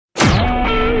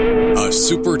a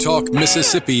Super Talk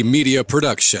Mississippi media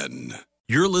production.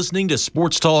 You're listening to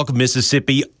Sports Talk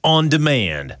Mississippi On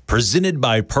Demand, presented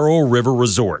by Pearl River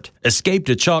Resort. Escape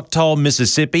to Choctaw,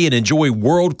 Mississippi and enjoy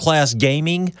world-class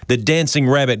gaming, the Dancing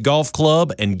Rabbit Golf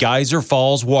Club, and Geyser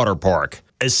Falls Water Park.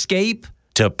 Escape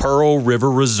to Pearl River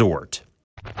Resort.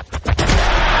 To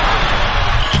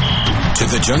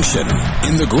the junction,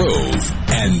 in the Grove,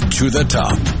 and to the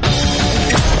top.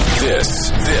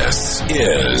 This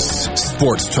is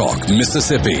Sports Talk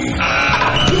Mississippi.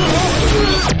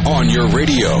 On your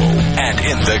radio and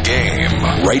in the game,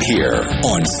 right here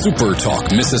on Super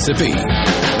Talk Mississippi.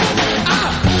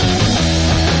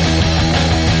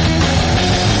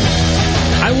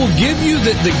 I will give you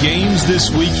that the games this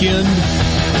weekend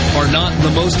are not the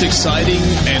most exciting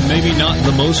and maybe not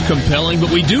the most compelling,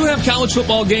 but we do have college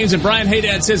football games, and Brian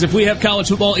Haydad says if we have college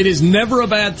football, it is never a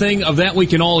bad thing. Of that we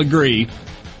can all agree.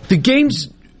 The games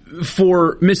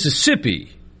for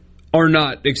Mississippi are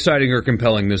not exciting or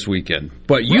compelling this weekend,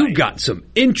 but you've got some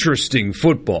interesting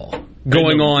football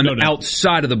going on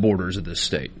outside of the borders of this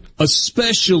state.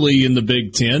 Especially in the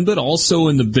Big Ten, but also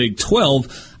in the Big 12.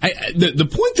 The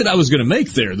point that I was going to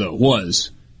make there, though,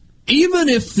 was even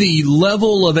if the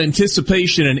level of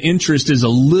anticipation and interest is a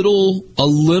little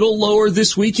lower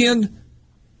this weekend,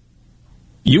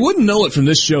 you wouldn't know it from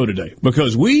this show today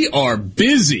because we are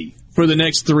busy for the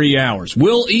next 3 hours.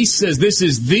 Will East says this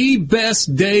is the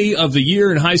best day of the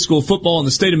year in high school football in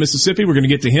the state of Mississippi. We're going to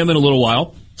get to him in a little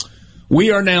while.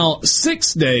 We are now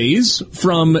 6 days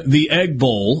from the Egg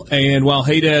Bowl, and while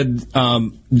Haydad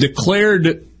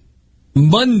declared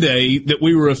Monday that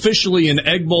we were officially in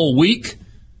Egg Bowl week,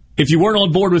 if you weren't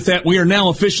on board with that, we are now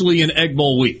officially in Egg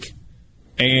Bowl week.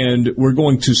 And we're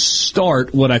going to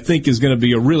start what I think is going to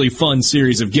be a really fun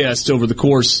series of guests over the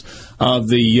course of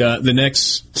the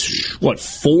next,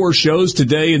 4 shows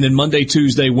today, and then Monday,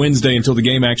 Tuesday, Wednesday until the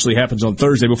game actually happens on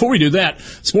Thursday. Before we do that,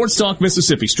 Sports Talk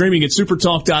Mississippi, streaming at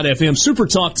supertalk.fm,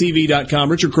 supertalktv.com.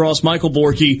 Richard Cross, Michael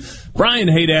Borky, Brian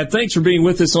Haydad, thanks for being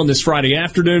with us on this Friday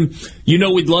afternoon. You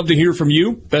know we'd love to hear from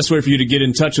you. Best way for you to get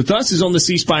in touch with us is on the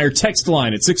C Spire text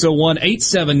line at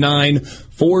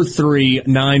 601-879-4395,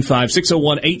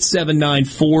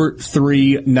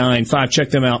 601-879-4395. Check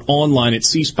them out online at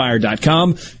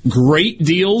cspire.com. Great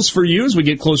deals for you as we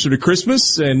get closer to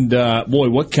Christmas. And, boy,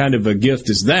 what kind of a gift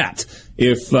is that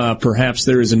if perhaps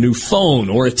there is a new phone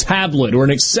or a tablet or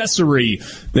an accessory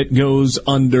that goes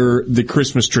under the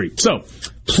Christmas tree. So,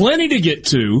 plenty to get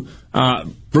to.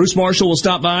 Bruce Marshall will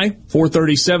stop by,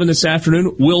 4:37 this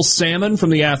afternoon. Will Salmon from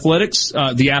The Athletics,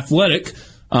 The Athletic,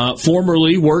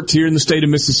 formerly worked here in the state of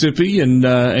Mississippi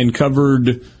and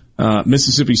covered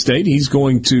Mississippi State. He's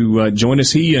going to join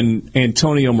us. He and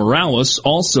Antonio Morales,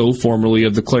 also formerly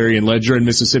of the Clarion Ledger in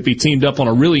Mississippi, teamed up on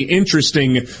a really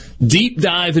interesting deep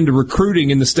dive into recruiting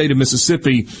in the state of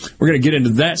Mississippi. We're going to get into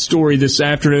that story this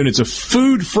afternoon. It's a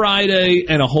Food Friday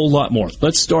and a whole lot more.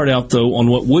 Let's start out, though, on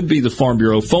what would be the Farm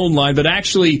Bureau phone line, but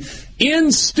actually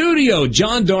in studio,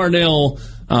 John Darnell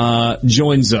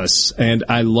joins us, and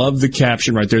I love the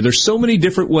caption right there. There's so many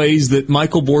different ways that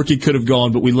Michael Borky could have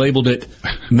gone, but we labeled it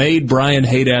 "Made Brian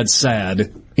Haydad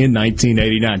Sad" in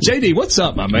 1989. JD, what's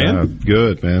up, my man?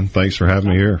 Good, man. Thanks for having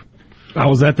me here. I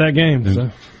was at that game.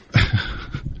 So.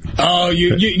 Oh,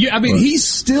 I mean, he's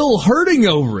still hurting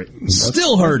over it.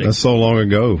 Still hurting. That's so long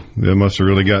ago. It must have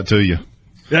really got to you.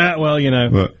 Yeah, well, you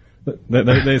know,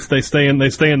 they stay in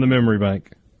the memory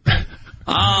bank.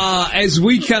 As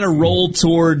we kind of roll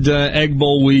toward Egg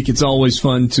Bowl week, it's always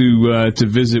fun to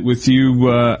visit with you.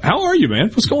 How are you, man?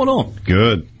 What's going on?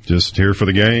 Good. Just here for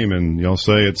the game, and y'all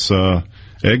say it's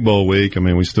Egg Bowl week. I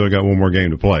mean, we still got one more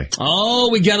game to play. Oh,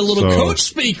 we got a little coach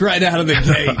speak right out of the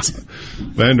gate.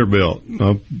 Vanderbilt.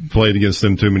 I've played against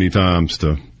them too many times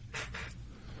to.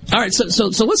 All right, so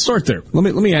let's start there.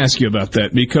 Let me ask you about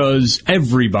that, because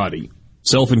everybody,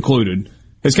 self included,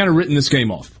 has kind of written this game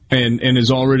off and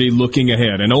is already looking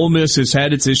ahead. And Ole Miss has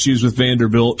had its issues with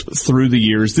Vanderbilt through the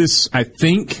years. This, I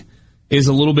think, is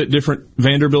a little bit different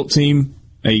Vanderbilt team,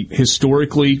 a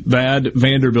historically bad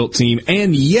Vanderbilt team,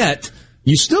 and yet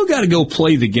you still got to go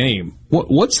play the game.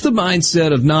 What's the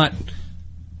mindset of not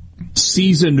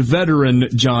seasoned veteran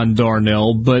John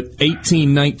Darnell, but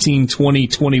 18, 19, 20,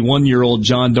 21-year-old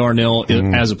John Darnell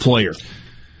as a player?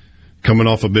 Coming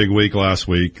off a big week last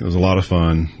week, it was a lot of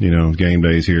fun. You know, game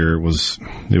days here, it was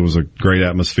a great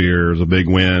atmosphere. It was a big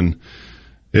win.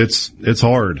 It's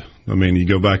hard. I mean, you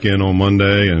go back in on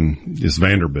Monday and it's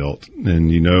Vanderbilt,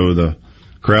 and you know the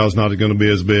crowd's not going to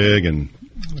be as big, and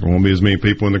there won't be as many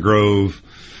people in the Grove.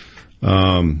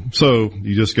 So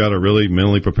you just got to really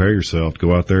mentally prepare yourself to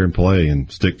go out there and play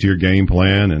and stick to your game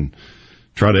plan and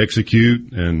try to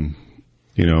execute. And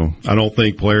You know, I don't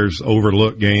think players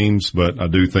overlook games, but I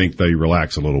do think they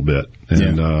relax a little bit.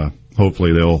 And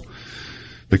hopefully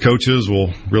the coaches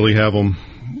will really have them,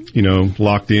 you know,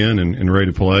 locked in and ready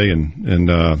to play and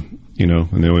you know,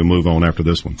 and then we move on after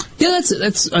this one. Yeah,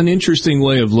 that's an interesting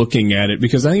way of looking at it,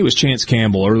 because I think it was Chance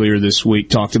Campbell earlier this week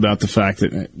talked about the fact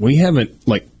that we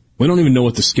don't even know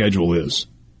what the schedule is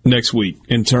next week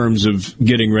in terms of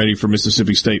getting ready for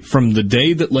Mississippi State. From the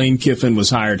day that Lane Kiffin was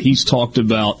hired, he's talked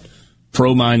about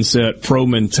pro mindset, pro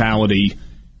mentality.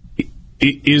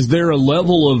 Is there a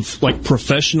level of like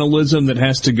professionalism that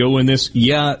has to go in this?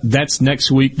 Yeah, that's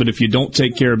next week, but if you don't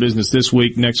take care of business this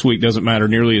week, next week doesn't matter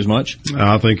nearly as much?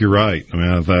 I think you're right. I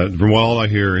mean, from all I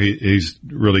hear, he's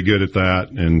really good at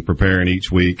that and preparing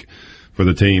each week for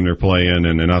the team they're playing,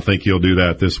 and I think he'll do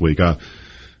that this week.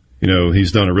 You know,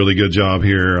 he's done a really good job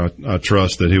here. I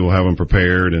trust that he will have them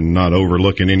prepared and not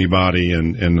overlooking anybody,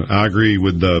 and I agree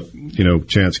with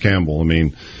Chance Campbell. I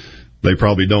mean, they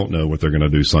probably don't know what they're going to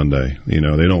do Sunday. You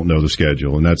know, they don't know the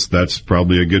schedule, and that's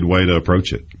probably a good way to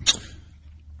approach it.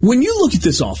 When you look at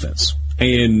this offense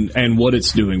and what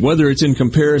it's doing, whether it's in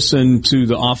comparison to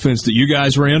the offense that you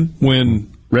guys ran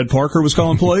when Red Parker was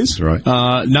calling plays, right?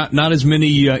 Not as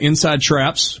many inside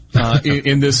traps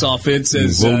in this offense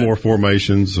as a little more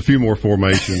formations, a few more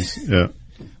formations. Yeah.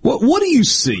 What do you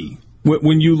see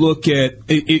when you look at,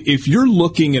 if you're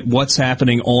looking at what's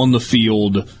happening on the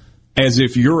field as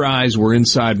if your eyes were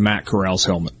inside Matt Corral's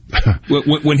helmet?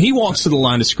 When he walks to the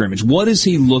line of scrimmage, what is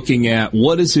he looking at?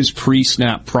 What is his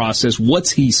pre-snap process?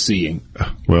 What's he seeing?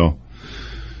 Well,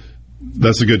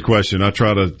 that's a good question. I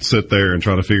try to sit there and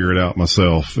try to figure it out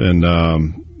myself. And,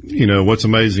 you know, what's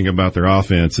amazing about their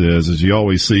offense is you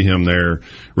always see him there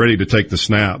ready to take the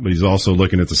snap, but he's also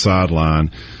looking at the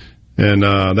sideline. And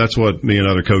that's what me and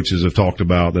other coaches have talked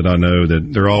about, that I know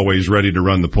that they're always ready to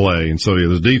run the play. And so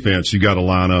the defense, you got to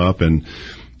line up, and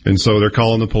so they're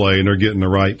calling the play and they're getting the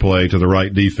right play to the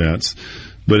right defense.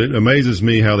 But it amazes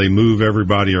me how they move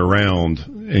everybody around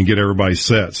and get everybody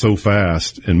set so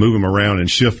fast and move them around and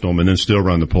shift them and then still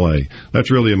run the play.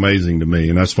 That's really amazing to me,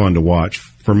 and that's fun to watch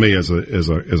for me as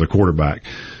a quarterback.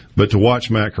 But to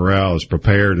watch Matt Corral as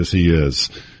prepared as he is,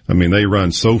 I mean, they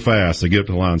run so fast, they get up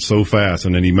to the line so fast,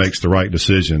 and then he makes the right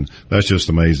decision. That's just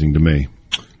amazing to me.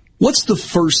 What's the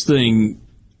first thing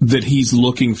that he's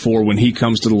looking for when he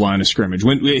comes to the line of scrimmage?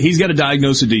 When he's got to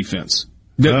diagnose a defense,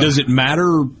 does it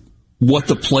matter what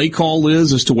the play call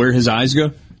is as to where his eyes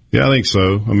go? Yeah, I think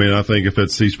so. I mean, I think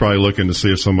he's probably looking to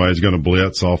see if somebody's going to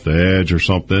blitz off the edge or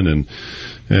something, and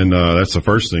that's the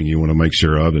first thing you want to make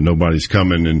sure of, that nobody's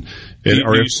coming. Do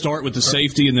you start with the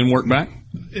safety and then work back?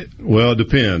 Well, it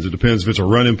depends. It depends if it's a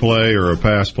running play or a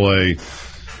pass play.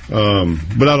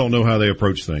 But I don't know how they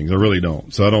approach things. I really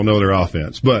don't. So I don't know their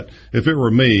offense. But if it were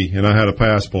me and I had a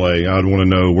pass play, I'd want to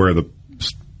know where the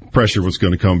pressure was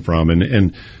going to come from.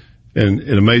 And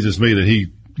it amazes me that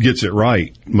he gets it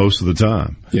right most of the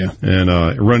time. Yeah.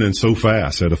 And running so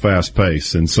fast at a fast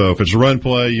pace. And so if it's a run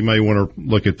play, you may want to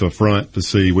look at the front to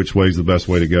see which way is the best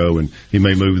way to go, and he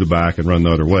may move the back and run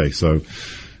the other way. So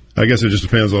I guess it just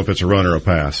depends on if it's a run or a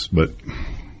pass. But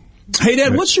hey,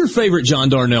 Dad, what's your favorite John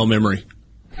Darnell memory?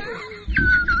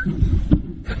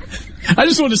 I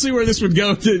just wanted to see where this would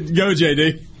go,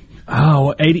 JD.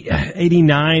 Oh,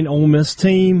 89 Ole Miss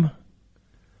team.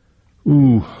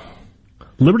 Ooh.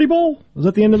 Liberty Bowl? Was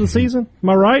that the end of the season? Am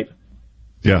I right?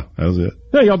 Yeah, that was it.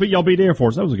 Yeah, y'all beat Air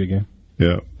Force. That was a good game.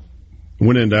 Yeah.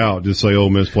 When in doubt, just say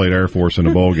Ole Miss played Air Force in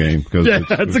a bowl game, because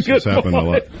it's happened a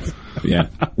lot. Yeah.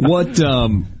 What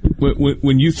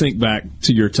when you think back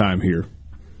to your time here,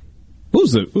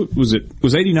 was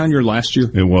 89 your last year?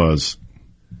 It was.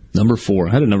 Number 4.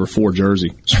 I had a number 4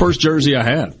 jersey. It's the first jersey I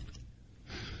had.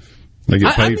 They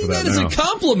get paid for that now. I mean that as a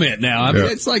compliment now. I mean,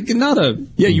 it's like not a,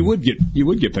 you would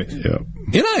get paid. Yeah.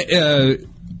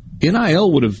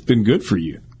 NIL would have been good for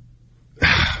you.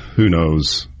 Who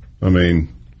knows? I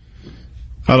mean,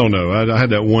 I don't know. I had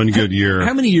that one good year.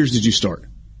 How many years did you start?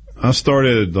 I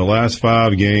started the last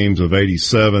 5 games of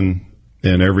 87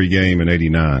 and every game in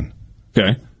 89.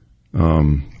 Okay.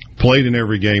 Played in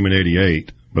every game in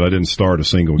 88, but I didn't start a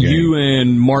single game. You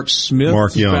and Mark Smith?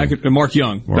 Mark Young. Mark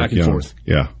Young, back and forth.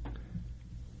 Yeah.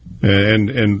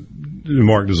 And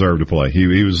Mark deserved to play.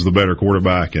 He was the better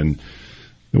quarterback, and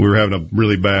we were having a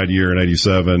really bad year in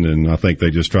 87, and I think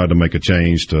they just tried to make a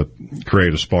change to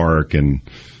create a spark and,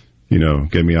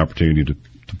 give me opportunity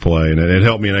to play. And it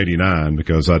helped me in 89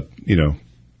 because I'd, been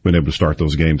able to start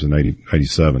those games in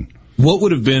 87. What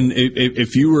would have been,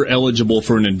 if you were eligible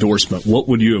for an endorsement, what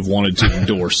would you have wanted to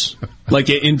endorse? Like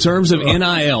in terms of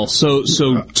NIL, so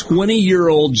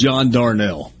 20-year-old John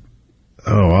Darnell.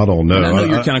 I don't know. I know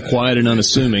you're kind of quiet and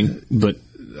unassuming, but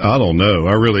I don't know.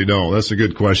 I really don't. That's a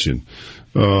good question.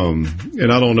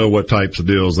 And I don't know what types of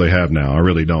deals they have now. I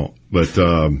really don't. But,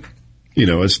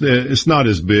 it's not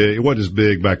as big. It wasn't as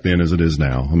big back then as it is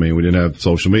now. I mean, we didn't have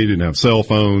social media, didn't have cell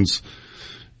phones,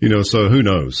 so who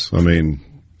knows? I mean,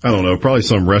 I don't know. Probably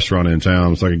some restaurant in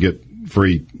town so I could get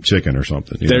free chicken or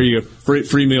something. There you go.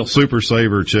 Free meal. Super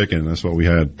Saver chicken. That's what we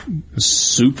had.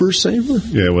 Super Saver?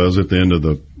 Yeah, well, it was at the end of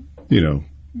the,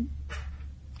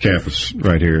 campus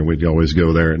right here. We'd always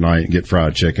go there at night and get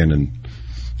fried chicken and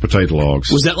potato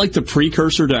logs. Was that like the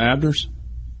precursor to Abner's?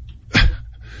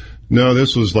 No,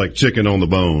 this was like chicken on the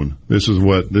bone. We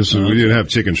didn't have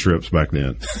chicken strips back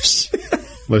then.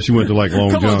 Unless you went to like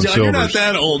Long John Silver's. You're not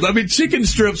that old. I mean, chicken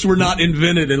strips were not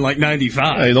invented in like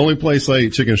 95. Hey, the only place I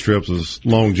ate chicken strips was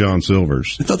Long John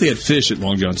Silver's. I thought they had fish at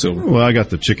Long John Silver. Well, I got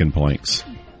the chicken planks.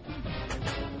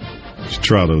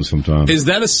 Try those sometime. Is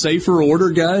that a safer order,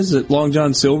 guys, at Long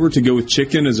John Silver to go with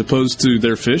chicken as opposed to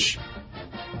their fish?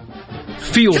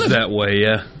 Feels that way,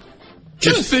 yeah. What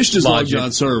kind of fish does Long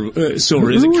John Silver? Is it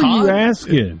cod? Who are you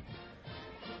asking?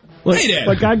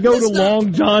 Like I go to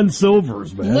Long John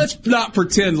Silver's, man. Let's not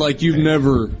pretend like you've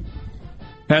never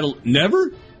had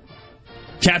never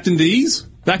Captain D's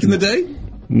back in the day.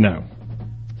 No,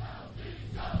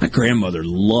 my grandmother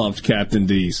loved Captain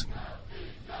D's.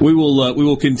 We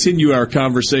will continue our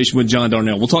conversation with John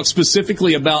Darnell. We'll talk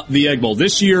specifically about the Egg Bowl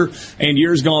this year and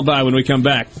years gone by when we come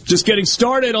back. Just getting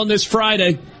started on this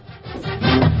Friday.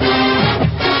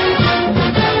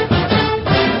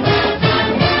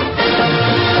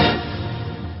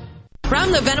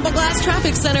 From the Venable Glass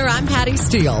Traffic Center, I'm Patty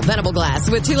Steele. Venable Glass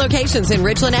with 2 locations in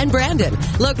Richland and Brandon.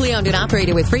 Locally owned and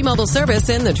operated with free mobile service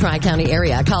in the Tri-County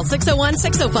area. Call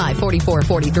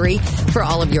 601-605-4443 for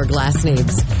all of your glass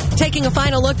needs. Taking a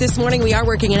final look this morning, we are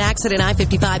working an accident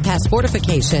I-55 past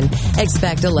Fortification.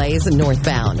 Expect delays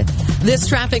northbound. This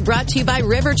traffic brought to you by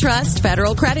River Trust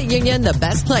Federal Credit Union, the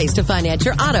best place to finance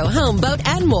your auto, home, boat,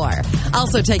 and more.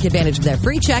 Also take advantage of their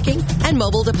free checking and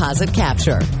mobile deposit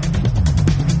capture.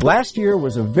 Last year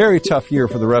was a very tough year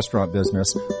for the restaurant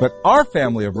business, but our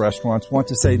family of restaurants want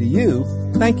to say to you,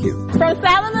 thank you. From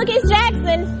Salad Lucas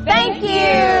Jackson, thank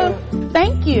you.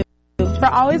 Thank you for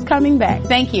always coming back.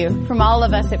 Thank you from all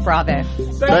of us at Bravo.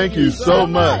 Thank you so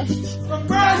much. From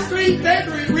Broad Street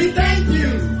Bakery, we thank you.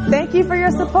 Thank you for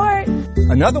your support.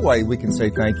 Another way we can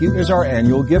say thank you is our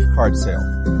annual gift card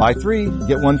sale. Buy 3,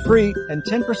 get 1 free, and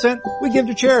 10% we give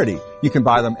to charity. You can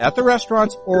buy them at the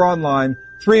restaurants or online,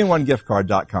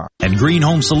 3in1giftcard.com. At Green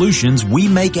Home Solutions, we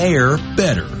make air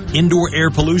better. Indoor air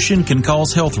pollution can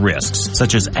cause health risks,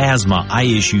 such as asthma, eye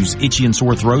issues, itchy and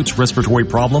sore throats, respiratory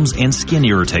problems, and skin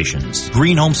irritations.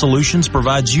 Green Home Solutions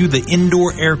provides you the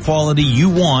indoor air quality you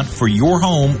want for your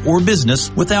home or business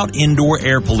without indoor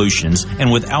air pollutions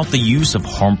and without the use of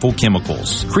harmful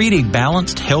chemicals. Create a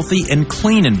balanced, healthy, and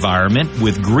clean environment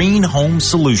with Green Home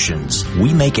Solutions.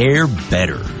 We make air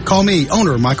better. Call me,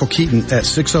 owner Michael Keaton, at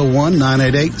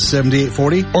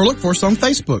 601-988-7840 or look for us on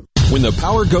Facebook. When the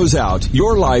power goes out,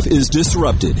 your life is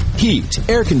disrupted. Heat,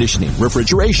 air conditioning,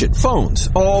 refrigeration, phones,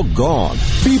 all gone.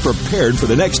 Be prepared for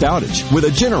the next outage with a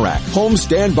Generac home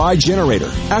standby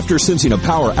generator. After sensing a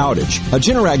power outage, a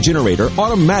Generac generator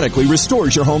automatically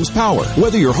restores your home's power,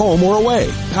 whether you're home or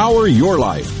away. Power your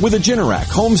life with a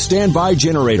Generac home standby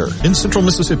generator. In Central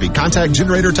Mississippi, contact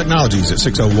Generator Technologies at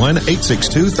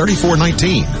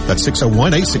 601-862-3419. That's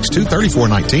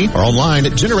 601-862-3419 or online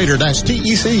at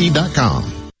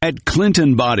generator-tec.com. At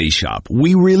Clinton Body Shop,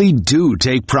 we really do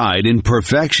take pride in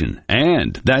perfection,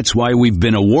 and that's why we've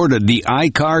been awarded the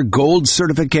ICAR Gold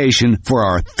certification for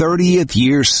our 30th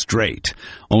year straight.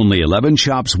 Only 11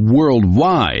 shops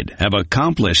worldwide have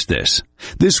accomplished this.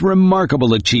 This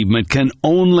remarkable achievement can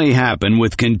only happen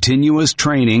with continuous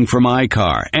training from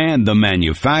ICAR and the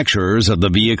manufacturers of the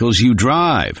vehicles you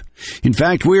drive. In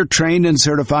fact, we're trained and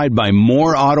certified by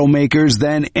more automakers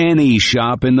than any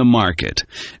shop in the market.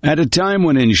 At a time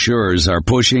when insurers are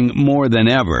pushing more than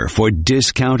ever for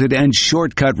discounted and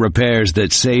shortcut repairs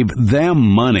that save them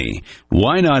money,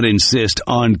 why not insist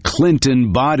on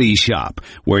Clinton Body Shop,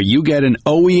 where you get an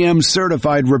OEM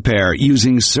certified repair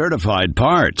using certified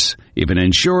parts? If an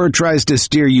insurer tries to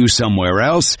steer you somewhere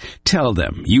else, tell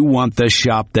them you want the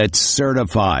shop that's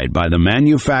certified by the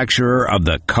manufacturer of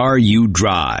the car you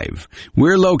drive.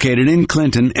 We're located in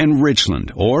Clinton and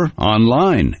Richland, or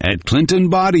online at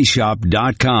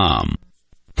ClintonBodyShop.com.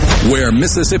 Where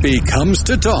Mississippi comes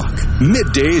to talk.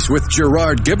 Middays with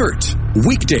Gerard Gibbert.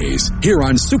 Weekdays here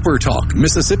on Super Talk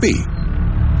Mississippi.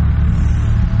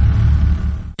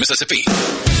 Mississippi.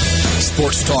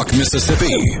 Sports Talk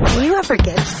Mississippi. Do you ever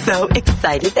get so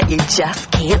excited that you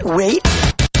just can't wait?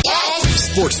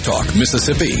 Sports Talk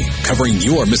Mississippi, covering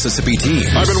your Mississippi teams.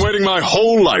 I've been waiting my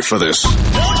whole life for this. Don't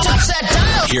touch that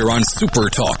dial. Here on Super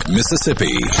Talk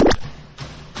Mississippi.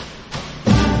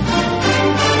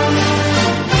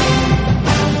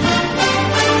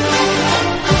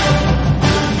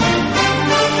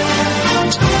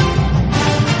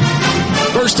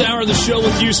 First hour of the show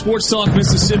with you, Sports Talk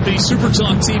Mississippi,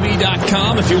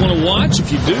 supertalktv.com. If you want to watch,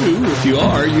 if you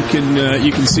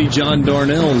can see John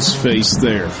Darnell's face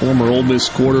there, former Ole Miss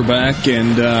quarterback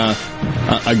and a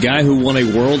guy who won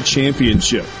a world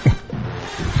championship.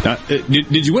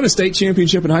 Did you win a state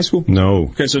championship in high school? No.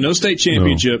 Okay, so no state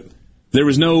championship. No. There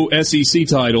was no SEC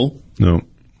title. No.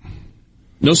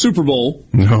 No Super Bowl.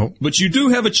 No. But you do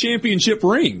have a championship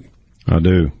ring. I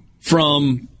do.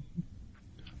 From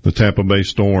the Tampa Bay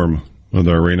Storm of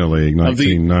the Arena League,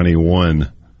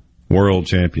 1991 world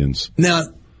champions. Now,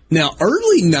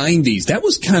 early 90s, that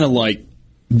was kind of like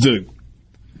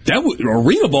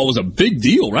Arena Bowl was a big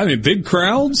deal, right? I mean, big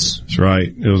crowds. That's right.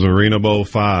 It was Arena Bowl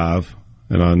 5,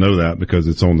 and I know that because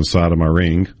it's on the side of my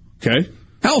ring. Okay.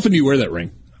 How often do you wear that ring?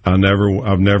 I've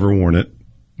never worn it,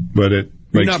 but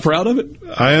You're not proud of it?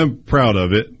 I am proud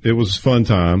of it. It was a fun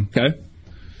time. Okay.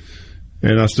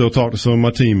 And I still talk to some of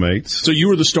my teammates. So you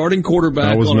were the starting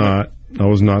quarterback? I was not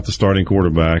the starting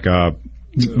quarterback. I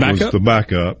was the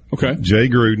backup. Okay. Jay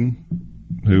Gruden,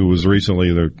 who was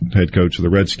recently the head coach of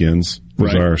the Redskins,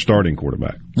 was our starting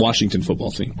quarterback. Washington football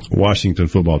team.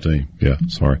 Yeah,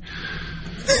 sorry.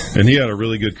 And he had a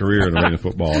really good career in arena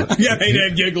football. Yeah, hey,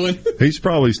 Dad, giggling. He's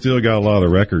probably still got a lot of the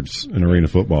records in arena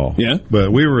football. Yeah.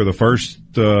 But we were the first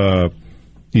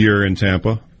year in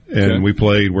Tampa, and we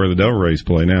played where the Devil Rays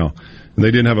play now. And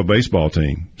they didn't have a baseball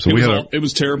team. So it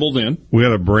was terrible then. We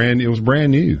had it was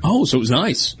brand new. Oh, so it was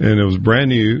nice. And it was brand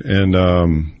new,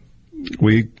 and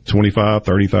we 25,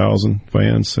 30,000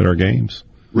 fans at our games.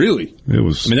 Really? It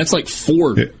was. I mean, that's like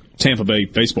 4 Tampa Bay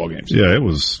baseball games. Yeah, it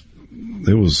was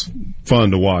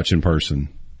fun to watch in person.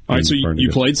 All right, so you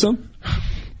played some?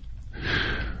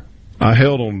 I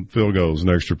held on field goals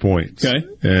and extra points. Okay.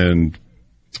 And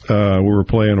we were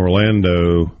playing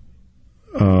Orlando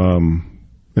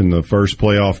in the first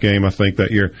playoff game, I think,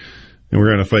 that year. And we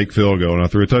were in a fake field goal, and I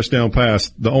threw a touchdown pass,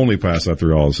 the only pass I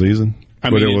threw all season.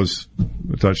 But it was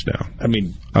a touchdown. I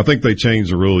mean, I think they changed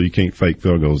the rule. You can't fake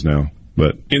field goals now.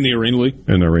 But in the Arena League?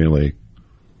 In the Arena League.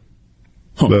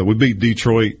 Huh. But we beat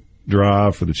Detroit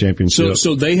Drive for the championship.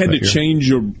 So they had to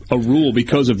change a rule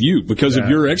because of you, because of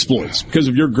your exploits, because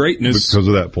of your greatness. Because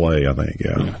of that play, I think,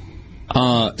 yeah.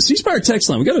 C-Spire text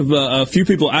line. We got a few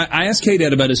people. I asked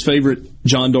K-Dad about his favorite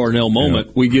John Darnell moment.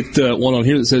 Yeah. We get one on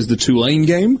here that says the Tulane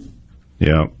game.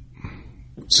 Yeah.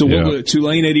 So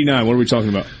Tulane 89, what are we talking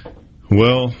about?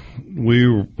 Well,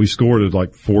 we scored at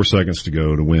like 4 seconds to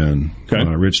go to win. Okay.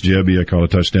 Rich Jebbia caught a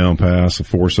touchdown pass with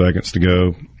 4 seconds to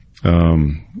go.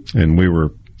 And we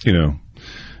were,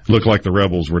 looked like the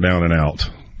Rebels were down and out.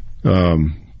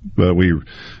 But we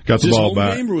got the ball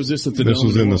back. Game, or was this at the This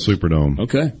was in the Superdome.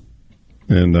 Okay.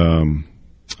 And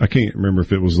I can't remember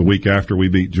if it was the week after we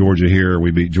beat Georgia here or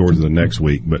we beat Georgia the next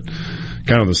week, but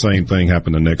kind of the same thing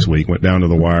happened the next week. Went down to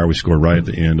the wire. We scored right at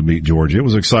the end to beat Georgia. It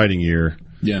was an exciting year.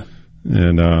 Yeah.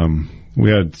 And we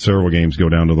had several games go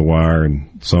down to the wire,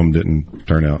 and some didn't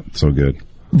turn out so good.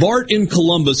 Bart in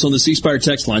Columbus on the C-Spire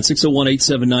text line,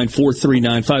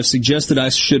 601-879-4395, suggested I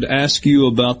should ask you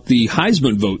about the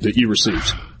Heisman vote that you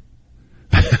received.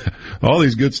 All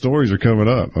these good stories are coming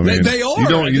up. I mean, they are. You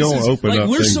don't open up.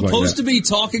 We're supposed to be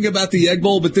talking about the Egg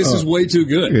Bowl, but this is way too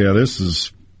good. Yeah, this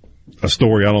is a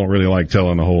story I don't really like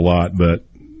telling a whole lot, but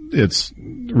it's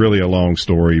really a long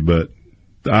story. But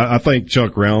I thank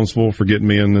Chuck Rounsville for getting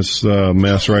me in this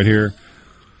mess right here.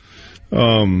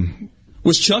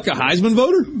 Was Chuck a Heisman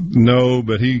voter? No,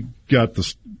 but he got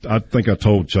the. I think I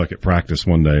told Chuck at practice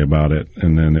one day about it,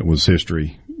 and then it was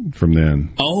history from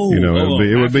then. Oh,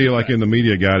 it would be like in the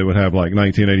media guide. It would have like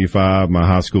 1985, my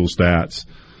high school stats,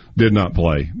 did not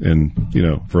play, and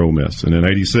for Ole Miss, and in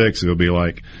 '86 it would be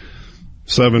like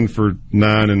 7 for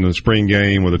 9 in the spring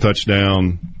game with a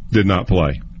touchdown, did not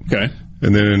play. Okay,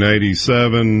 and then in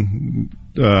 '87,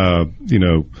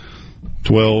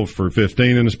 12 for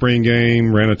 15 in the spring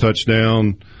game, ran a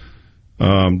touchdown,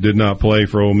 did not play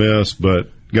for Ole Miss, but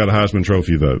got a Heisman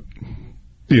Trophy vote.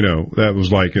 That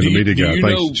was like in the media guy.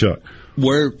 Thanks, Chuck.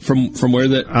 From where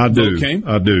that vote came?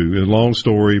 I do. It's a long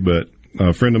story, but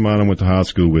a friend of mine I went to high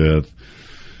school with,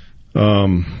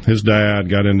 his dad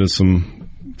got into some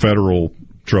federal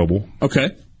trouble.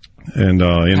 Okay. And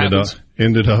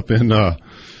ended up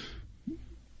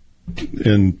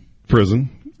in prison.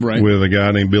 with a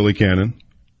guy named Billy Cannon,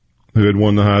 who had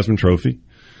won the Heisman Trophy.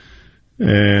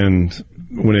 And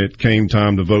when it came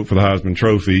time to vote for the Heisman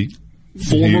Trophy,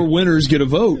 former winners get a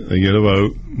vote. They get a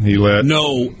vote. He let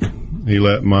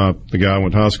the guy I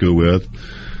went to high school with.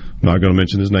 I'm not going to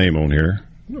mention his name on here.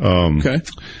 Okay.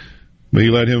 But he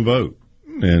let him vote.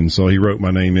 And so he wrote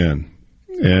my name in.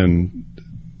 And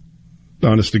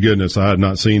honest to goodness, I had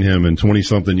not seen him in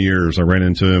 20-something years. I ran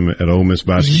into him at Ole Miss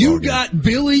basketball You got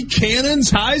Billy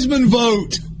Cannon's Heisman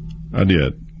vote. I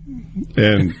did.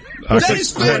 And that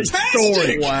is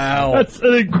fantastic. Wow. That's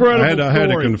an incredible I had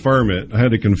to confirm it. I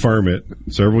had to confirm it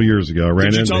several years ago. I ran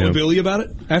into him. Did you tell Billy about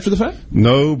it after the fact?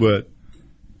 No, but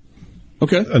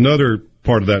okay. Another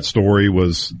part of that story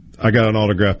was I got an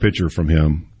autographed picture from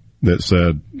him that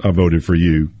said, "I voted for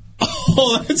you."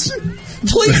 Oh,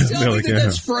 please tell me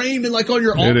that's framed and on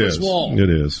your office wall. It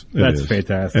is. That's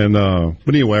fantastic. And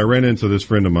but anyway, I ran into this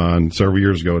friend of mine several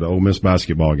years ago at an Ole Miss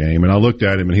basketball game, and I looked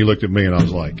at him, and he looked at me, and I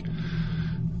was like,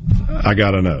 "I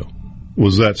got to know,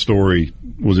 was that story?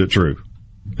 Was it true?"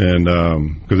 And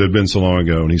because it had been so long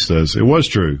ago, and he says it was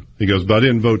true. He goes, "But I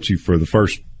didn't vote you for the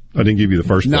first. I didn't give you the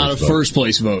first. Not place a first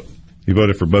place vote. He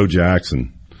voted for Bo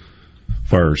Jackson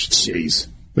first." Jeez.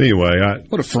 Anyway,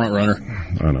 what a front runner.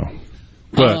 I know.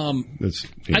 But it's,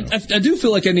 I do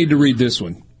feel like I need to read this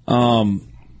one.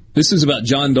 This is about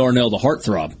John Darnell, the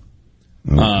heartthrob.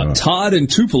 Todd in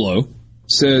Tupelo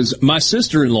says, my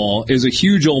sister-in-law is a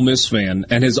huge Ole Miss fan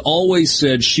and has always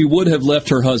said she would have left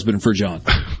her husband for John.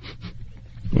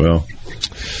 Well,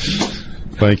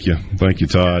 thank you. Thank you,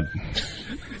 Todd.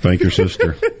 Thank your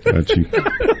sister.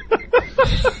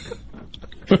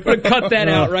 Cut that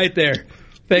out right there.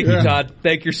 Thank you, Todd.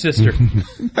 Thank your sister.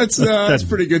 That's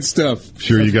pretty good stuff.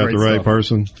 Sure you got the right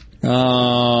person?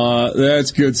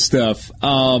 That's good stuff.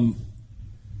 I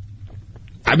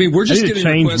mean, we're just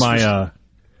getting requests. I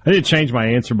did change my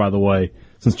answer, by the way,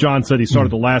 since John said he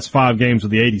started the last 5 games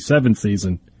of the 87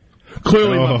 season.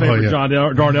 Clearly, my favorite John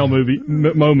Darnell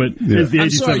moment is the 87 I'm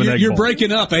sorry, Egg Bowl. You're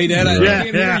breaking up, hey, Dad. I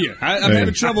can't hear you. I'm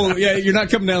having trouble. Yeah, you're not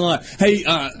coming down the line. Hey,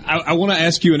 I want to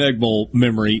ask you an Egg Bowl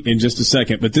memory in just a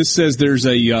second, but this says there's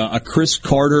a Chris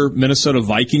Carter Minnesota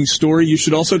Vikings story you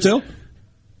should also tell.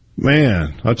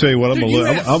 Man, I'll tell you what, I'm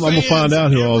gonna find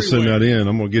out who all sent that in.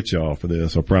 I'm gonna get y'all for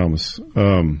this, I promise.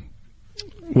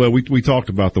 Well, we talked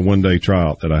about the one-day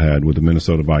tryout that I had with the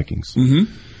Minnesota Vikings. Mm-hmm.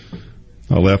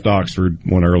 I left Oxford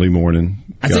one early morning.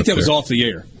 I think that was off the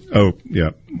air. Oh, yeah.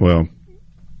 Well,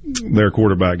 their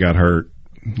quarterback got hurt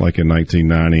like in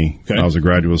 1990. Okay. I was a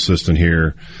graduate assistant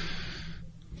here.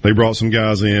 They brought some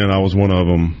guys in. I was one of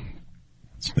them.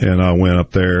 And I went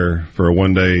up there for a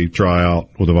one-day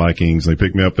tryout with the Vikings. They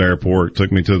picked me up at the airport,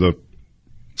 took me to the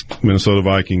Minnesota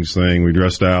Vikings thing. We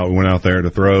dressed out. We went out there to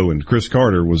throw. And Chris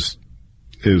Carter it was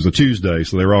a Tuesday,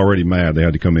 so they were already mad. They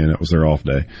had to come in. That was their off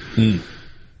day. Mm.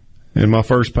 And my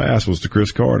first pass was to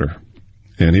Chris Carter.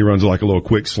 And he runs like a little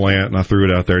quick slant, and I threw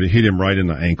it out there to hit him right in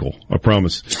the ankle. I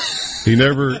promise. He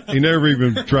never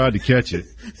even tried to catch it.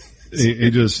 He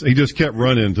just kept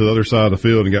running to the other side of the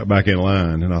field and got back in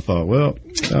line. And I thought, well,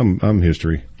 I'm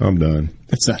history. I'm done.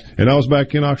 That's that. And I was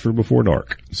back in Oxford before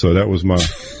dark. So that was my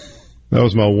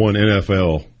one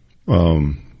NFL,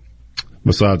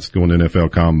 besides going to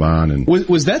NFL Combine. And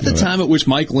was that the time at which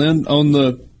Mike Lynn owned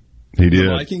the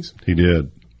Vikings? He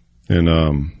did. And,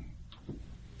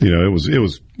 it was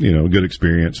a good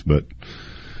experience, but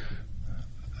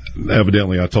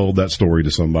evidently I told that story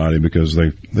to somebody because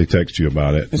they text you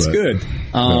about it. That's good.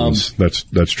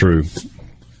 That's true.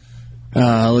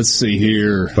 Let's see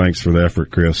here. Thanks for the effort,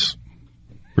 Chris.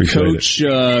 Appreciate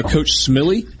it. Coach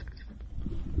Smiley.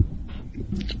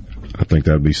 I think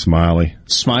that'd be Smiley.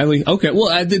 Smiley? Okay. Well,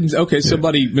 I didn't. Okay.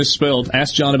 Somebody misspelled.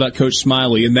 Ask John about Coach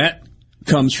Smiley, and that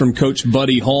comes from Coach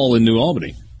Buddy Hall in New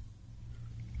Albany.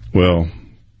 Well,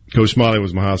 Coach Smiley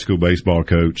was my high school baseball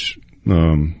coach.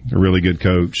 A really good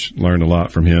coach. Learned a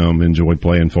lot from him. Enjoyed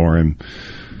playing for him.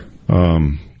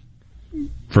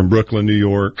 From Brooklyn, New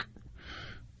York.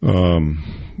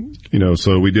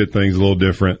 So we did things a little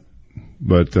different,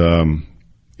 but, a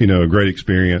great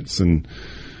experience. And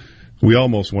we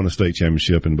almost won a state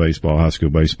championship in baseball, high school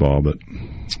baseball, but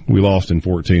we lost in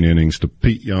 14 innings to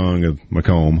Pete Young of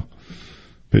Macomb.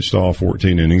 Pitched all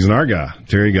 14 innings. And our guy,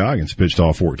 Terry Goggins, pitched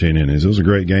all 14 innings. It was a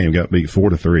great game. Got beat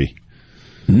 4-3.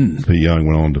 Pete Young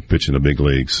went on to pitch in the big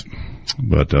leagues.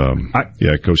 But,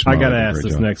 Coach Smiley. I got to ask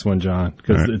this next one, John,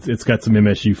 because it's got some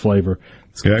MSU flavor.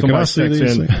 Can I see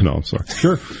these? No, I'm sorry.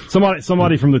 Sure.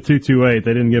 Somebody from the 228,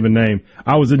 they didn't give a name.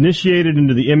 I was initiated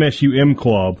into the MSU M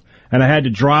Club, and I had to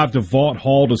drive to Vaught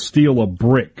Hall to steal a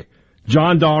brick.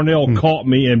 John Darnell caught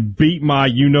me and beat my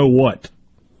you-know-what.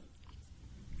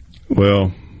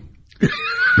 Well,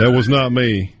 That was not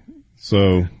me.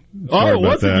 So, sorry about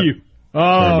wasn't that. you?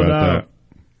 Sorry about that.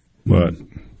 But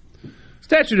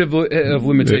statute of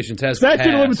limitations has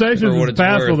statute of limitations is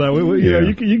passed, though.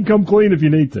 You can come clean if you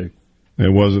need to.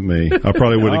 It wasn't me. I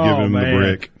probably would have given him the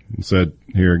brick and said,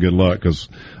 "Here, good luck," because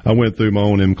I went through my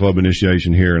own M Club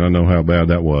initiation here, and I know how bad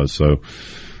that was. So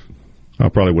I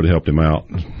probably would have helped him out.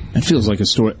 It feels like a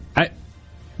story.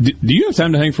 Do you have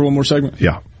time to hang for one more segment?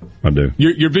 Yeah, I do.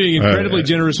 You're being incredibly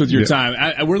generous with your time.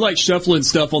 We're like shuffling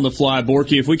stuff on the fly,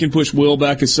 Borky. If we can push Will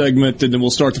back a segment, and then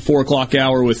we'll start the 4 o'clock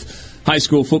hour with high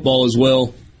school football as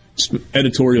well.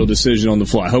 Editorial decision on the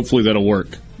fly. Hopefully that'll work.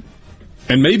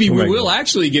 And maybe we will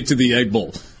actually get to the Egg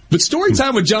Bowl. But story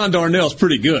time with John Darnell is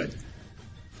pretty good.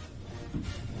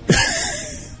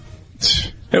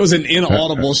 That was an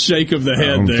inaudible shake of the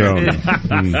head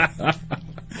there.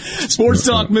 Sports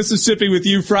Talk Mississippi with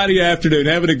you Friday afternoon.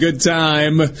 Having a good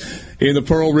time in the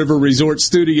Pearl River Resort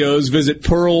studios. Visit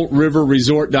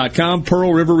PearlRiverResort.com.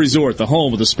 Pearl River Resort, the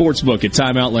home of the sports book at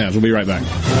Timeout Lounge. We'll be right back.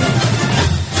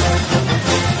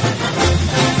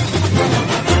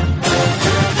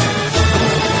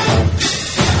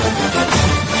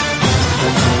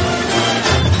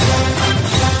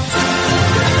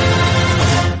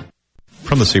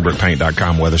 From the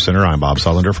SeabrookPaint.com Weather Center, I'm Bob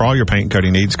Sullender. For all your paint and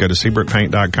coating needs, go to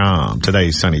SeabrookPaint.com.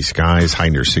 Today, sunny skies, high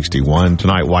near 61.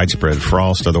 Tonight, widespread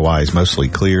frost, otherwise mostly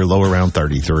clear, low around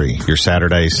 33. Your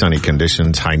Saturday, sunny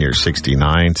conditions, high near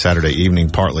 69. Saturday evening,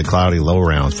 partly cloudy, low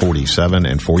around 47.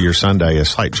 And for your Sunday, a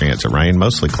slight chance of rain,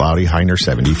 mostly cloudy, high near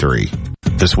 73.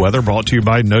 This weather brought to you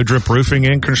by No Drip Roofing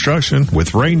and Construction.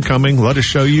 With rain coming, let us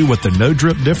show you what the No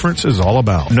Drip difference is all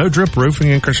about. No Drip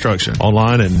Roofing and Construction.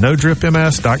 Online at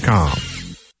NoDripMS.com.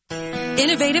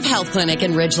 Innovative Health Clinic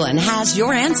in Ridgeland has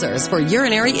your answers for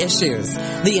urinary issues.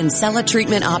 The Encella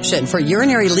treatment option for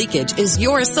urinary leakage is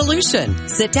your solution.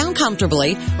 Sit down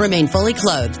comfortably, remain fully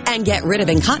clothed, and get rid of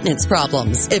incontinence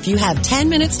problems. If you have 10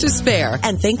 minutes to spare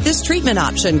and think this treatment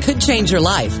option could change your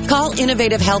life, call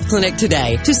Innovative Health Clinic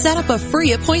today to set up a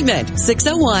free appointment.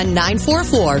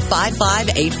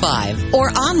 601-944-5585 or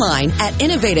online at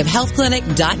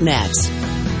innovativehealthclinic.net.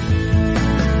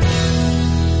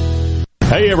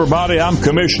 Hey everybody, I'm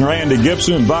Commissioner Andy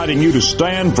Gibson inviting you to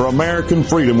stand for American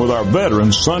freedom with our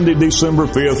veterans Sunday, December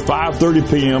 5th, 5:30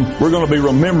 p.m. We're going to be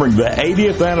remembering the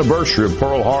 80th anniversary of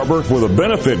Pearl Harbor with a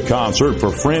benefit concert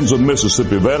for Friends of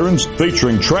Mississippi Veterans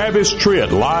featuring Travis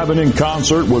Tritt live and in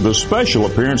concert with a special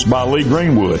appearance by Lee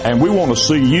Greenwood. And we want to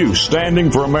see you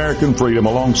standing for American freedom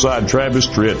alongside Travis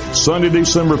Tritt Sunday,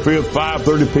 December 5th,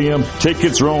 5:30 p.m.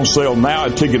 Tickets are on sale now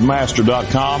at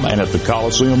Ticketmaster.com and at the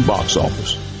Coliseum box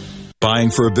office.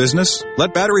 Buying for a business?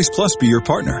 Let Batteries Plus be your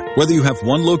partner. Whether you have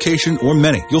one location or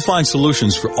many, you'll find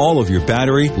solutions for all of your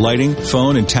battery, lighting,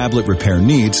 phone, and tablet repair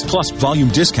needs, plus volume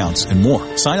discounts and more.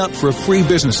 Sign up for a free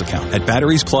business account at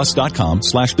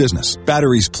batteriesplus.com/business.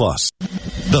 Batteries Plus.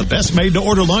 The best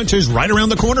made-to-order lunch is right around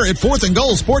the corner at 4th and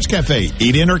Gold Sports Cafe.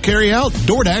 Eat in or carry out,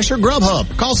 DoorDash or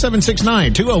Grubhub. Call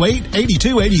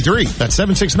 769-208-8283. That's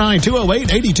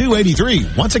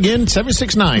 769-208-8283. Once again,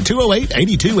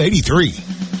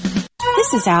 769-208-8283.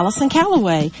 This is Allison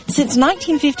Callaway. Since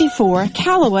 1954,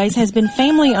 Callaway's has been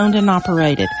family owned and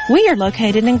operated. We are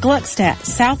located in Gluckstadt,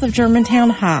 south of Germantown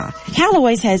High.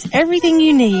 Callaway's has everything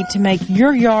you need to make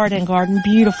your yard and garden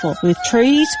beautiful with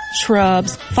trees,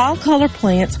 shrubs, fall color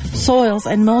plants, soils,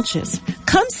 and mulches.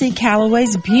 Come see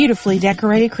Callaway's beautifully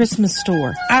decorated Christmas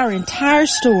store. Our entire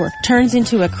store turns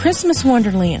into a Christmas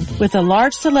wonderland with a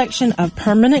large selection of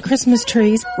permanent Christmas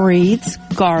trees, wreaths,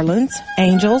 garlands,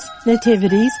 angels,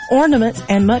 nativities, ornaments,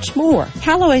 and much more.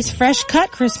 Callaway's fresh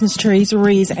cut Christmas trees,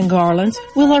 wreaths, and garlands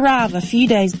will arrive a few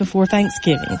days before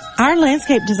Thanksgiving. Our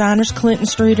landscape designers Clinton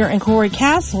Streeter and Corey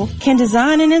Castle can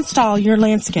design and install your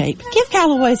landscape. Give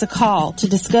Callaway's a call to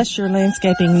discuss your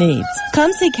landscaping needs.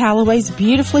 Come see Callaway's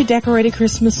beautifully decorated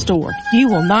Christmas store. You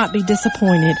will not be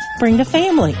disappointed. Bring the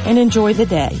family and enjoy the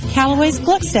day. Callaway's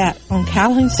Gluckstadt on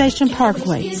Calhoun Station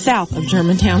Parkway, south of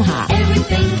Germantown High.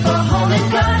 Everything for home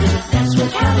and garden, that's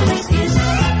what Callaway's is.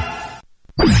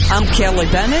 I'm Kelly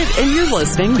Bennett, and you're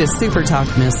listening to Super Talk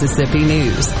Mississippi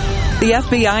News. The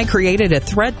FBI created a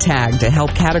threat tag to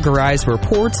help categorize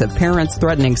reports of parents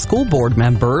threatening school board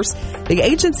members. The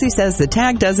agency says the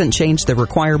tag doesn't change the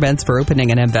requirements for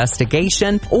opening an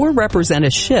investigation or represent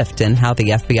a shift in how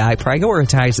the FBI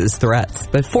prioritizes threats.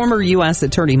 But former U.S.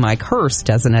 Attorney Mike Hurst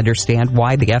doesn't understand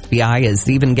why the FBI is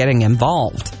even getting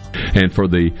involved. And for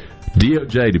the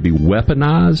DOJ to be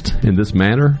weaponized in this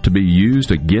manner, to be used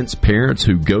against parents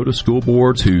who go to school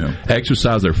boards, who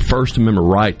exercise their First Amendment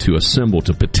right to assemble,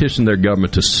 to petition their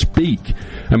government, to speak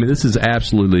I mean, this is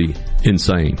absolutely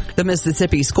insane. The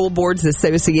Mississippi School Boards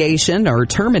Association are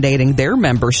terminating their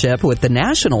membership with the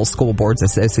National School Boards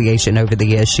Association over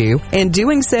the issue. In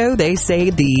doing so, they say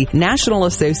the National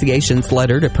Association's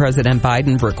letter to President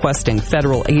Biden requesting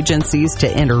federal agencies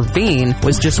to intervene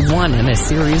was just one in a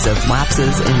series of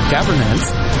lapses in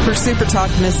governance. For Super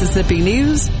Talk Mississippi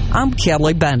News, I'm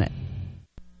Kelly Bennett.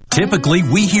 Typically,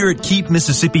 we here at Keep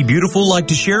Mississippi Beautiful like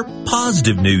to share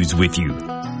positive news with you.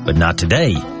 But not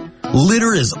today.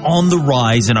 Litter is on the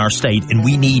rise in our state and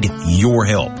we need your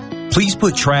help. Please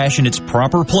put trash in its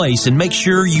proper place and make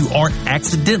sure you aren't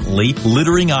accidentally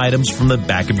littering items from the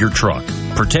back of your truck.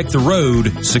 Protect the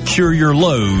road, secure your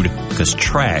load, because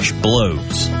trash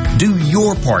blows. Do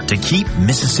your part to keep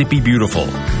Mississippi beautiful.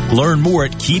 Learn more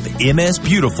at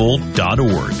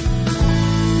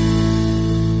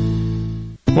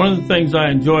keepmsbeautiful.org. One of the things I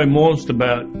enjoy most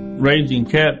about raising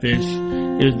catfish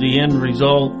is the end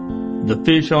result, the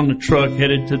fish on the truck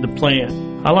headed to the plant.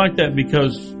 I like that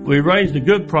because we raised a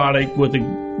good product with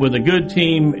a good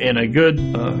team and a good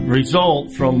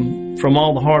result from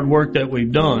all the hard work that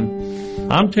we've done.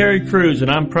 I'm Terry Cruz,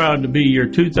 and I'm proud to be your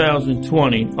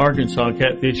 2020 Arkansas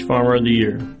Catfish Farmer of the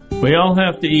Year. We all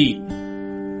have to eat.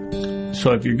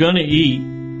 So if you're going to eat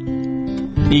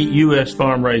U.S.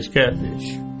 farm-raised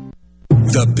catfish.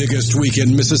 The biggest week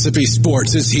in Mississippi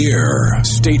sports is here.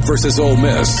 State versus Ole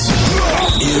Miss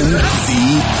in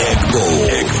the Egg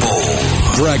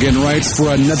Bowl. Bragging rights for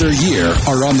another year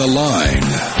are on the line.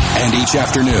 And each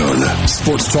afternoon,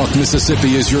 Sports Talk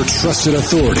Mississippi is your trusted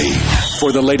authority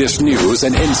for the latest news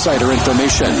and insider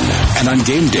information. And on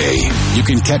game day, you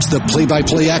can catch the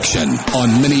play-by-play action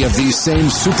on many of these same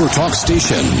Super Talk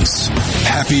stations.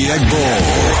 Happy Egg Bowl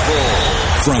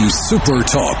from Super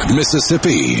Talk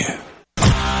Mississippi.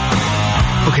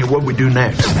 Okay, what we do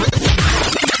next?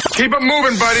 Keep it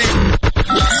moving, buddy.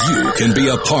 You can be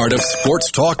a part of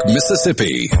Sports Talk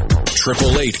Mississippi.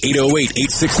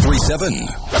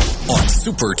 888-808-8637 on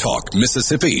Super Talk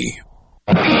Mississippi.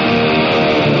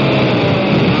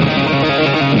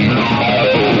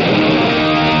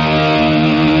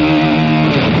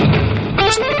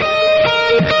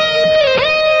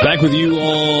 Back with you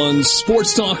on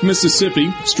Sports Talk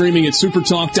Mississippi, streaming at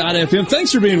supertalk.fm.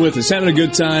 Thanks for being with us, having a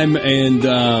good time, and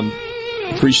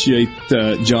appreciate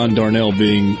John Darnell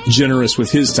being generous with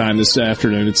his time this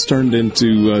afternoon. It's turned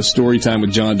into story time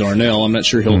with John Darnell. I'm not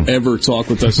sure he'll ever talk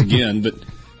with us again, but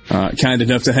kind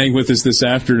enough to hang with us this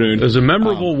afternoon. It was a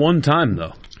memorable one time,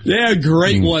 though. Yeah,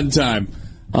 great one time.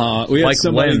 We had like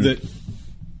somebody when? that...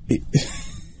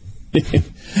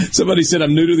 Somebody said,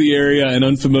 I'm new to the area and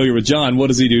unfamiliar with John. What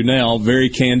does he do now? Very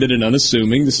candid and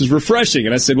unassuming. This is refreshing.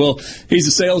 And I said, well, he's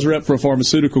a sales rep for a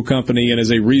pharmaceutical company and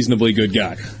is a reasonably good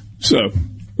guy. So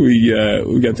we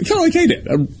got the kind of like, hey, Dad,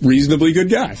 a reasonably good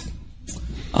guy.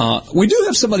 We do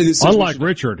have somebody that says, unlike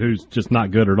Richard, who's just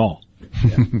not good at all.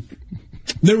 Yeah.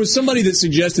 There was somebody that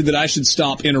suggested that I should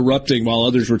stop interrupting while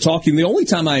others were talking. The only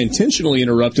time I intentionally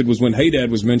interrupted was when Hey Dad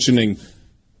was mentioning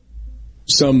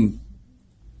some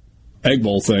Egg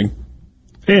Bowl thing.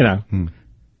 You know,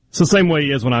 it's the same way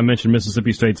he is when I mention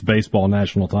Mississippi State's baseball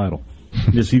national title.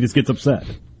 He just gets upset.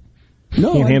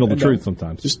 No, can't handle the truth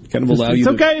sometimes. Just kind of allow you.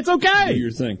 It's okay. Do your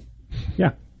thing.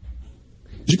 Yeah.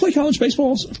 Did you play college baseball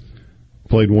also?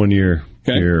 Played 1 year.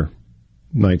 Okay. Here,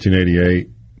 1988,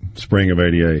 spring of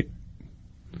 '88.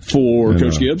 For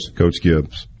Coach Gibbs. Coach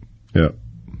Gibbs. Yeah,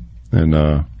 and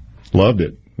loved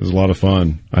it. It was a lot of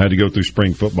fun. I had to go through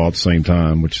spring football at the same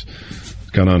time, which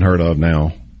kind of unheard of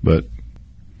now, but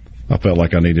I felt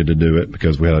like I needed to do it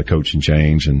because we had a coaching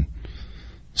change, and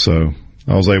so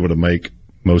I was able to make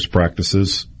most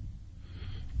practices.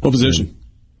 What position?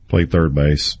 Played third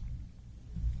base.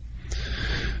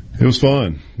 It was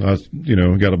fun. I,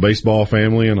 got a baseball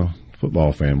family and a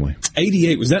football family.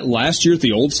 88, was that last year at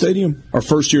the old stadium or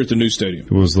first year at the new stadium?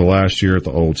 It was the last year at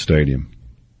the old stadium.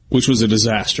 Which was a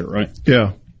disaster, right?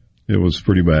 Yeah, it was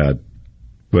pretty bad.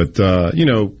 But,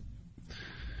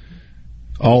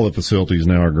 all the facilities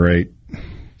now are great,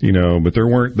 but there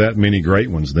weren't that many great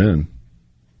ones then.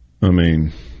 I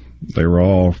mean, they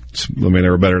were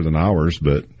better than ours,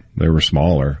 but they were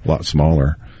smaller, a lot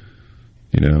smaller,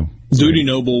 Dudy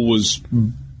Noble was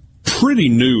pretty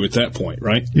new at that point,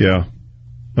 right? Yeah.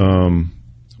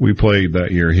 We played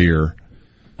that year here.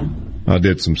 I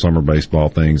did some summer baseball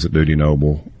things at Dudy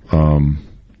Noble. And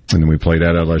then we played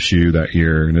at LSU that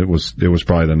year, and it was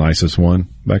probably the nicest one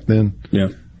back then. Yeah.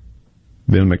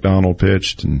 Ben McDonald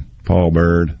pitched and Paul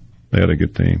Bird. They had a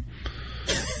good team.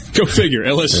 Go figure.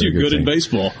 LSU good in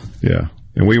baseball. Yeah.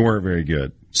 And we weren't very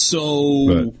good.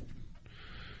 So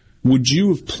would you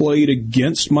have played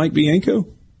against Mike Bianco?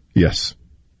 Yes.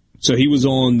 So he was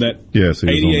on that. Yes,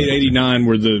 88, 89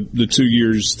 were the 2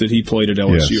 years that he played at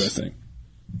LSU, yes. I think.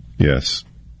 Yes.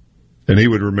 And he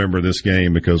would remember this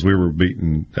game because we were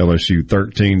beating LSU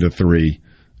 13-3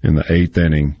 in the 8th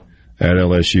inning at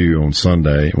LSU on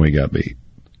Sunday, and we got beat.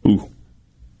 Ooh.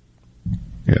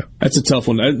 Yeah. That's a tough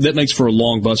one. That makes for a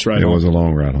long bus ride home. It was a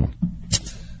long ride home.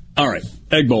 All right,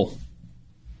 Egg Bowl.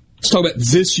 Let's talk about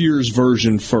this year's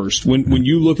version first. When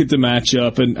you look at the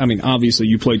matchup, and I mean, obviously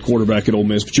you played quarterback at Ole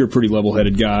Miss, but you're a pretty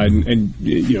level-headed guy and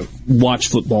you know, watch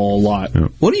football a lot. Yeah.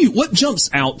 What jumps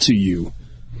out to you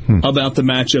about the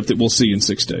matchup that we'll see in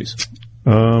 6 days?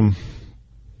 You know,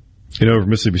 for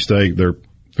Mississippi State, they're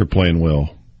playing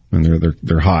well, and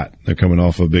they're hot. They're coming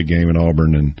off a big game in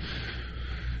Auburn,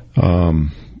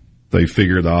 and they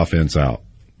figured the offense out.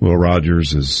 Will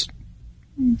Rogers is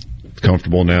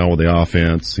comfortable now with the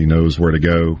offense. He knows where to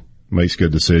go, makes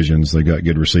good decisions. They got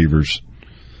good receivers.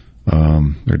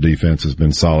 Their defense has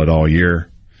been solid all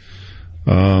year.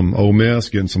 Ole Miss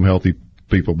getting some healthy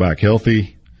people back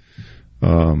healthy.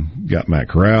 Got Matt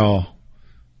Corral.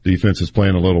 Defense is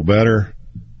playing a little better.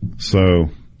 So,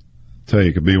 tell you,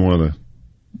 it could be one of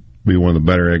the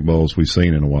better Egg Bowls we've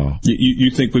seen in a while. You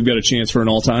think we've got a chance for an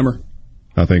all-timer?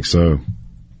 I think so.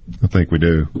 I think we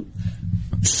do.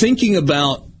 Thinking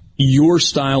about your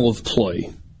style of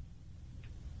play,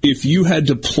 if you had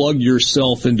to plug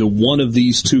yourself into one of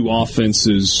these two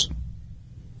offenses,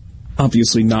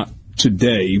 obviously not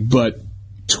today, but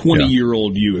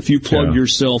 20-year-old you, if you plug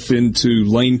yourself into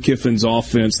Lane Kiffin's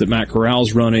offense that Matt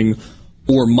Corral's running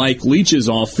or Mike Leach's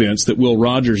offense that Will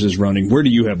Rogers is running, where do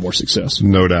you have more success?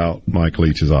 No doubt Mike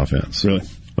Leach's offense. Really?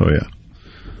 Oh, yeah.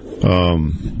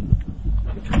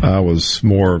 I was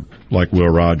more like Will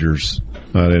Rogers.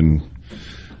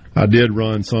 I did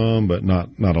run some, but not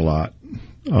a lot.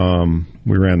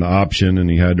 We ran the option, and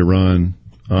he had to run,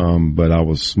 but I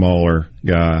was a smaller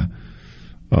guy.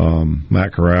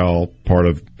 Matt Corral, part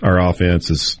of our offense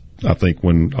is, I think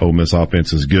when Ole Miss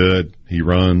offense is good, he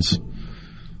runs.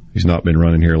 He's not been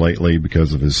running here lately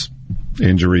because of his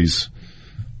injuries,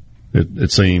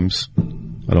 it seems.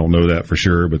 I don't know that for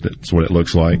sure, but that's what it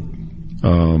looks like.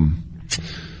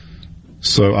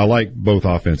 So I like both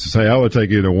offenses. Hey, I would take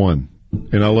either one.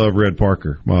 And I love Red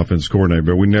Parker, my offensive coordinator,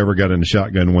 but we never got in the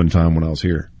shotgun one time when I was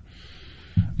here.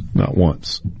 Not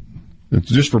once. It's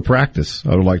just for practice.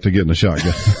 I would like to get in the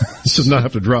shotgun. Just not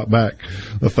have to drop back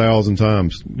 1,000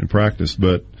 times in practice.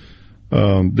 But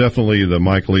definitely the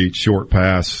Mike Leach short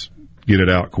pass, get it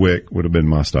out quick, would have been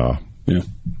my style. Yeah.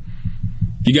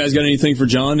 You guys got anything for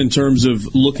John in terms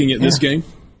of looking at this game?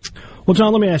 Well,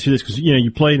 John, let me ask you this, because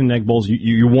you played in Egg Bowls.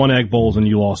 You won Egg Bowls and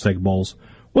you lost Egg Bowls.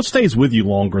 What stays with you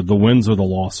longer, the wins or the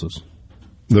losses?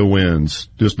 The wins.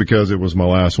 Just because it was my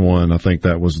last one, I think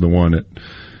that was the one that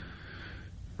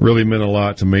really meant a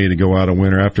lot to me to go out a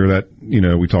winner. After that,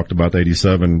 we talked about the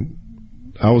 87.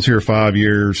 I was here 5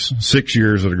 years, 6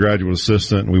 years as a graduate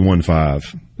assistant, and we won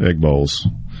 5 Egg Bowls.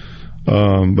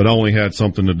 But only had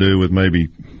something to do with maybe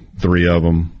 3 of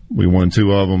them. We won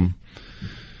 2 of them.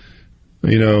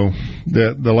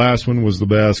 The last one was the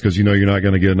best because you're not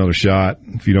going to get another shot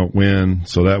if you don't win.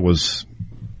 So that was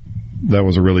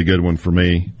a really good one for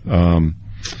me.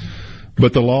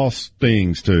 But the loss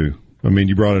stings too. I mean,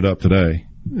 you brought it up today,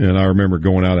 and I remember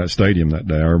going out of that stadium that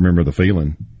day. I remember the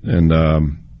feeling,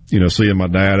 and seeing my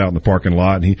dad out in the parking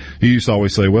lot. And he used to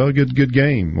always say, "Well, good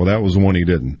game." Well, that was the one he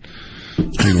didn't.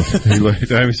 He looked at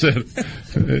me and said,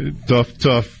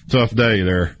 "Tough day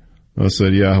there." I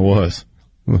said, "Yeah, it was."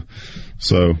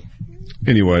 So,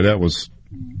 anyway, that was,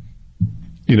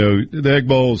 the Egg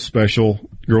Bowl is special.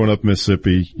 Growing up in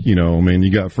Mississippi,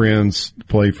 you got friends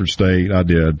play for state. I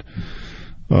did.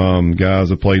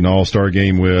 Guys I played an all-star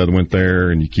game with, went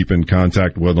there, and you keep in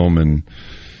contact with them. And,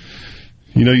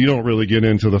 you don't really get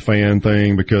into the fan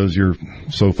thing because you're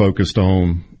so focused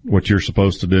on what you're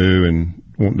supposed to do and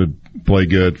wanting to play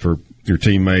good for your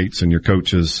teammates and your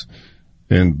coaches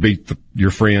and beat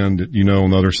your friend, on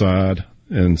the other side.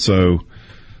 And so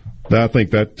I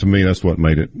think that, to me, that's what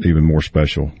made it even more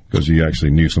special because you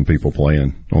actually knew some people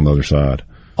playing on the other side.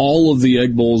 All of the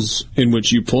Egg Bowls in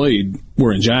which you played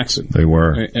were in Jackson. They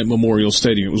were. At Memorial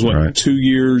Stadium. It was, 2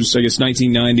 years? I guess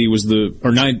 1990 was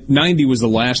 90 was the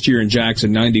last year in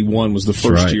Jackson. 91 was the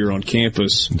first year on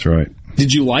campus. That's right.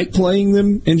 Did you like playing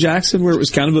them in Jackson where it was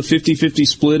kind of a 50-50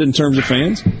 split in terms of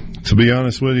fans? To be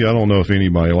honest with you, I don't know if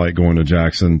anybody liked going to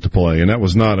Jackson to play. And that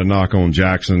was not a knock on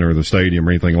Jackson or the stadium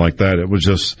or anything like that. It was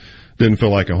just didn't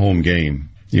feel like a home game.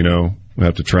 We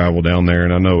have to travel down there,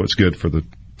 and I know it's good for the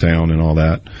town and all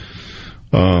that.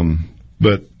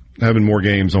 But having more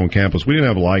games on campus, we didn't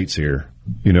have lights here,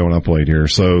 when I played here.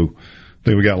 So I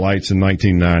think we got lights in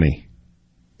 1990.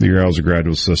 The year I was a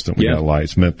graduate assistant, we got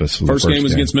lights. Memphis was first the first game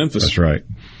was against Memphis. That's right.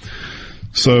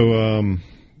 So,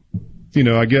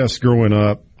 I guess growing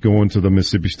up, going to the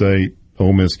Mississippi State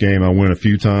Ole Miss game, I went a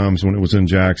few times when it was in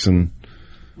Jackson.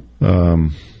 I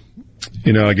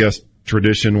guess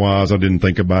tradition-wise, I didn't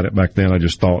think about it back then. I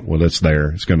just thought, well, it's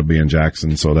there. It's going to be in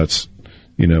Jackson, so that's,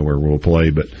 where we'll play.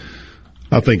 But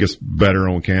I think it's better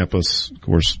on campus. Of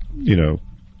course,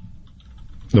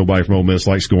 nobody from Ole Miss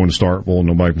likes going to Starkville.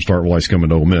 Nobody from Starkville likes coming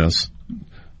to Ole Miss.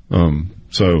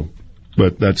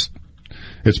 But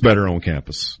it's better on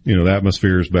campus. The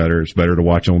atmosphere is better. It's better to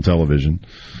watch on television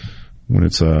when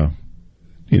it's, in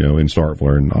Starkville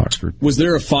or in Oxford. Was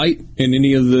there a fight in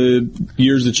any of the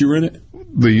years that you were in it?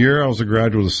 The year I was a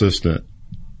graduate assistant,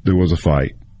 there was a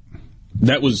fight.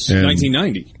 That was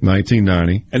 1990.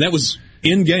 1990. And that was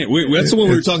in-game. That's the one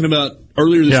we were talking about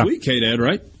earlier this week, K-Dad,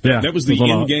 right? Yeah. That was the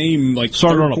in-game,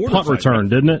 started on a punt return,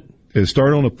 didn't it? It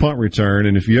started on a punt return,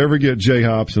 and if you ever get Jay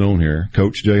Hobson on here,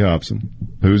 Coach Jay Hobson,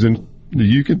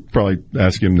 you could probably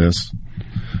ask him this,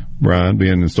 Brian,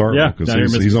 being in Starkville, because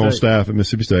he's on staff at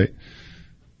Mississippi State.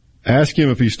 Ask him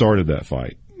if he started that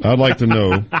fight. I'd like to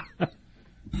know,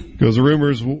 because the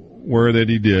rumors were that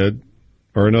he did,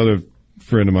 or another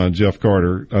friend of mine, Jeff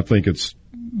Carter. I think it's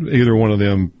either one of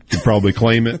them could probably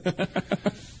claim it.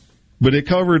 But it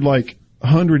covered like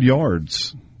 100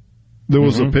 yards. There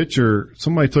was a picture,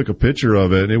 somebody took a picture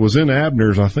of it. It was in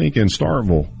Abner's, I think, in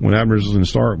Starkville, when Abner's was in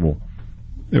Starkville.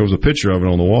 There was a picture of it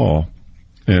on the wall.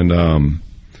 And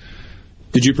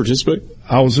did you participate?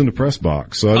 I was in the press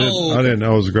box, so I didn't. I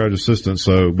was a graduate assistant,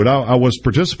 but I was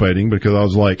participating because I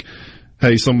was like,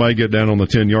 hey, somebody get down on the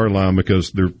 10-yard line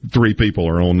because there 3 people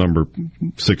are on number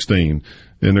 16,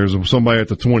 and there's somebody at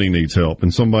the 20 needs help,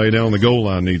 and somebody down the goal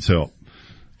line needs help,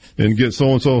 and get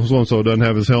so-and-so doesn't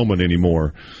have his helmet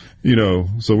anymore, So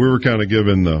we were kind of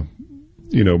given the,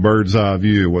 bird's eye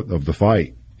view of the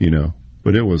fight,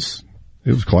 But it was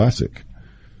classic.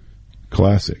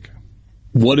 Classic.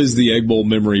 What is the Egg Bowl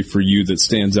memory for you that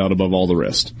stands out above all the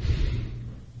rest?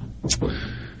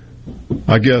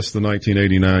 I guess the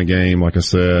 1989 game, like I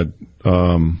said,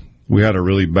 we had a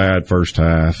really bad first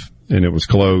half, and it was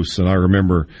close. And I can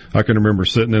remember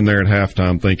sitting in there at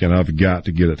halftime thinking, I've got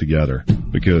to get it together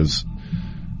because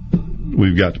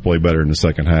we've got to play better in the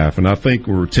second half. And I think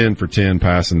we were 10 for 10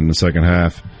 passing in the second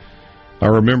half. I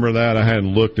remember that. I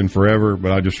hadn't looked in forever,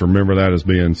 but I just remember that as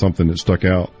being something that stuck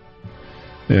out.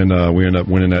 And we ended up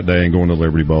winning that day and going to the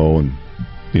Liberty Bowl. And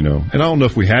I don't know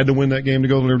if we had to win that game to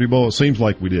go to the Liberty Bowl. It seems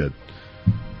like we did.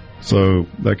 So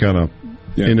that kind of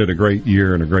ended a great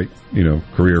year and a great,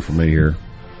 career for me here.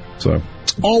 So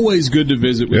always good to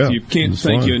visit with you. Can't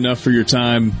thank you enough for your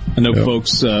time. I know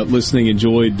folks listening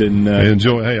enjoyed and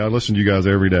enjoy. Hey, I listen to you guys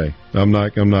every day. I'm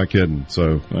not kidding.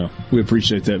 So we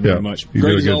appreciate that very much. You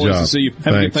Great do a as good always job. to see you.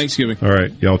 Have a good Thanksgiving. All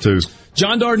right, y'all too.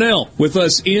 John Darnell with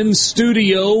us in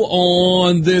studio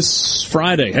on this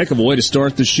Friday. Heck of a way to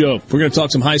start the show. We're going to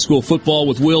talk some high school football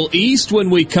with Will East when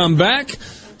we come back.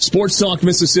 Sports Talk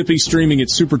Mississippi streaming at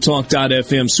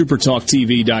supertalk.fm,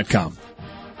 supertalktv.com.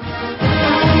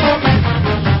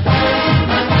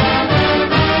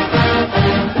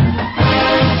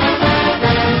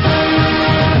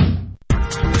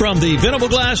 From the Venable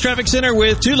Glass Traffic Center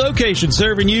with 2 locations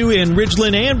serving you in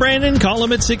Ridgeland and Brandon. Call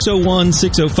them at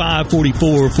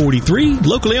 601-605-4443.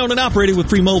 Locally owned and operated with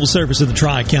free mobile service in the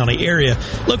Tri-County area.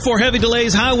 Look for heavy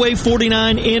delays, Highway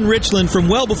 49 in Richland from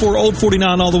well before Old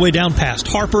 49 all the way down past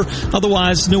Harper.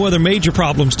 Otherwise, no other major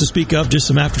problems to speak of, just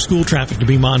some after-school traffic to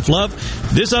be mindful of.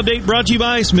 This update brought to you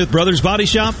by Smith Brothers Body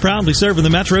Shop, proudly serving the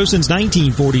Metro since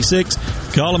 1946.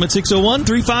 Call them at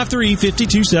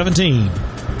 601-353-5217.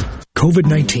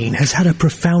 COVID-19 has had a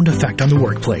profound effect on the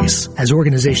workplace. As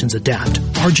organizations adapt,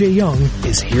 RJ Young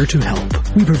is here to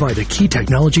help. We provide the key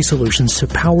technology solutions to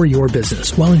power your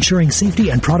business while ensuring safety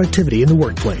and productivity in the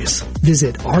workplace.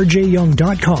 Visit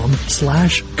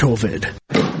rjyoung.com/COVID.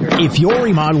 If you're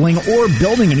remodeling or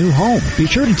building a new home, be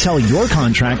sure to tell your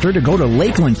contractor to go to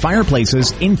Lakeland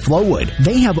Fireplaces in Flowood.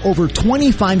 They have over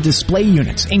 25 display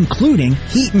units, including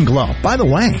Heat and Glow. By the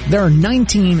way, there are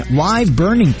 19 live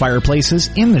burning fireplaces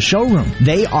in the showroom.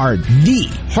 They are the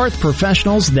hearth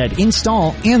professionals that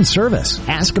install and service.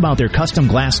 Ask about their custom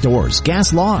glass doors,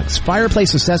 gas logs,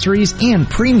 fireplace accessories, and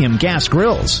premium gas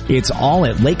grills. It's all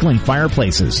at Lakeland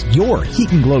Fireplaces, your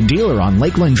Heat and Glow dealer on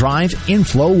Lakeland Drive in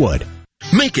Flowood.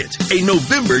 Make it a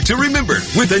November to remember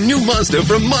with a new Mazda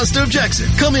from Mazda of Jackson.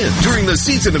 Come in during the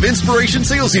Season of Inspiration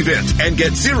sales event and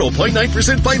get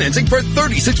 0.9% financing for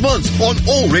 36 months on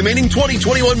all remaining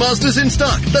 2021 Mazdas in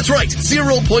stock. That's right,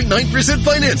 0.9%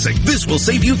 financing. This will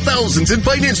save you thousands in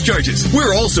finance charges.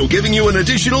 We're also giving you an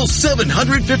additional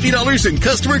 $750 in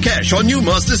customer cash on new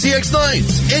Mazda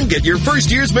CX-9s and get your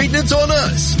first year's maintenance on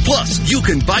us. Plus, you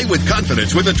can buy with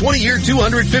confidence with a 20-year,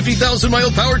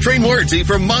 250,000-mile powertrain warranty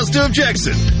from Mazda of Jackson.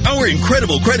 Our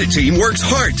incredible credit team works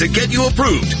hard to get you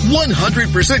approved.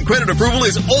 100% credit approval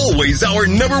is always our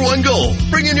number one goal.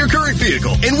 Bring in your current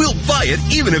vehicle and we'll buy it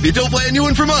even if you don't buy a new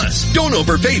one from us. Don't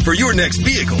overpay for your next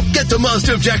vehicle. Get to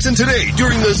Mazda of Jackson today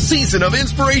during the Season of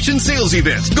Inspiration sales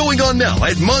event going on now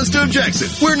at Mazda of Jackson,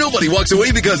 where nobody walks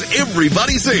away because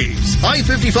everybody saves.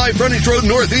 I-55 Frontage Road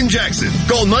North in Jackson.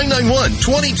 Call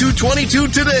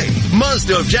 991-2222 today.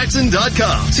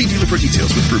 MazdaofJackson.com. See dealer for details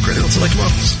with Brew Credit on select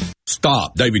models.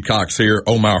 Stop. David Cox here,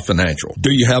 Omar Financial.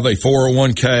 Do you have a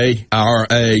 401k,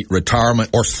 IRA,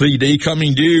 retirement, or CD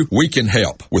coming due? We can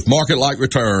help with market-like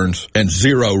returns and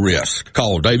zero risk.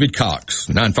 Call David Cox,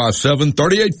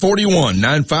 957-3841,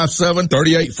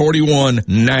 957-3841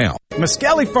 now.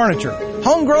 Muskelly Furniture,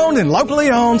 homegrown and locally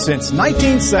owned since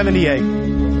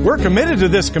 1978. We're committed to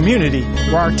this community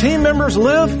where our team members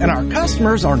live and our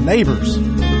customers are neighbors.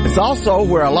 It's also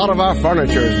where a lot of our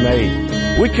furniture is made.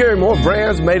 We carry more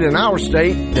brands made in our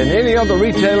state than any other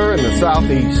retailer in the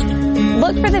Southeast.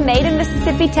 Look for the Made in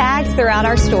Mississippi tags throughout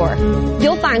our store.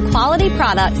 You'll find quality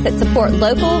products that support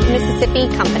local Mississippi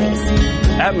companies.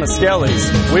 At Muskelly's,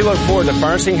 we look forward to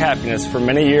furnishing happiness for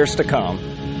many years to come.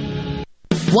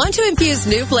 Want to infuse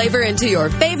new flavor into your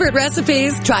favorite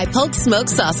recipes? Try Polk's smoked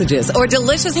sausages or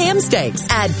delicious ham steaks.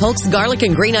 Add Polk's garlic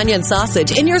and green onion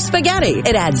sausage in your spaghetti.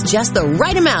 It adds just the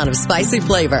right amount of spicy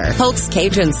flavor. Polk's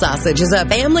Cajun sausage is a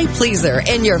family pleaser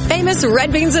in your famous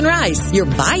red beans and rice. Your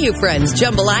Bayou Friends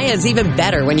jambalaya is even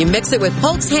better when you mix it with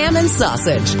Polk's ham and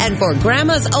sausage. And for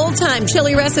Grandma's old-time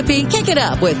chili recipe, kick it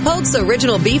up with Polk's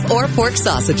original beef or pork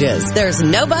sausages. There's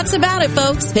no buts about it,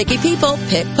 folks. Picky people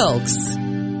pick Polk's.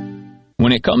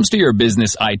 When it comes to your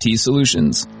business IT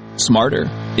solutions, smarter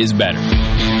is better.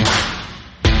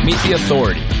 Meet the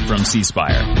authority from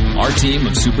C-Spire. Our team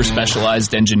of super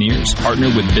specialized engineers partner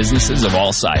with businesses of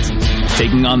all sizes,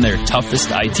 taking on their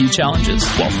toughest IT challenges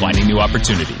while finding new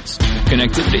opportunities.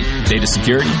 Connectivity, data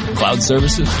security, cloud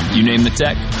services, you name the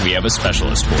tech, we have a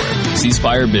specialist for it.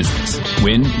 C-Spire Business.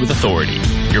 Win with authority.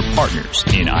 Your partners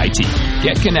in IT.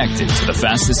 Get connected to the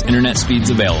fastest internet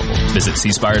speeds available. Visit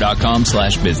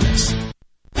cspire.com/business.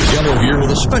 Gallo here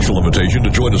with a special invitation to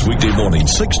join us weekday morning,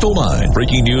 6 to 9.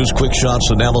 Breaking news, quick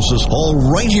shots, analysis, all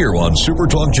right here on Super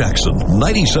Talk Jackson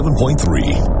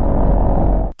 97.3.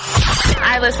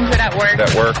 I listen to it at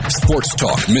work. Sports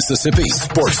Talk Mississippi.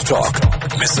 Sports Talk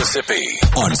Mississippi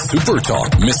on Super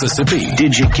Talk Mississippi.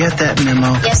 Did you get that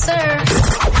memo? Yes, sir.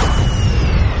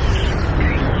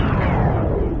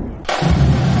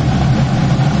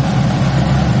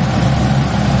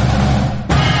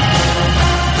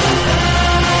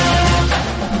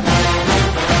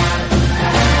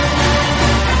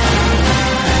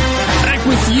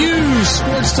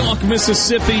 Sports Talk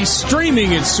Mississippi,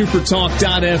 streaming at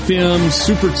supertalk.fm,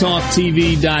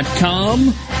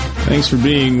 supertalktv.com. Thanks for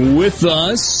being with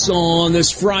us on this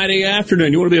Friday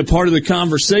afternoon. You want to be a part of the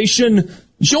conversation?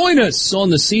 Join us on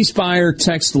the C-Spire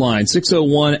text line,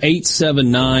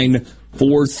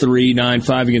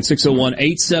 601-879-4395. Again,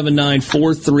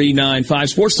 601-879-4395.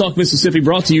 Sports Talk Mississippi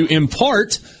brought to you in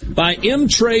part by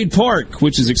M-Trade Park,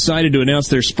 which is excited to announce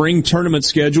their spring tournament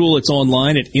schedule. It's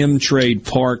online at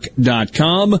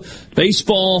mtradepark.com.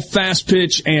 Baseball, fast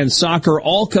pitch, and soccer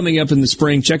all coming up in the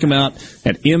spring. Check them out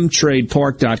at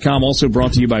mtradepark.com. Also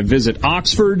brought to you by Visit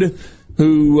Oxford,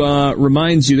 who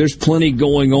reminds you there's plenty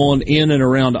going on in and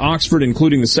around Oxford,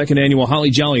 including the second annual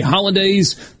Holly Jolly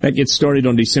Holidays. That gets started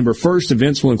on December 1st.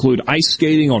 Events will include ice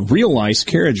skating on real ice,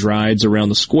 carriage rides around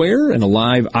the square, and a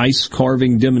live ice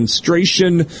carving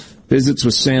demonstration, visits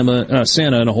with Santa,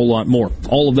 and a whole lot more.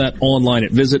 All of that online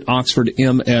at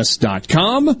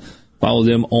visitoxfordms.com. Follow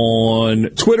them on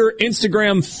Twitter,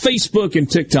 Instagram, Facebook, and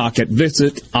TikTok at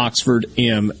Visit Oxford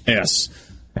MS.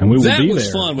 And we will that be there. That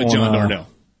was fun with John Darnell.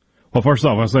 Well, first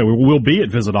off, I say we will be at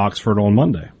Visit Oxford on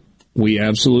Monday. We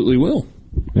absolutely will.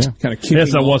 Yeah, kind of kicking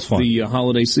off the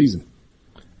holiday season.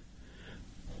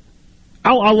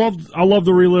 I love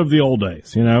to relive the old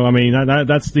days. You know, I mean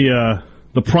that's the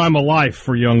prime of life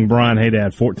for young Brian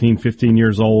Haydad, 14, 15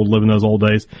 years old, living those old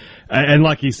days. And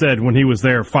like he said, when he was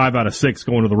there, 5 out of 6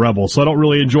 going to the Rebels. So I don't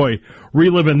really enjoy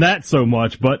reliving that so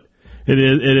much, but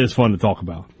it is fun to talk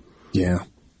about. Yeah.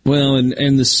 Well,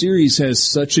 and the series has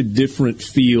such a different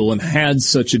feel and had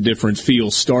such a different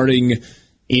feel starting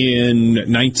in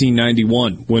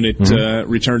 1991 when it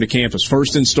returned to campus.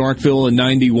 First in Starkville in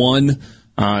 91.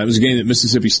 It was a game that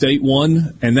Mississippi State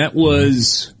won, and that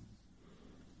was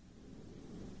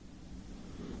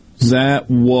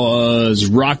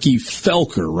Rocky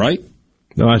Felker, right?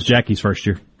 No, that's Jackie's first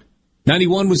year.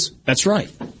 91 was, that's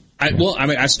right.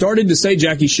 I started to say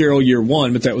Jackie Sherrill year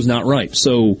one, but that was not right.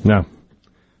 So no.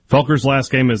 Felker's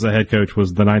last game as a head coach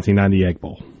was the 1990 Egg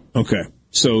Bowl. Okay.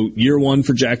 So year one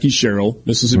for Jackie Sherrill.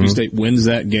 Mississippi State wins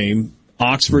that game.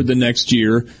 Oxford the next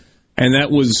year. And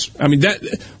that was,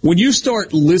 when you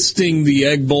start listing the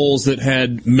Egg Bowls that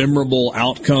had memorable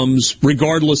outcomes,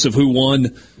 regardless of who won,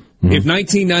 if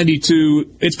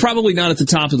 1992, it's probably not at the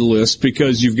top of the list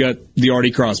because you've got the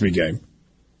Artie Crosby game.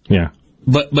 Yeah.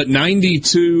 But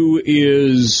 92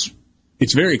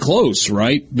 it's very close,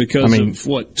 right? Because of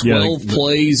 12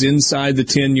 plays inside the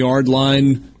 10-yard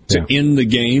line to end the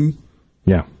game?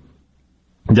 Yeah.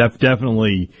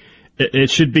 Definitely.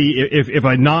 It should be, if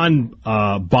a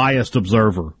non-biased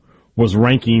observer was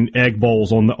ranking Egg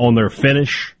Bowls on their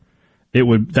finish,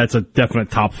 that's a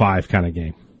definite top 5 kind of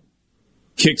game.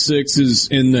 Kick six is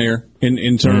in there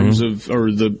in terms of,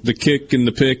 or the kick and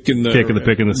the pick and the kick and the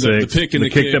pick and the six. The pick and the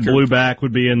kick that blew back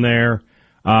would be in there.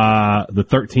 The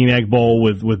 13 Egg Bowl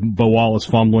with Bo Wallace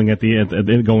fumbling at the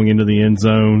end, going into the end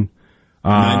zone.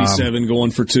 97 going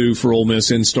for 2 for Ole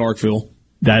Miss in Starkville.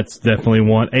 That's definitely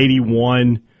one.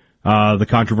 81, the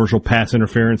controversial pass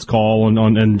interference call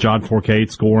and John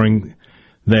Forcade scoring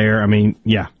there.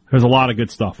 There's a lot of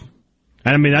good stuff.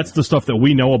 And that's the stuff that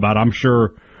we know about. I'm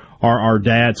sure our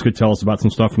dads could tell us about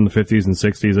some stuff from the 50s and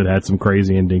 60s that had some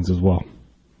crazy endings as well.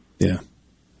 Yeah,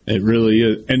 it really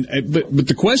is. But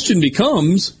the question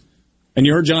becomes, and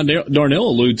you heard John Darnell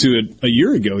allude to it a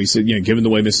year ago. He said, given the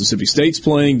way Mississippi State's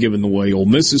playing, given the way Ole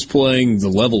Miss is playing, the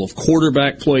level of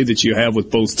quarterback play that you have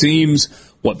with both teams,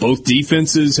 what both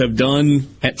defenses have done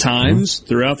at times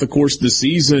throughout the course of the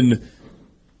season,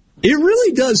 it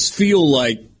really does feel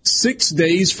like 6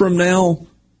 days from now,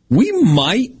 we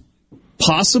might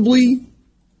possibly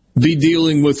be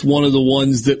dealing with one of the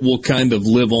ones that will kind of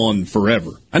live on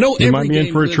forever. I know every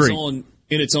game lives on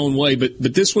in its own way, but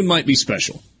this one might be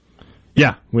special.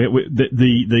 Yeah,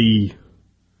 the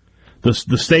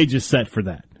stage is set for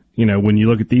that. When you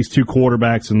look at these two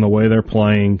quarterbacks and the way they're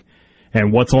playing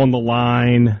and what's on the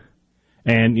line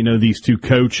and, these two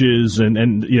coaches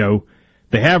and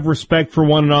they have respect for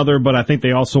one another, but I think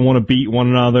they also want to beat one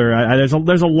another.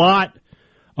 There's a lot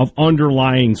of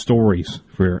underlying stories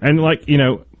for, and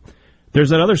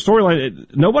there's that other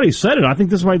storyline. Nobody said it. I think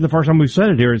this might be the first time we've said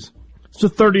it here. It's the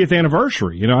 30th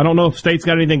anniversary. I don't know if State's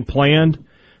got anything planned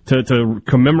to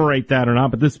commemorate that or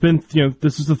not, but this is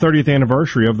the 30th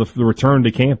anniversary of the return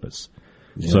to campus.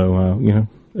 Yeah. So,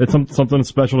 it's something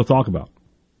special to talk about.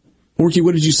 Orky,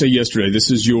 what did you say yesterday? This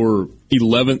is your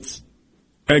 11th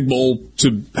Egg Bowl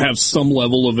to have some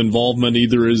level of involvement,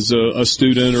 either as a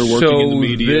student or working in the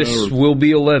media. This will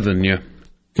be 11, yeah.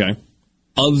 Okay.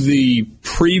 Of the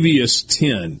previous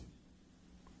 10,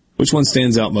 which one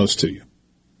stands out most to you?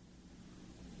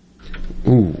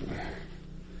 Ooh,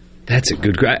 that's a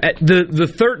good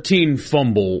the 13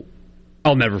 fumble,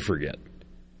 I'll never forget.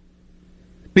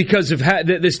 Because of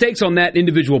the stakes on that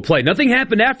individual play. Nothing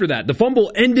happened after that. The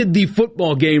fumble ended the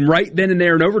football game right then and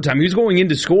there in overtime. He was going in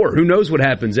to score. Who knows what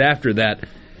happens after that?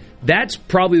 That's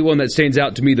probably the one that stands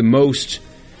out to me the most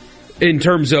in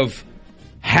terms of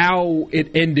how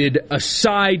it ended,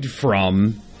 aside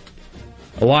from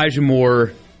Elijah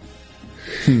Moore.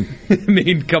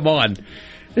 Come on.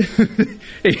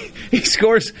 He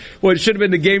scores what should have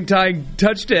been the game-tying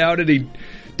touchdown, and he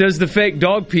does the fake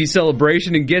dog pee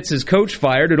celebration and gets his coach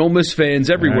fired, and Ole Miss fans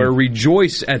everywhere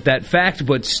rejoice at that fact,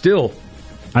 but still.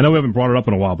 I know we haven't brought it up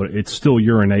in a while, but it's still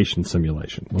urination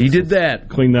simulation. He did that.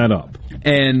 Clean that up.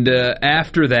 And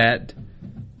after that,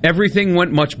 everything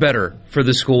went much better for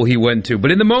the school he went to.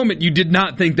 But in the moment, you did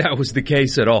not think that was the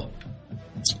case at all.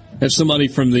 Have somebody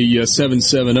from the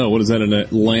 770, what is that, an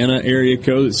Atlanta area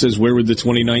code that says, where would the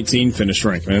 2019 finish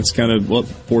rank? That's kind of what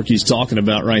Porky's talking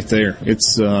about right there.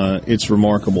 It's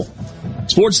remarkable.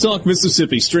 Sports Talk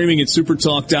Mississippi, streaming at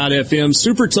supertalk.fm,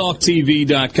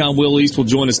 supertalktv.com. Will East will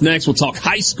join us next. We'll talk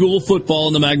high school football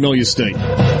in the Magnolia State.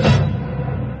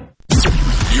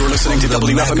 You're listening to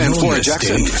WFMN Florida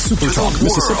Jackson, Super Talk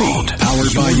Mississippi,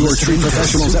 powered by your tree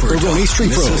professionals at Barone's Tree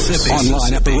Pros.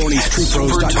 Online at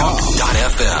baronestreepros.com.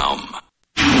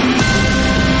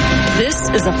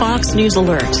 This is a Fox News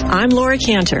Alert. I'm Laura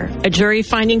Cantor. A jury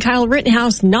finding Kyle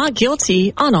Rittenhouse not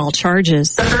guilty on all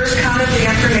charges. The first count of the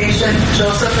information,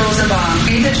 Joseph Rosenbaum.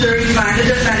 We, the jury, find the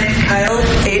defendant, Kyle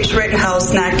H.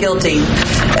 Rittenhouse, not guilty.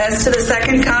 As to the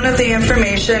second count of the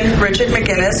information, Richard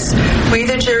McGinnis, we,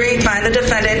 the jury, find the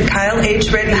defendant, Kyle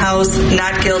H. Rittenhouse,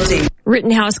 not guilty.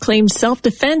 Rittenhouse claimed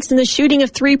self-defense in the shooting of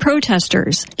 3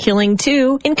 protesters, killing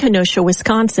 2 in Kenosha,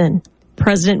 Wisconsin.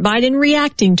 President Biden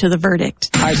reacting to the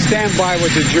verdict. I stand by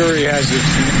what the jury has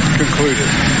concluded.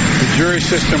 The jury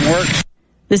system works.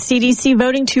 The CDC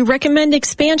voting to recommend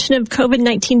expansion of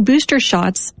COVID-19 booster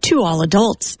shots to all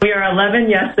adults. We are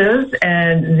 11 yeses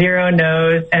and 0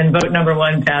 no's, and vote number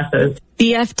 1 passes.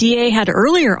 The FDA had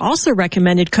earlier also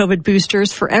recommended COVID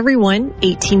boosters for everyone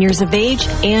 18 years of age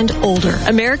and older.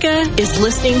 America is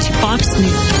listening to Fox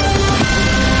News.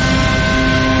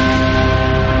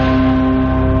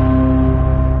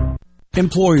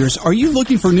 Employers, are you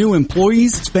looking for new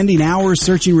employees, spending hours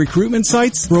searching recruitment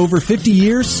sites? For over 50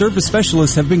 years, service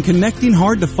specialists have been connecting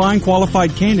hard to find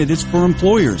qualified candidates for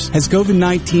employers. Has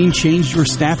COVID-19 changed your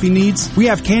staffing needs? We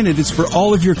have candidates for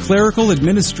all of your clerical,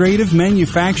 administrative,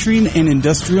 manufacturing, and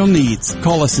industrial needs.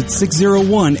 Call us at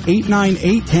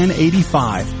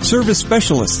 601-898-1085. Service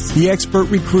Specialists, the expert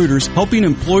recruiters helping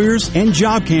employers and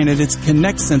job candidates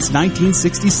connect since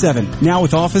 1967. Now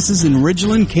with offices in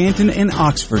Ridgeland, Canton, and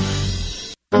Oxford.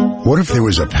 What if there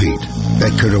was a paint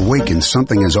that could awaken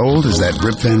something as old as that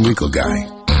Rip Van Winkle guy?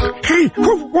 Hey,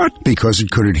 what? Because it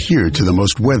could adhere to the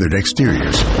most weathered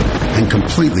exteriors and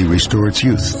completely restore its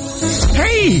youth.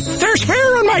 Hey, there's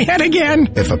hair on my head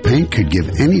again! If a paint could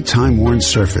give any time-worn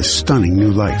surface stunning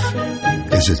new life,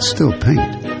 is it still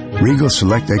paint? Regal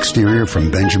Select Exterior from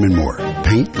Benjamin Moore.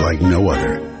 Paint like no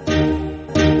other.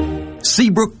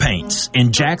 Seabrook Paints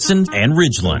in Jackson and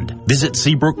Ridgeland. Visit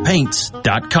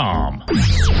SeabrookPaints.com.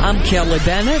 I'm Kelly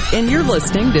Bennett, and you're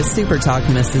listening to Super Talk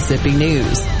Mississippi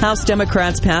News. House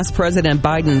Democrats passed President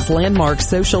Biden's landmark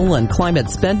social and climate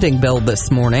spending bill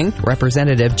this morning.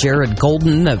 Representative Jared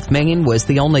Golden of Maine was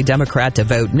the only Democrat to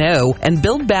vote no, and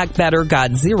Build Back Better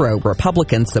got 0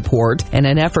 Republican support. In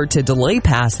an effort to delay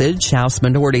passage, House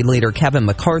Minority Leader Kevin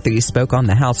McCarthy spoke on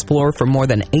the House floor for more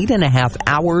than 8.5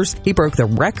 hours. He broke the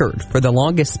record for the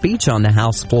longest speech on the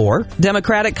House floor.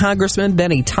 Democratic Congressman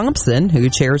Benny Thompson, who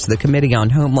chairs the Committee on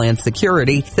Homeland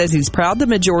Security, says he's proud the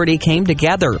majority came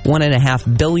together.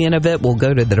 $1.5 billion of it will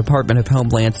go to the Department of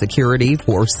Homeland Security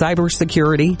for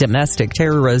cybersecurity, domestic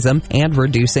terrorism, and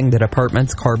reducing the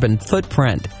department's carbon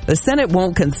footprint. The Senate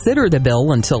won't consider the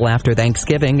bill until after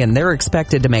Thanksgiving, and they're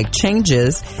expected to make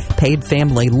changes. Paid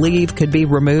family leave could be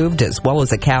removed, as well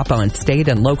as a cap on state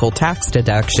and local tax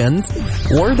deductions.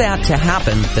 Were that to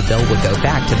happen, the bill would go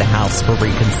back to the House for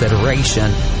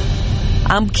reconsideration.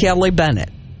 I'm Kelly Bennett.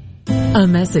 A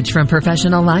message from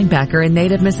professional linebacker and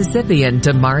native Mississippian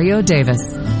Demario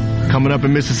Davis. Coming up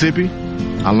in Mississippi,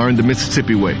 I learned the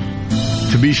Mississippi way.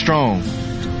 To be strong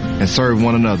and serve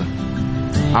one another.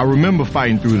 I remember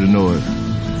fighting through the noise.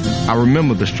 I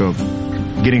remember the struggle.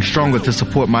 Getting stronger to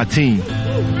support my team.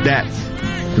 That's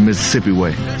the Mississippi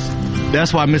way.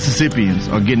 That's why Mississippians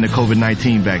are getting the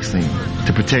COVID-19 vaccine,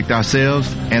 to protect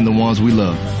ourselves and the ones we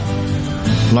love.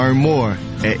 Learn more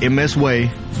at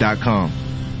msway.com.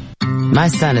 My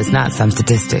son is not some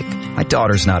statistic. My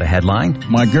daughter's not a headline.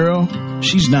 My girl,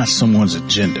 she's not someone's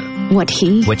agenda. What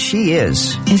she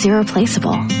is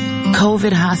irreplaceable.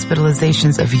 COVID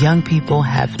hospitalizations of young people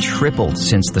have tripled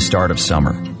since the start of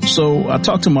summer. So I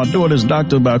talked to my daughter's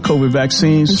doctor about COVID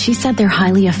vaccines. And she said they're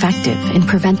highly effective in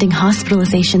preventing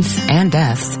hospitalizations and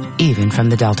deaths, even from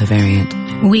the Delta variant.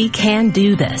 We can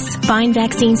do this. Find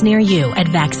vaccines near you at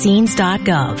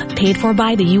vaccines.gov. Paid for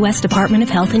by the U.S. Department of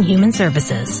Health and Human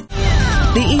Services.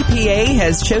 The EPA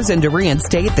has chosen to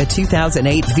reinstate the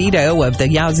 2008 veto of the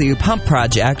Yazoo Pump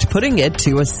Project, putting it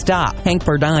to a stop. Hank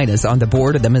Burdine is on the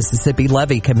board of the Mississippi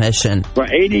Levee Commission. For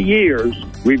 80 years,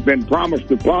 we've been promised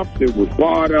the pump that was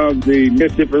part of the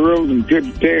Mississippi Rivers and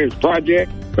Tributaries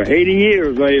Project. For 80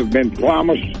 years, they have been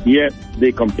promised, yet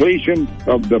the completion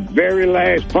of the very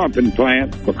last pumping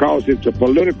plant, because it's a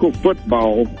political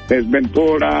football, has been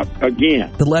pulled out again.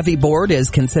 The Levee Board is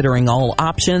considering all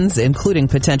options, including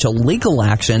potential legal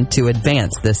action, to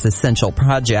advance this essential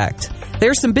project.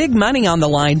 There's some big money on the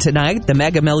line tonight. The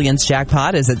Mega Millions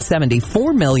jackpot is at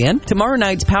 $74 million. Tomorrow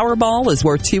night's Powerball is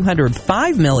worth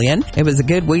 $205 million. It was a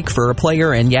good week for a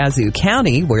player in Yazoo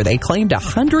County, where they claimed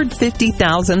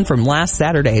 $150,000 from last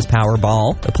Saturday's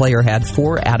Powerball. The player had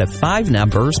 4 out of 5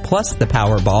 numbers plus the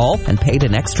Powerball and paid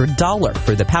an extra $1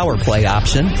 for the Power Play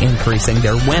option, increasing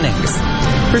their winnings.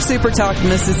 For Super Talk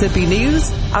Mississippi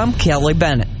News, I'm Kelly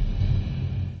Bennett.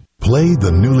 Play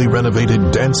the newly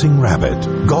renovated Dancing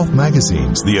Rabbit. Golf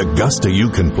Magazine's The Augusta You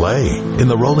Can Play. In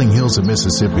the rolling hills of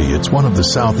Mississippi, it's one of the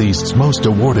Southeast's most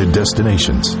awarded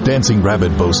destinations. Dancing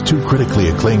Rabbit boasts 2 critically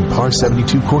acclaimed par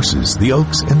 72 courses, the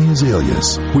Oaks and the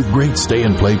Azaleas. With great stay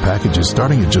and play packages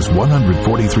starting at just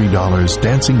 $143,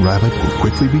 Dancing Rabbit will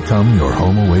quickly become your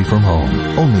home away from home.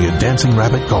 Only at Dancing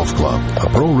Rabbit Golf Club, a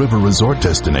Pearl River resort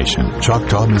destination,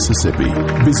 Choctaw, Mississippi.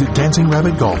 Visit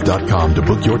DancingRabbitGolf.com to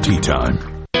book your tee time.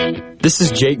 This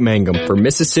is Jake Mangum for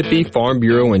Mississippi Farm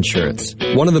Bureau Insurance.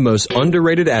 One of the most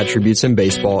underrated attributes in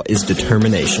baseball is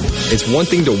determination. It's one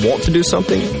thing to want to do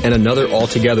something and another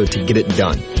altogether to get it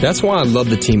done. That's why I love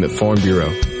the team at Farm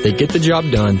Bureau. They get the job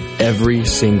done every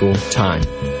single time.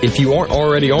 If you aren't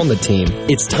already on the team,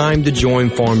 it's time to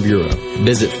join Farm Bureau.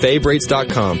 Visit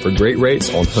favrates.com for great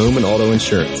rates on home and auto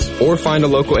insurance, or find a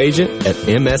local agent at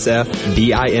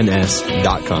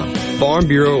msfbins.com. Farm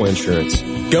Bureau Insurance.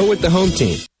 Go with the home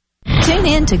team. Tune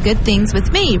in to Good Things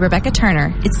with me, Rebecca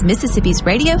Turner. It's Mississippi's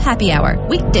Radio Happy Hour,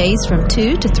 weekdays from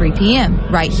 2 to 3 p.m.,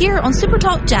 right here on Super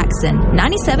Talk Jackson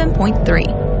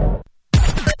 97.3.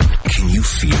 Can you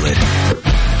feel it?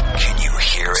 Can you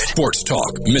hear it? Sports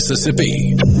Talk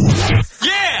Mississippi.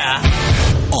 Yeah!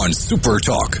 On Super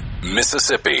Talk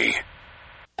Mississippi.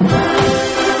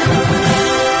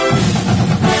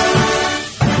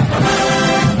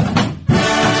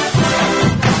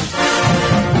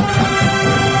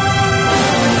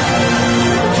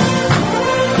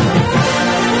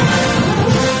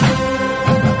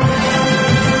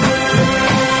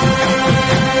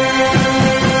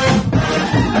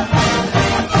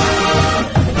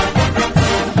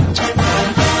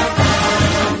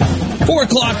 4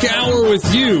 o'clock hour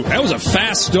with you. That was a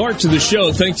fast start to the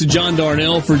show. Thanks to John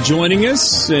Darnell for joining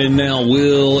us. And now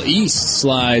Will East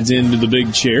slides into the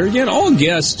big chair. Again, all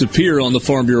guests appear on the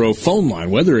Farm Bureau phone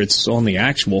line, whether it's on the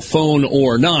actual phone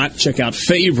or not. Check out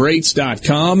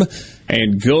favrates.com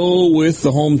and go with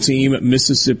the home team at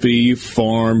Mississippi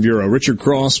Farm Bureau. Richard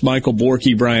Cross, Michael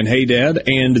Borky, Brian Haydad,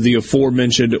 and the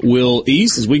aforementioned Will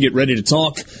East as we get ready to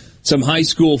talk some high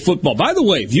school football. By the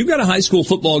way, if you've got a high school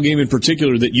football game in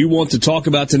particular that you want to talk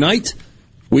about tonight,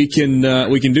 we can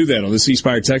do that on the C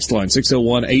Spire text line,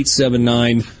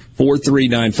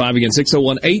 601-879-4395. Again,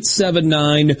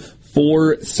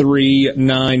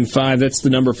 601-879-4395. That's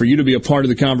the number for you to be a part of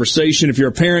the conversation. If you're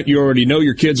a parent, you already know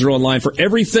your kids are online for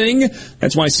everything.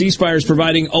 That's why C Spire is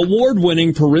providing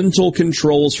award-winning parental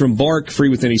controls from Bark, free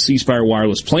with any C Spire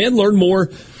wireless plan. Learn more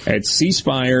at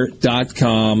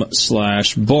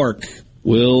cspire.com/bark.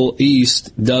 Will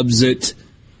East dubs it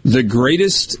the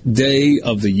greatest day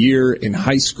of the year in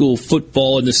high school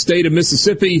football in the state of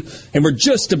Mississippi, and we're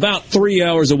just about 3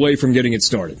 hours away from getting it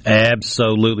started.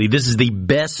 Absolutely. This is the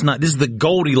best night. This is the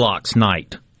Goldilocks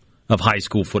night of high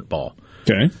school football.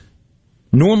 Okay.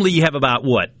 Normally you have about,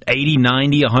 80,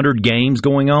 90, 100 games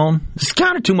going on? It's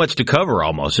kind of too much to cover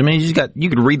almost. I mean, you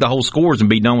could read the whole scores and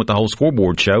be done with the whole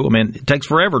scoreboard show. I mean, it takes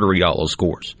forever to read all those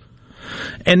scores.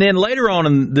 And then later on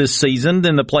in this season,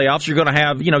 then the playoffs, you're going to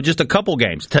have, just a couple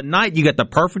games. Tonight, you got the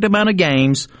perfect amount of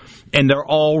games, and they're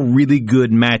all really good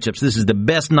matchups. This is the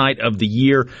best night of the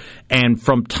year, and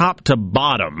from top to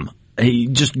bottom,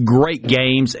 just great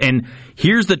games. And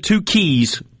here's the 2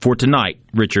 keys for tonight,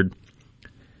 Richard.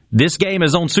 This game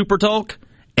is on Super Talk,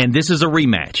 and this is a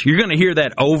rematch. You're going to hear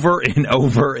that over and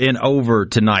over and over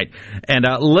tonight. And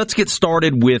let's get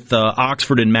started with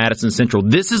Oxford and Madison Central.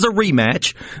 This is a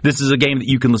rematch. This is a game that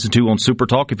you can listen to on Super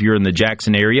Talk if you're in the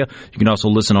Jackson area. You can also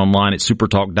listen online at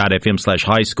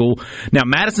supertalk.fm/high school. Now,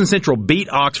 Madison Central beat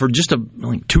Oxford just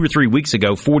 2 or 3 weeks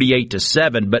ago,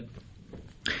 48-7, but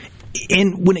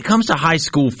when it comes to high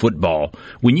school football,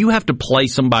 when you have to play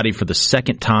somebody for the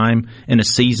second time in a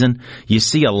season, you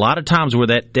see a lot of times where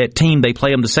that team, they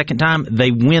play them the second time,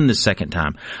 they win the second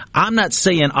time. I'm not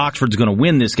saying Oxford's going to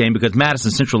win this game because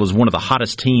Madison Central is one of the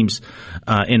hottest teams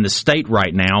in the state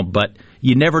right now, but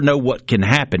you never know what can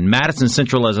happen. Madison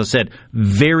Central, as I said,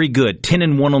 very good.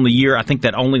 10-1 on the year. I think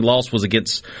that only loss was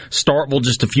against Starkville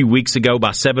just a few weeks ago by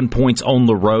 7 points on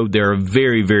the road. They're a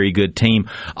very, very good team.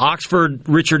 Oxford,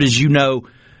 Richard, as you know,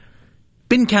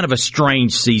 been kind of a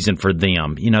strange season for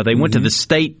them. They went to the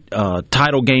state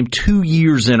title game 2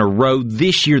 years in a row.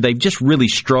 This year, they've just really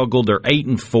struggled. They're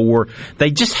 8-4.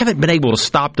 They just haven't been able to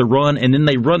stop the run, and then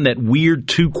they run that weird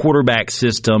 2-quarterback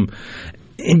system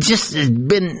and just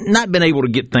not been able to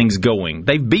get things going.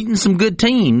 They've beaten some good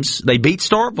teams. They beat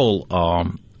Starkville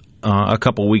a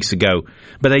couple weeks ago,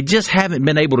 but they just haven't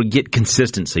been able to get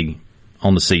consistency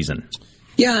on the season.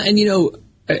 Yeah, and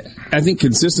I think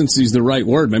consistency is the right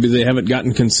word. Maybe they haven't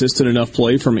gotten consistent enough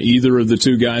play from either of the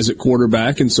two guys at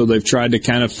quarterback, and so they've tried to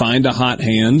kind of find a hot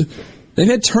hand they've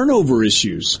had turnover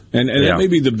issues, and that may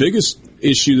be the biggest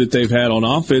issue that they've had on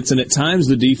offense. And at times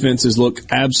the defenses look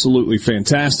absolutely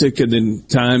fantastic, and then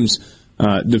times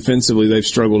defensively they've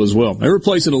struggled as well. They're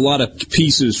replacing a lot of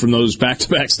pieces from those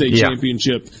back-to-back state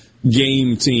championship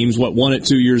game teams. Won it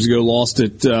 2 years ago, lost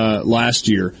it last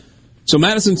year. So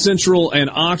Madison Central and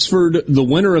Oxford, the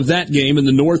winner of that game in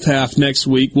the North half next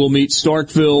week, will meet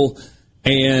Starkville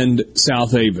and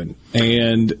South Haven.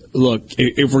 And look,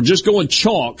 if we're just going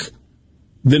chalk,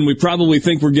 then we probably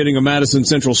think we're getting a Madison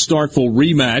Central-Starkville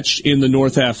rematch in the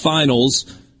North half finals.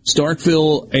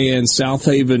 Starkville and South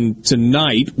Haven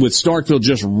tonight, with Starkville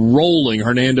just rolling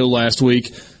Hernando last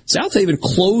week. South Haven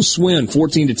close win,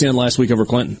 14-10 last week over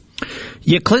Clinton.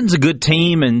 Yeah, Clinton's a good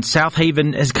team, and South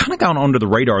Haven has kind of gone under the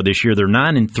radar this year. They're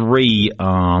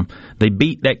 9-3. They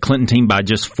beat that Clinton team by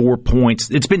just 4 points.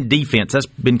 It's been defense. That's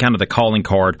been kind of the calling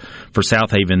card for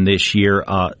South Haven this year.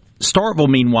 Starkville,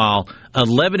 meanwhile,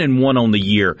 11-1 on the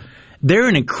year. They're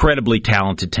an incredibly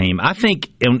talented team. I think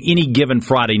on any given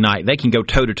Friday night, they can go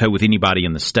toe-to-toe with anybody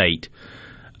in the state.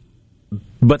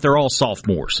 But they're all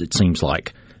sophomores, it seems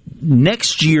like.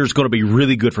 Next year is going to be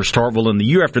really good for Starkville, and the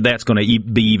year after that's going to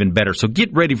be even better. So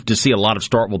get ready to see a lot of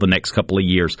Starkville the next couple of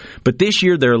years. But this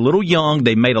year, they're a little young.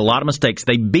 They made a lot of mistakes.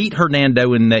 They beat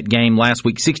Hernando in that game last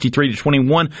week,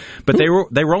 63-21, but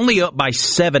they were only up by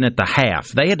 7 at the half.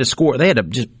 They had to score. They had to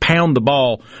just pound the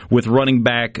ball with running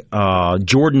back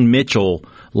Jordan Mitchell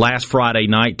last Friday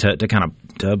night to kind of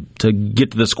to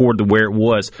get to the score to where it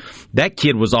was. That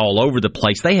kid was all over the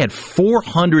place. They had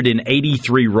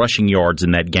 483 rushing yards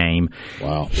in that game.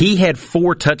 Wow. He had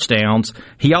 4 touchdowns.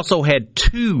 He also had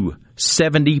 2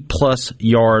 70-plus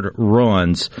yard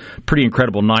runs. Pretty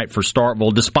incredible night for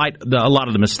Starkville, despite a lot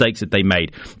of the mistakes that they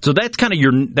made. So that's kind of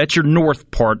your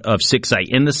north part of 6A.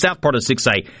 In the south part of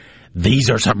 6A, these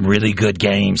are some really good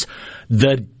games.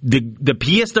 The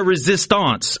pièce de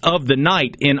résistance of the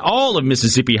night in all of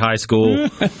Mississippi high school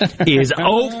is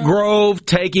Oak Grove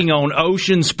taking on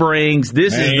Ocean Springs.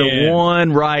 This is the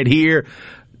one right here.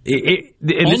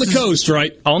 On the coast,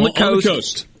 right? On the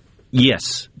coast.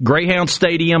 Yes. Greyhound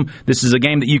Stadium. This is a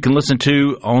game that you can listen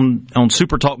to on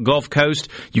SuperTalk Gulf Coast.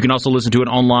 You can also listen to it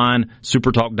online,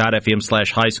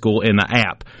 supertalk.fm/high school in the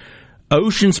app.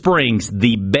 Ocean Springs,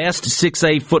 the best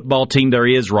 6A football team there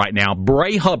is right now.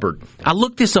 Bray Hubbard, I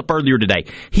looked this up earlier today.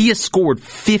 He has scored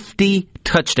 50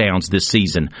 touchdowns this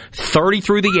season, 30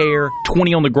 through the air,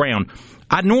 20 on the ground.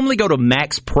 I normally go to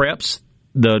Max Preps,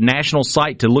 the national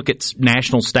site, to look at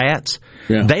national stats.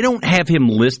 Yeah. They don't have him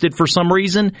listed for some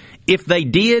reason. If they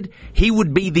did, he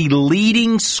would be the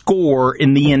leading scorer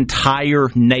in the entire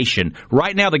nation.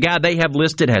 Right now, the guy they have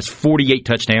listed has 48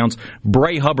 touchdowns.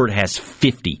 Bray Hubbard has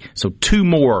 50. So 2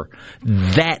 more.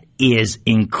 That is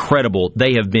incredible.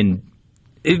 They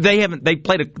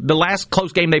played the last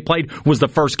close game they played was the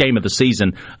first game of the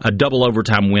season, a double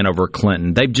overtime win over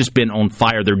Clinton. They've just been on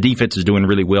fire. Their defense is doing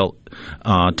really well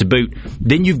to boot.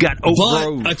 Then you've got Oak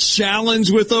Grove. A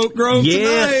challenge with Oak Grove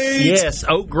tonight. Yes,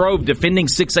 Oak Grove, defending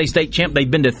 6A state champ. They've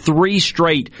been to 3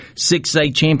 straight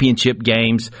 6A championship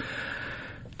games.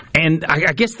 And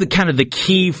I guess the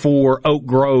key for Oak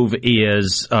Grove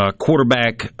is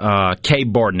quarterback Kay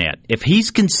Barnett. If he's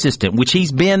consistent, which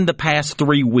he's been the past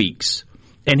 3 weeks,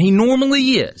 and he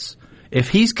normally is, if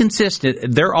he's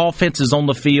consistent, their offense is on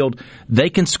the field, they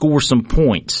can score some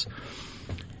points.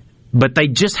 But they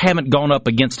just haven't gone up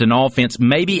against an offense,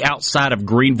 maybe outside of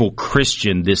Greenville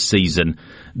Christian this season,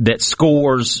 that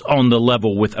scores on the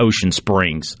level with Ocean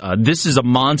Springs. This is a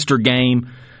monster game.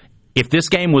 If this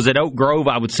game was at Oak Grove,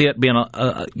 I would see it being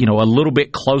a little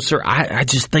bit closer. I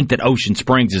just think that Ocean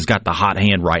Springs has got the hot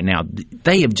hand right now.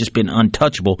 They have just been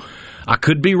untouchable. I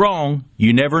could be wrong.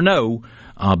 You never know.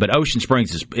 But Ocean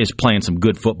Springs is playing some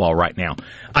good football right now.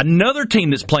 Another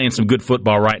team that's playing some good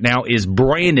football right now is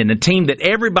Brandon, a team that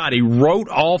everybody wrote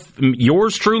off,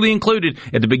 yours truly included,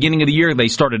 at the beginning of the year. They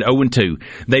started 0-2.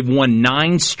 They've won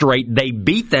 9 straight. They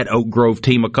beat that Oak Grove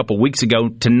team a couple weeks ago.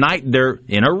 Tonight they're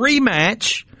in a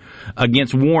rematch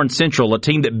against Warren Central, a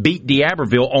team that beat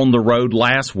D'Iberville on the road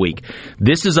last week.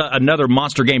 This is another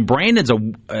monster game. Brandon's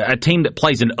a team that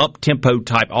plays an up-tempo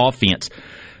type offense.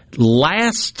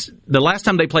 The last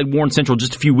time they played Warren Central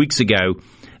just a few weeks ago,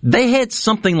 they had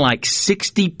something like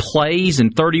 60 plays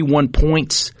and 31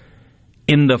 points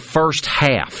in the first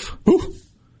half. Ooh.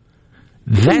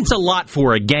 That's a lot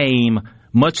for a game,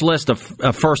 much less a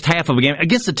first half of a game,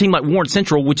 against a team like Warren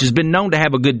Central, which has been known to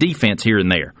have a good defense here and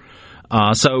there.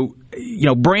 So,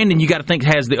 Brandon, you got to think,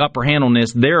 has the upper hand on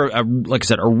this. They're, like I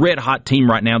said, a red-hot team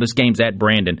right now. This game's at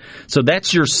Brandon. So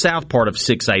that's your south part of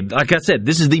 6A. Like I said,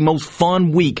 this is the most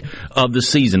fun week of the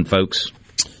season, folks.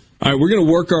 All right, we're going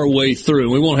to work our way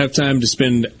through. We won't have time to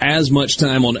spend as much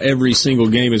time on every single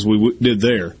game as we did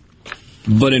there.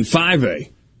 But in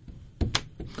 5A,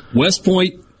 West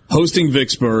Point hosting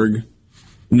Vicksburg,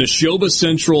 Neshoba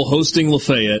Central hosting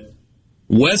Lafayette,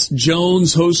 West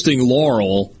Jones hosting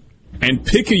Laurel, and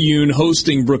Picayune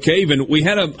hosting Brookhaven. We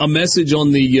had a message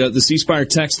on the C Spire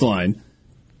text line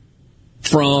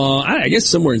from, I guess,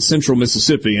 somewhere in central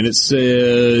Mississippi, and it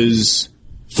says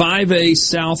 5A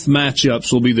South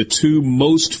matchups will be the two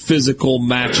most physical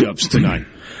matchups tonight.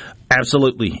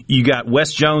 Absolutely. You got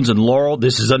West Jones and Laurel.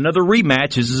 This is another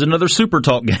rematch. This is another Super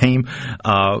Talk game.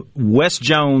 West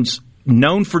Jones,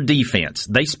 known for defense.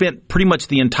 They spent pretty much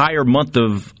the entire month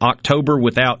of October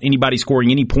without anybody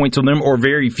scoring any points on them, or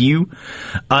very few.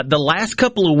 The last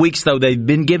couple of weeks, though, they've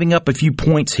been giving up a few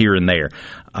points here and there.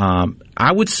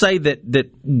 I would say that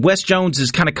West Jones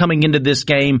is kind of coming into this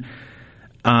game.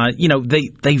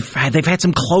 They've had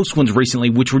some close ones recently,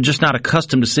 which we're just not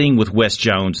accustomed to seeing with West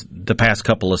Jones the past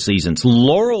couple of seasons.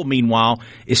 Laurel, meanwhile,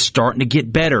 is starting to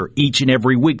get better each and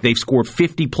every week. They've scored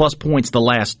 50-plus points the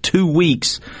last 2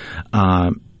 weeks.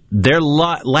 Their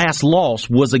last loss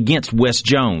was against West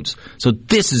Jones. So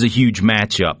this is a huge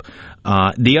matchup.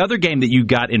 The other game that you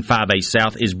got in 5A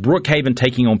South is Brookhaven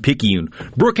taking on Picayune.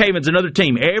 Brookhaven's another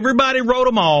team. Everybody wrote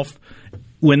them off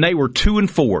when they were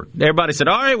 2-4. Everybody said,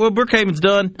 all right, well, Brookhaven's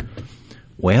done.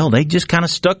 Well, they just kind of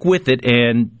stuck with it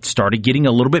and started getting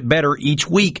a little bit better each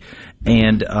week.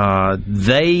 And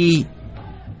they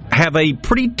have a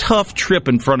pretty tough trip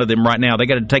in front of them right now. They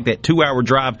got to take that 2-hour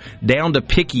drive down to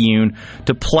Picayune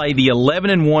to play the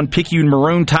 11-1 Picayune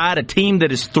Maroon Tide, a team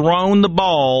that has thrown the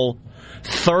ball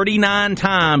 39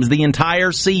 times the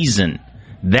entire season.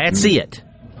 That's it.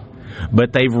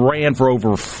 But they've ran for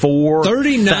over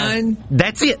 39.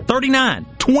 That's it, 39.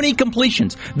 20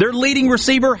 completions. Their leading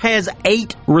receiver has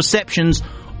 8 receptions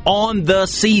on the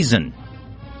season.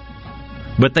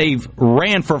 But they've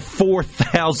ran for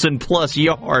 4,000-plus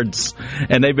yards,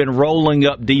 and they've been rolling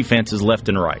up defenses left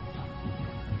and right.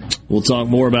 We'll talk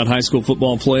more about high school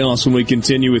football playoffs when we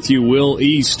continue with you. Will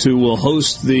East, who will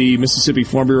host the Mississippi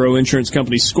Farm Bureau Insurance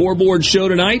Company scoreboard show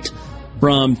tonight,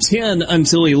 from 10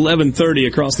 until 11:30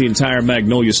 across the entire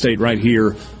Magnolia State right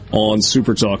here on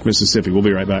Super Talk Mississippi. We'll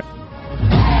be right back.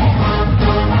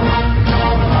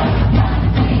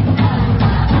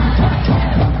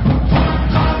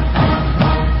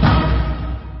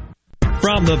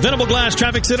 From the Venable Glass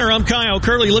Traffic Center, I'm Kyle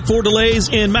Curley. Look for delays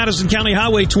in Madison County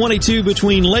Highway 22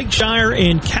 between Lakeshire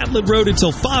and Catlett Road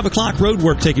until 5 o'clock. Road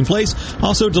work taking place.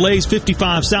 Also delays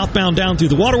 55 southbound down through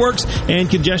the waterworks, and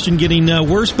congestion getting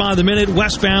worse by the minute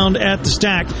westbound at the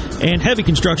Stack, and heavy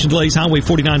construction delays Highway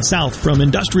 49 south from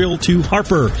Industrial to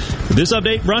Harper. This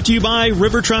update brought to you by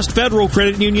River Trust Federal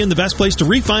Credit Union, the best place to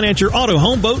refinance your auto,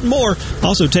 home, boat, and more.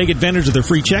 Also take advantage of their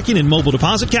free checking and mobile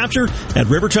deposit capture at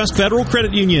River Trust Federal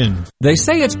Credit Union. They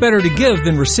say it's better to give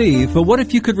than receive, but what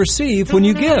if you could receive when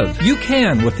you give? You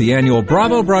can with the annual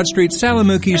Bravo Broad Street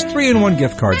Salamukis 3-in-1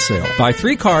 gift card sale. Buy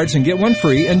 3 cards and get 1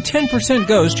 free, and 10%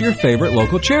 goes to your favorite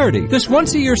local charity. This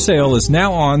once-a-year sale is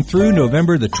now on through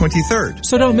November the 23rd,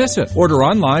 so don't miss it. Order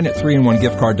online at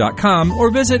 3in1giftcard.com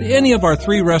or visit any of our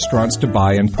 3 restaurants to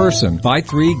buy in person. Buy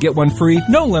 3, get 1 free,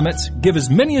 no limits. Give as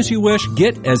many as you wish,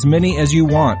 get as many as you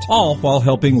want, all while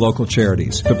helping local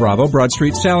charities. The Bravo Broad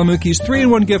Street Salamukis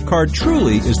 3-in-1 gift card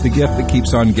truly is the gift that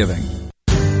keeps on giving.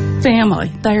 Family.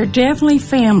 They're definitely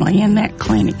family in that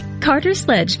clinic. Carter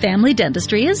Sledge Family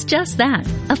Dentistry is just that,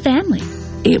 a family.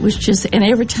 It was just, and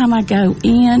every time I go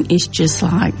in, it's just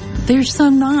like, they're so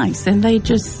nice, and they're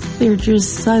just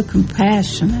so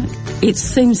compassionate. It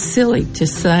seems silly to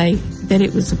say that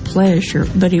it was a pleasure,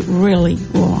 but it really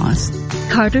was.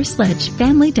 Carter Sledge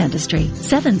Family Dentistry,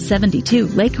 772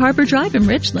 Lake Harbor Drive in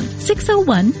Richland,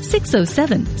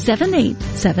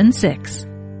 601-607-7876.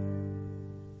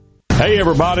 Hey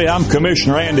everybody, I'm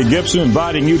Commissioner Andy Gibson,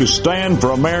 inviting you to stand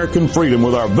for American freedom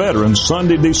with our veterans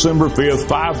Sunday, December 5th,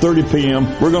 5:30 p.m.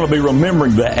 We're going to be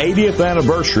remembering the 80th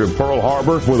anniversary of Pearl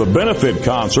Harbor with a benefit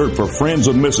concert for Friends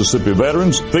of Mississippi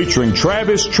Veterans featuring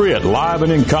Travis Tritt live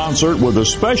and in concert with a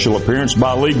special appearance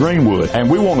by Lee Greenwood. And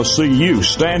we want to see you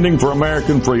standing for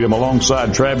American freedom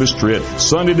alongside Travis Tritt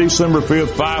Sunday, December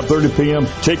 5th, 5:30 p.m.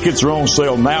 Tickets are on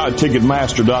sale now at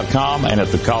Ticketmaster.com and at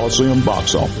the Coliseum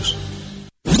box office.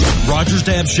 Rogers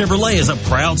Dabbs Chevrolet is a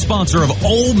proud sponsor of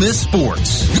Ole Miss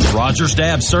Sports. Rogers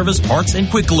Dabbs Service, Parts, and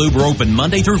Quick Lube are open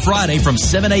Monday through Friday from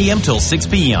 7 a.m. till 6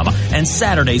 p.m. and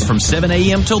Saturdays from 7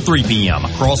 a.m. till 3 p.m.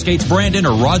 Crossgates Brandon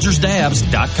or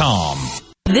RogersDabbs.com.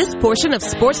 This portion of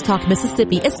Sports Talk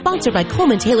Mississippi is sponsored by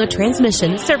Coleman Taylor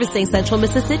Transmission, servicing Central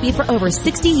Mississippi for over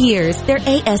 60 years. Their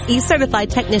ASE certified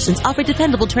technicians offer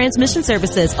dependable transmission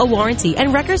services, a warranty,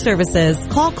 and wrecker services.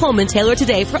 Call Coleman Taylor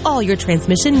today for all your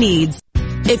transmission needs.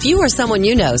 If you or someone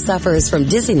you know suffers from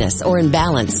dizziness or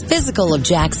imbalance, Physical of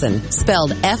Jackson,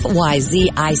 spelled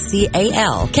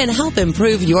F-Y-Z-I-C-A-L, can help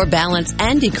improve your balance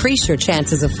and decrease your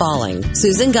chances of falling.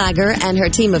 Susan Geiger and her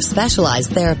team of specialized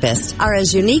therapists are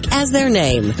as unique as their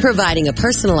name, providing a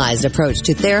personalized approach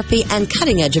to therapy and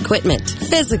cutting-edge equipment.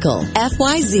 Physical,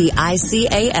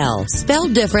 F-Y-Z-I-C-A-L,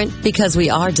 spelled different because we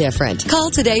are different.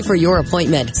 Call today for your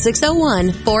appointment,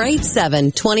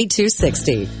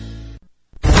 601-487-2260.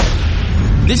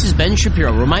 This is Ben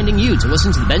Shapiro reminding you to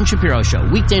listen to The Ben Shapiro Show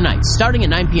weekday nights starting at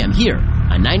 9 p.m. here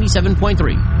on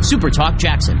 97.3 Super Talk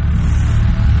Jackson.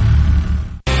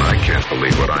 I can't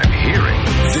believe what I'm hearing.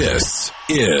 This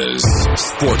is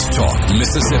Sports Talk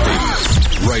Mississippi,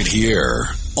 right here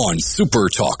on Super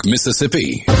Talk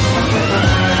Mississippi.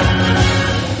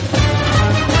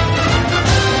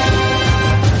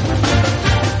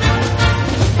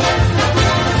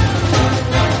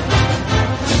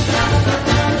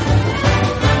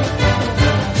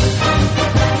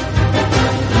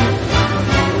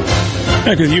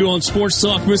 Back with you on Sports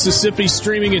Talk Mississippi,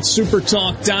 streaming at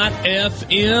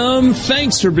supertalk.fm.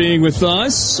 Thanks for being with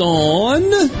us on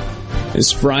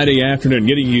this Friday afternoon,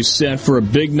 getting you set for a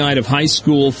big night of high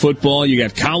school football. You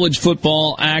got college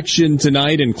football action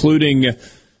tonight, including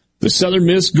the Southern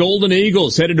Miss Golden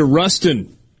Eagles headed to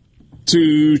Ruston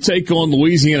to take on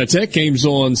Louisiana Tech. Games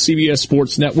on CBS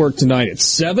Sports Network tonight at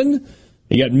 7.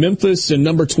 You got Memphis and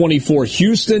number 24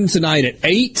 Houston tonight at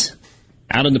 8.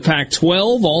 Out in the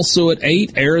Pac-12, also at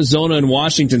 8, Arizona and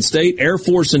Washington State, Air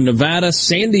Force and Nevada,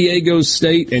 San Diego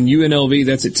State and UNLV.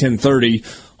 That's at 10:30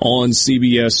 on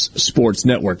CBS Sports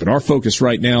Network. But our focus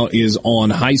right now is on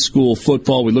high school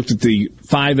football. We looked at the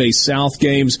 5A South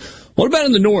games. What about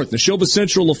in the North? Neshoba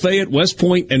Central, Lafayette, West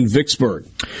Point, and Vicksburg.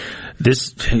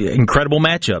 This incredible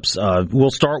matchups.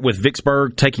 We'll start with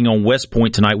Vicksburg taking on West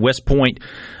Point tonight. West Point,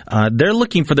 they're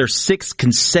looking for their 6th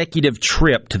consecutive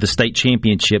trip to the state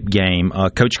championship game.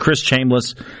 Coach Chris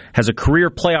Chambliss has a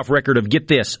career playoff record of, get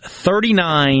this,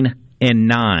 39-9.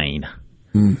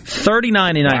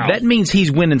 39-9. Wow. That means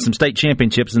he's winning some state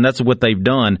championships, and that's what they've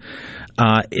done.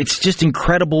 It's just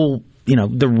incredible. You know,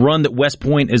 the run that West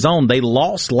Point is on. They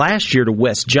lost last year to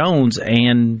West Jones,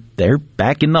 and they're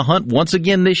back in the hunt once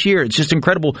again this year. It's just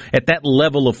incredible at that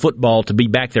level of football to be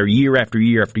back there year after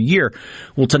year after year.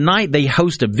 Well, tonight they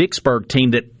host a Vicksburg team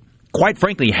that, quite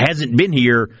frankly, hasn't been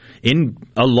here in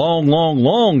a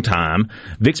long time.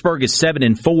 Vicksburg is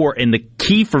 7-4, and the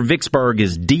key for Vicksburg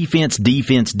is defense. They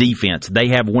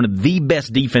have one of the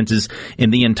best defenses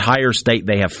in the entire state.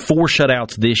 They have 4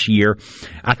 shutouts this year.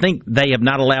 I think they have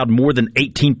not allowed more than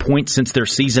 18 points since their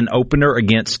season opener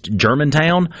against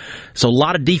Germantown. So a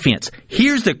lot of defense.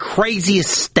 Here's the craziest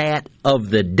stat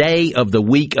of the day, of the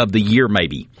week, of the year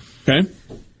maybe. Okay.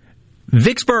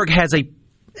 Vicksburg has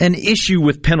an issue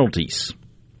with penalties.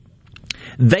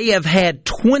 They have had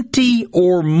 20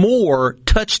 or more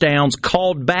touchdowns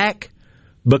called back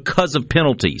because of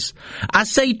penalties. I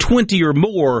say 20 or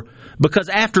more because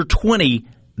after 20,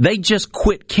 they just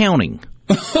quit counting.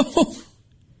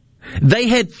 They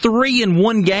had 3 in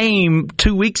one game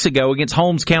 2 weeks ago against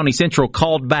Holmes County Central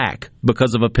called back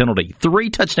because of a penalty. 3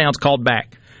 touchdowns called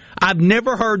back. I've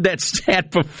never heard that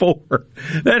stat before.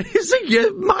 That is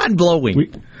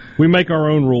mind-blowing. We make our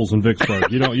own rules in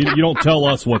Vicksburg. You don't tell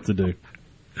us what to do.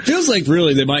 Feels like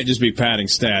really they might just be padding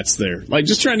stats there, like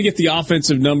just trying to get the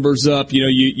offensive numbers up. You know,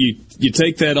 you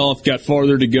take that off, got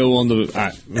farther to go on the.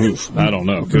 I don't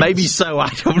know. Goodness. Maybe so. I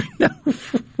don't know.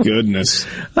 Goodness,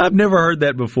 I've never heard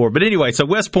that before. But anyway, so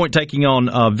West Point taking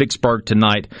on Vicksburg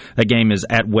tonight. The game is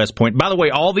at West Point. By the way,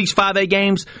 all these 5A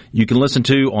games you can listen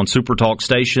to on SuperTalk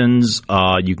stations.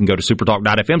 You can go to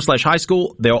supertalk.fm/high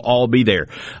school. They'll all be there.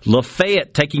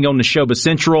 Lafayette taking on Neshoba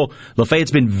Central.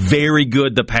 Lafayette's been very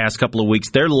good the past couple of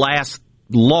weeks. Their last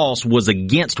loss was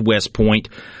against West Point.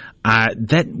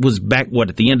 That was back,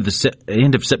 at the end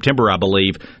of September, I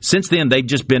believe. Since then, they've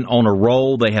just been on a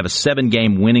roll. They have a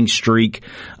 7-game winning streak.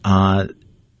 I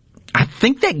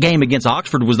think that game against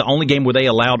Oxford was the only game where they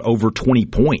allowed over 20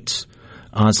 points.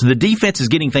 So the defense is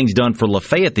getting things done for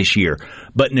Lafayette this year.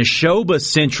 But Neshoba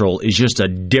Central is just a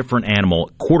different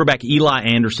animal. Quarterback Eli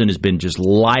Anderson has been just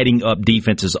lighting up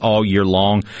defenses all year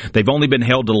long. They've only been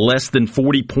held to less than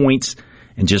 40 points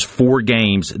in just 4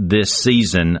 games this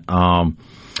season.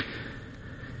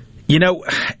 You know,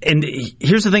 and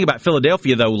here's the thing about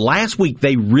Philadelphia, though. Last week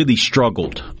they really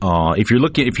struggled. If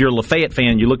you're a Lafayette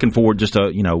fan, you're looking for just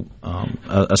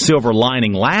a silver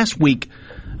lining. Last week,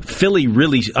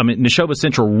 Neshoba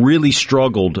Central really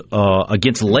struggled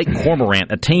against Lake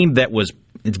Cormorant, a team that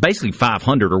it's basically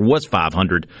 500 or was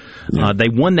 500. Yeah. They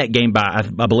won that game by,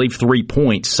 I believe, 3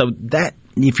 points. So that,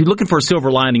 if you're looking for a silver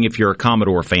lining, if you're a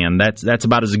Commodore fan, that's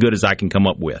about as good as I can come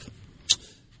up with.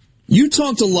 You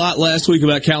talked a lot last week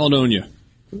about Caledonia.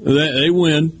 They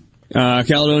win.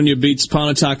 Caledonia beats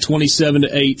Pontotoc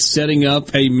 27-8, setting up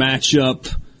a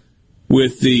matchup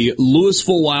with the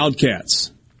Louisville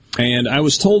Wildcats. And I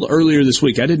was told earlier this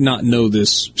week, I did not know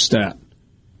this stat,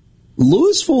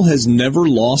 Louisville has never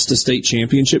lost a state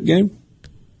championship game?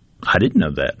 I didn't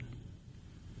know that.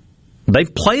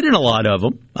 They've played in a lot of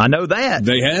them. I know that.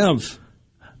 They have.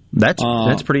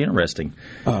 That's pretty interesting.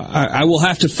 I will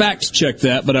have to fact check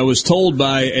that, but I was told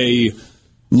by a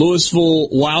Louisville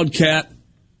Wildcat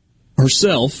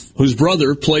herself, whose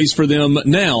brother plays for them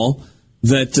now,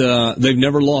 that they've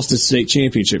never lost a state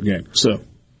championship game. So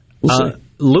we'll see.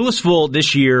 Louisville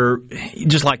this year,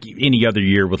 just like any other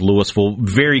year with Louisville,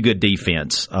 very good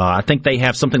defense. I think they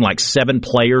have something like 7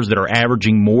 players that are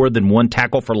averaging more than 1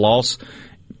 tackle for loss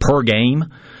per game.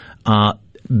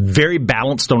 Very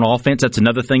balanced on offense. That's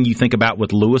another thing you think about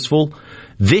with Louisville.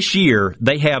 This year,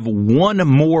 they have 1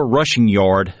 more rushing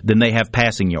yard than they have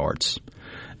passing yards.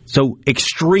 So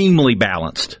extremely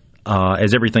balanced,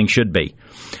 as everything should be.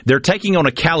 They're taking on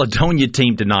a Caledonia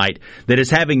team tonight that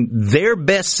is having their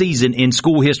best season in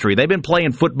school history. They've been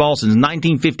playing football since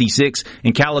 1956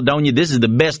 in Caledonia. This is the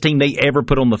best team they ever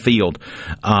put on the field.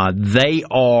 They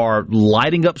are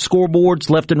lighting up scoreboards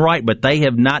left and right, but they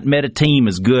have not met a team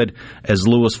as good as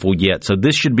Louisville yet. So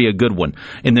this should be a good one.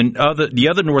 And then the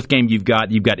other North game you've got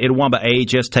Itawamba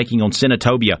AHS taking on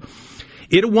Senatobia.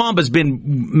 Itawamba's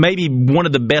been maybe one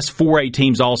of the best 4A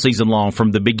teams all season long.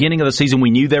 From the beginning of the season, we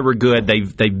knew they were good.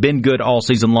 They've been good all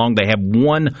season long. They have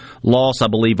 1 loss, I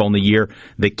believe, on the year.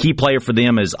 The key player for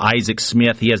them is Isaac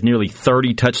Smith. He has nearly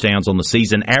 30 touchdowns on the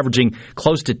season, averaging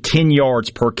close to 10 yards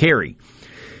per carry.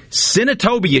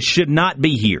 Senatobia should not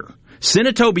be here.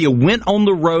 Senatobia went on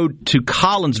the road to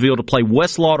Collinsville to play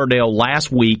West Lauderdale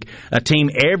last week, a team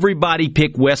everybody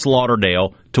picked West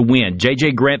Lauderdale to win.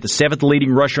 J.J. Grant, the 7th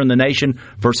leading rusher in the nation,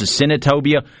 versus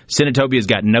Senatobia. Senatobia's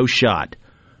got no shot.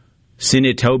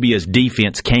 Senatobia's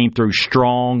defense came through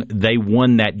strong. They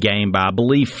won that game by, I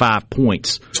believe, 5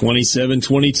 points.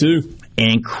 27-22.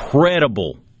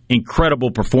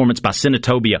 Incredible performance by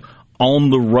Senatobia on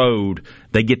the road.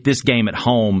 They get this game at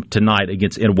home tonight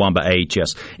against Itawamba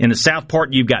AHS. In the South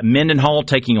Part, you've got Mendenhall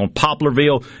taking on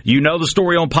Poplarville. You know the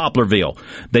story on Poplarville.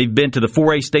 They've been to the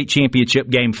 4A state championship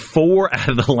game 4 out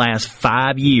of the last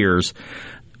 5 years,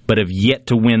 but have yet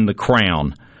to win the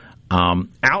crown.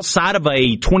 Outside of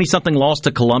a 20-something loss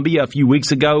to Columbia a few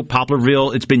weeks ago,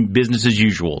 Poplarville, it's been business as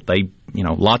usual. They,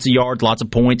 lots of yards, lots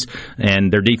of points,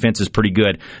 and their defense is pretty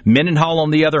good. Mendenhall, on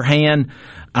the other hand,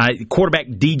 quarterback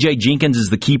DJ Jenkins is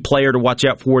the key player to watch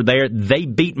out for there. They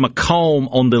beat Macomb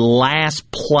on the last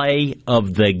play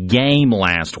of the game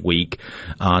last week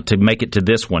to make it to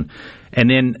this one. And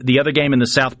then the other game in the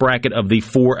South bracket of the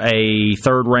 4A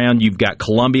third round, you've got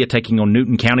Columbia taking on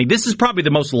Newton County. This is probably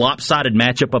the most lopsided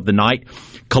matchup of the night.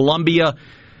 Columbia,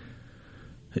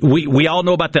 we all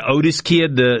know about the Otis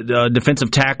kid, the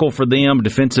defensive tackle for them,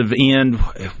 defensive end,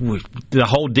 the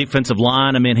whole defensive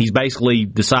line. I mean, he's basically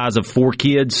the size of 4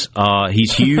 kids.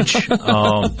 He's huge. Or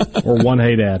 1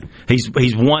 Haydad. He's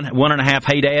 1.5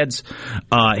 Haydads.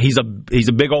 He's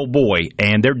a big old boy,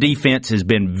 and their defense has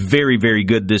been very, very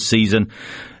good this season.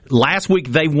 Last week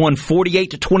they won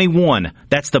 48-21.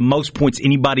 That's the most points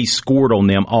anybody scored on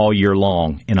them all year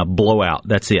long in a blowout.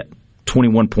 That's it.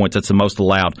 21 points. That's the most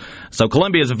allowed. So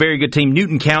Columbia is a very good team.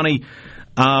 Newton County,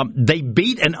 they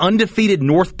beat an undefeated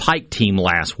North Pike team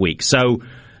last week. So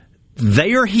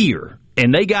they are here,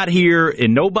 and they got here,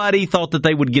 and nobody thought that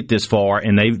they would get this far,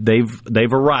 and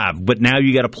they've arrived. But now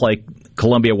you got to play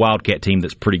Columbia Wildcat team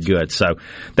that's pretty good. So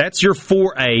that's your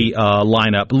 4A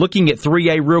lineup. Looking at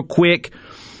 3A real quick.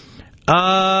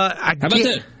 How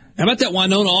about that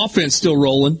Winona offense still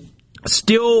rolling?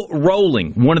 Still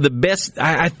rolling. One of the best,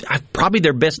 probably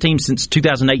their best team since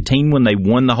 2018 when they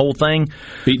won the whole thing.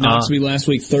 Beat Noxubee last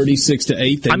week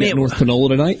 36-8. They met North Panola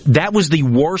tonight. That was the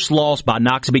worst loss by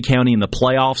Noxubee County in the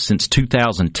playoffs since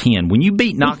 2010. When you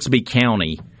beat Noxubee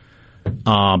County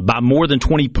by more than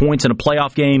 20 points in a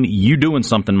playoff game, you doing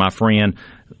something, my friend.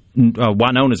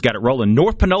 Winona's got it rolling.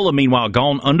 North Panola, meanwhile,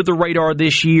 gone under the radar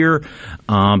this year,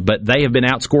 but they have been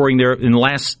outscoring in the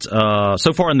last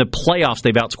so far in the playoffs.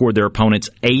 They've outscored their opponents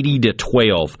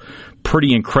 80-12.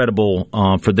 Pretty incredible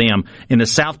for them. In the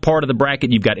south part of the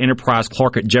bracket, you've got Enterprise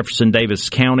Clark at Jefferson Davis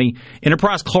County.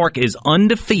 Enterprise Clark is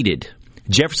undefeated.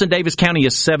 Jefferson Davis County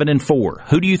is 7-4.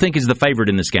 Who do you think is the favorite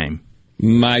in this game?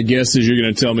 My guess is you're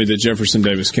going to tell me that Jefferson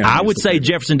Davis County. I would say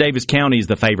Jefferson Davis County is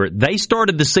the favorite. They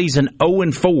started the season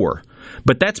 0-4,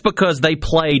 but that's because they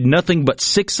played nothing but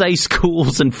 6A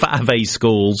schools and 5A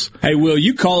schools. Hey, Will,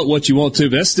 you call it what you want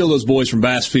to, but that's still those boys from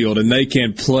Bassfield, and they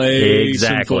can play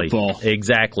some football.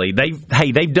 Exactly.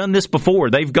 They've done this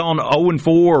before. They've gone 0-4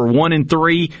 or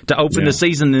 1-3 to open the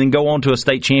season and then go on to a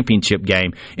state championship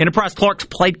game. Enterprise Clark's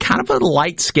played kind of a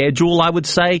light schedule, I would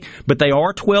say, but they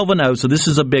are 12-0, so this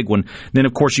is a big one. Then,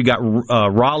 of course, you got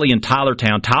Raleigh and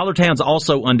Tylertown. Tylertown's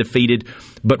also undefeated,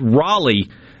 but Raleigh,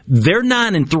 they're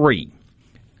 9-3.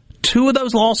 2 of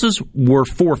those losses were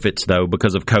forfeits, though,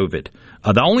 because of COVID.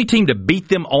 The only team to beat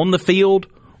them on the field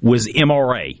was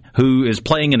MRA, who is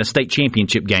playing in a state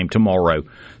championship game tomorrow.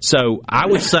 So I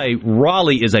would say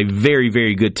Raleigh is a very,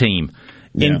 very good team.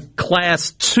 Yeah. In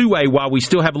Class 2A, while we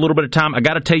still have a little bit of time, I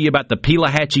got to tell you about the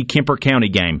Pelahatchie-Kemper County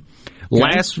game.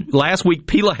 Okay. Last week,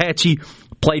 Pelahatchie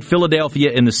played Philadelphia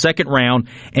in the second round,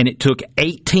 and it took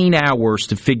 18 hours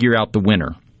to figure out the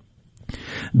winner.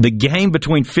 The game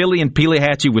between Philly and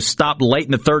Pelahatchie was stopped late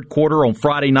in the third quarter on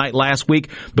Friday night last week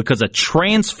because a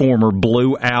transformer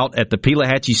blew out at the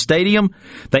Pelahatchie Stadium.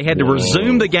 They had to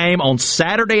resume the game on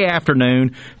Saturday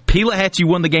afternoon. Pelahatchie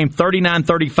won the game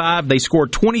 39-35. They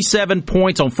scored 27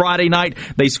 points on Friday night.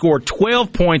 They scored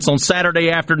 12 points on Saturday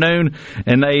afternoon,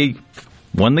 and they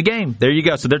won the game. There you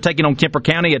go. So they're taking on Kemper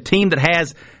County, a team that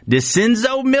has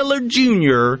DeCenzo Miller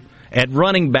Jr. at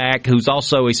running back, who's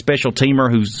also a special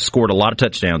teamer who's scored a lot of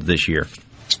touchdowns this year.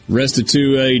 Rest of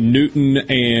 2A, Newton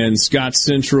and Scott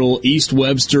Central, East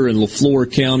Webster and LaFleur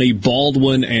County,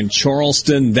 Baldwin and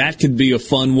Charleston. That could be a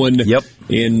fun one. Yep.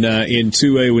 In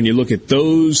 2A when you look at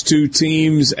those two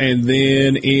teams. And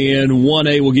then in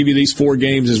 1A, we'll give you these 4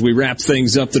 games as we wrap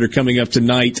things up that are coming up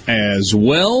tonight as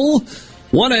well.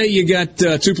 1A, you got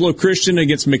Tupelo Christian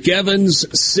against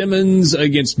McEvans, Simmons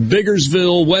against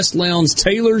Biggersville, West Lowndes,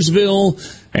 Taylorsville,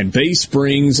 and Bay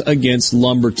Springs against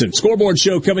Lumberton. Scoreboard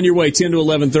show coming your way 10 to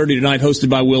 11:30 tonight, hosted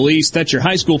by Will East. That's your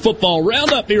high school football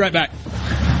roundup. Be right back.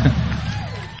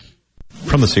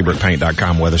 From the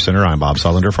SeabrookPaint.com Weather Center, I'm Bob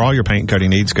Sullender. For all your paint and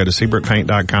coating needs, go to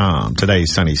SeabrookPaint.com. Today,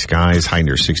 sunny skies, high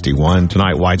near 61.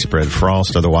 Tonight, widespread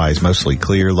frost, otherwise mostly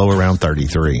clear, low around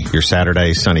 33. Your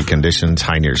Saturday, sunny conditions,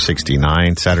 high near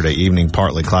 69. Saturday evening,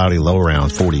 partly cloudy, low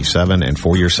around 47. And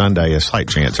for your Sunday, a slight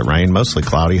chance of rain, mostly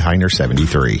cloudy, high near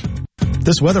 73.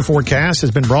 This weather forecast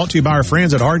has been brought to you by our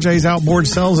friends at RJ's Outboard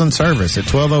Sales and Service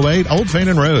at 1208 Old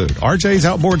Fannin Road. RJ's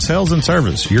Outboard Sales and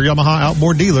Service, your Yamaha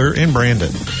outboard dealer in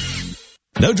Brandon.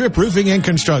 No Drip Roofing and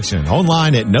Construction.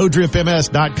 Online at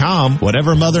NoDripMS.com.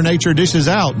 Whatever Mother Nature dishes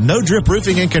out, No Drip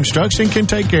Roofing and Construction can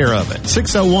take care of it.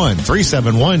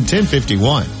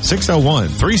 601-371-1051.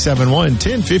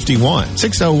 601-371-1051.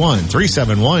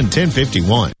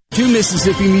 601-371-1051. 2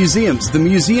 Mississippi museums, the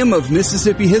Museum of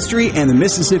Mississippi History and the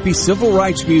Mississippi Civil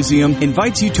Rights Museum,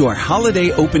 invites you to our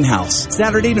holiday open house,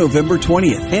 Saturday, November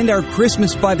 20th, and our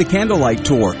Christmas by the Candlelight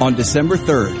Tour on December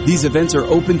 3rd. These events are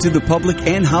open to the public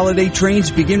and holiday trains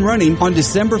begin running on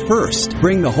December 1st.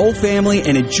 Bring the whole family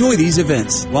and enjoy these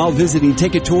events. While visiting,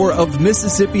 take a tour of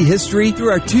Mississippi history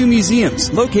through our 2 museums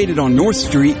located on North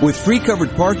Street with free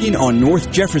covered parking on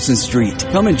North Jefferson Street.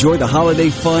 Come enjoy the holiday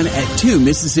fun at 2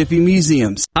 Mississippi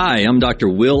museums. Hi, I'm Dr.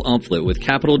 Will Umflett with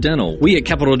Capital Dental. We at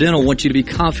Capital Dental want you to be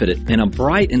confident in a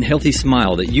bright and healthy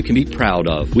smile that you can be proud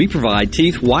of. We provide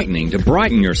teeth whitening to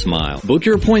brighten your smile. Book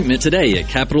your appointment today at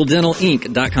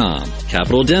CapitalDentalInc.com.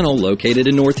 Capital Dental, located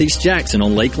in Northeast Jackson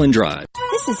on Lakeland Drive.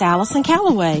 This is Allison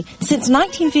Calloway. Since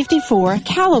 1954,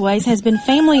 Callaway's has been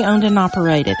family owned and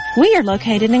operated. We are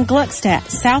located in Gluckstadt,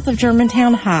 south of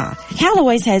Germantown High.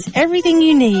 Callaway's has everything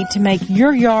you need to make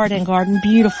your yard and garden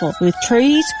beautiful with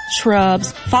trees,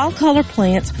 shrubs, fall color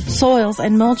plants, soils,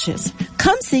 and mulches.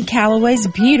 Come see Callaway's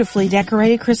beautifully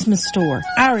decorated Christmas store.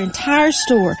 Our entire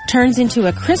store turns into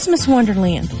a Christmas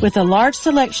wonderland with a large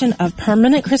selection of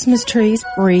permanent Christmas trees,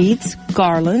 wreaths,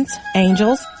 garlands,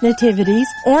 angels, nativities,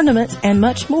 ornaments, and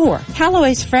much more.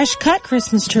 Callaway's fresh cut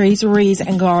Christmas trees, wreaths,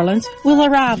 and garlands will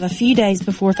arrive a few days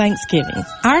before Thanksgiving.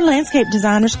 Our landscape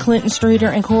designers Clinton Streeter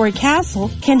and Corey Castle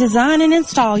can design and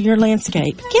install your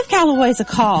landscape. Give Callaway's a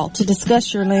call to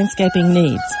discuss your landscaping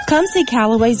needs. Come see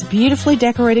Callaway's beautifully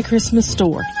decorated Christmas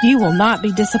store. You will not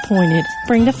be disappointed.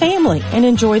 Bring the family and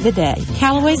enjoy the day.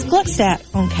 Callaway's Gluckstadt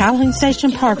on Calhoun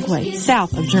Station Parkway,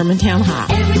 south of Germantown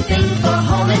High. Everything for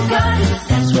home and garden,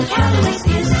 that's what Callaway's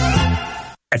is.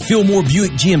 At Fillmore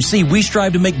Buick GMC, we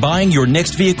strive to make buying your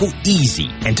next vehicle easy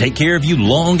and take care of you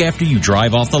long after you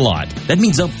drive off the lot. That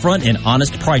means upfront and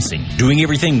honest pricing, doing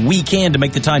everything we can to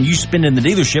make the time you spend in the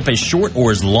dealership as short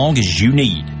or as long as you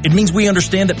need. It means we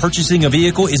understand that purchasing a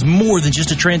vehicle is more than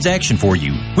just a transaction for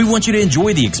you. We want you to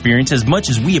enjoy the experience as much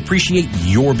as we appreciate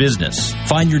your business.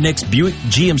 Find your next Buick,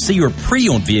 GMC, or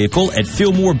pre-owned vehicle at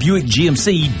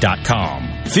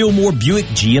FillmoreBuickGMC.com. Fillmore Buick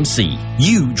GMC.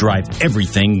 You drive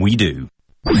everything we do.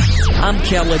 I'm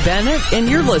Kelly Bennett, and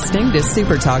you're listening to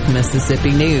Super Talk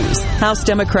Mississippi News. House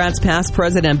Democrats passed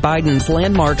President Biden's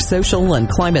landmark social and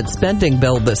climate spending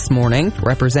bill this morning.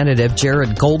 Representative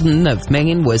Jared Golden of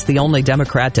Maine was the only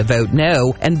Democrat to vote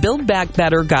no, and Build Back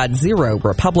Better got zero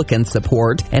Republican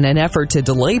support. In an effort to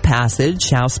delay passage,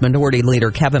 House Minority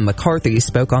Leader Kevin McCarthy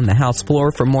spoke on the House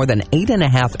floor for more than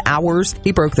 8.5 hours.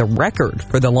 He broke the record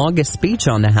for the longest speech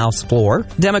on the House floor.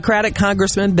 Democratic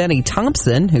Congressman Benny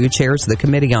Thompson, who chairs the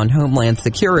Committee on Homeland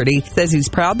Security, says he's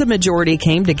proud the majority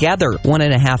came together.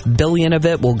 $1.5 billion of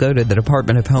it will go to the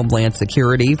Department of Homeland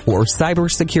Security for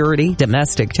cybersecurity,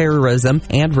 domestic terrorism,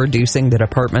 and reducing the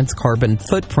department's carbon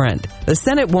footprint. The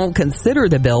Senate won't consider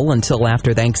the bill until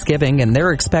after Thanksgiving, and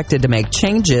they're expected to make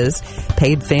changes.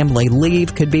 Paid family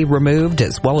leave could be removed,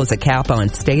 as well as a cap on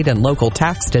state and local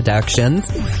tax deductions.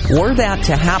 Were that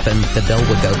to happen, the bill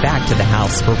would go back to the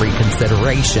House for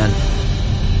reconsideration.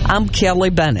 I'm Kelly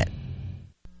Bennett.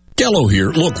 Gallo here.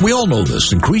 Look, we all know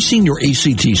this. Increasing your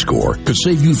ACT score could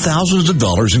save you thousands of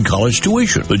dollars in college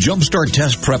tuition. The Jumpstart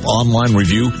Test Prep online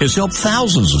review has helped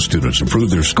thousands of students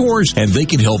improve their scores, and they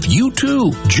can help you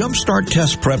too.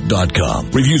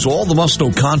 JumpstartTestPrep.com reviews all the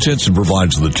must-know contents and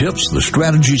provides the tips, the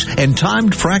strategies, and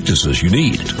timed practices you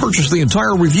need. Purchase the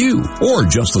entire review or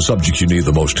just the subjects you need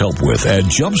the most help with at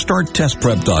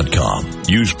JumpstartTestPrep.com.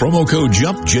 Use promo code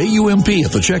JUMP, J-U-M-P,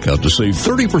 at the checkout to save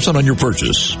 30% on your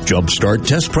purchase.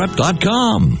 JumpstartTestPrep.com.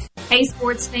 Hey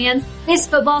sports fans, this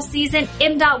football season,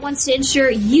 MDOT wants to ensure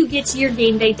you get to your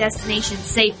game day destination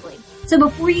safely. So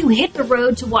before you hit the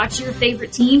road to watch your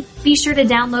favorite team, be sure to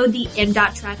download the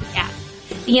MDOT Traffic app.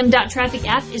 The MDOT Traffic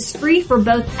app is free for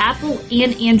both Apple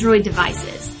and Android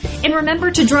devices. And remember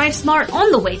to drive smart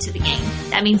on the way to the game.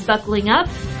 That means buckling up,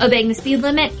 obeying the speed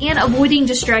limit, and avoiding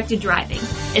distracted driving,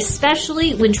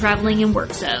 especially when traveling in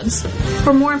work zones.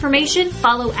 For more information,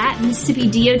 follow at Mississippi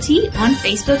DOT on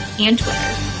Facebook and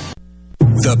Twitter.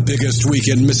 The biggest week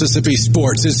in Mississippi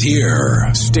sports is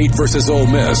here. State versus Ole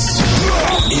Miss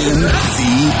in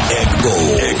the Egg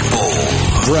Bowl.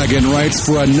 Bragging rights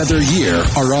for another year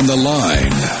are on the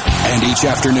line. And each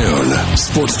afternoon,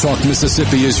 Sports Talk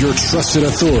Mississippi is your trusted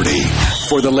authority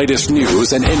for the latest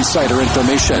news and insider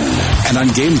information. And on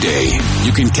game day,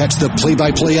 you can catch the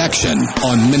play-by-play action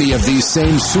on many of these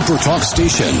same Super Talk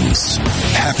stations.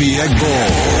 Happy Egg Bowl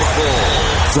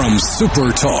from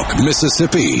Super Talk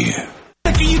Mississippi.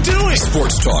 What are you doing?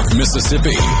 Sports Talk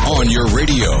Mississippi on your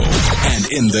radio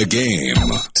and in the game.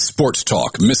 Sports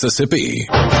Talk Mississippi.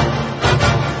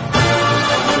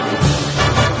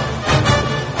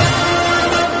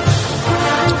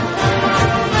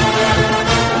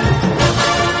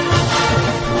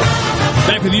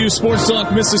 With you, Sports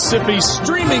Talk Mississippi,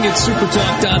 streaming at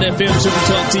supertalk.fm,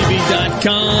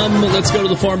 supertalktv.com. Let's go to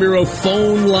the Farm Bureau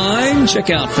phone line.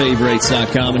 Check out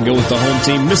favorites.com and go with the home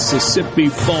team, Mississippi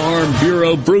Farm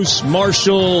Bureau. Bruce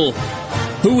Marshall,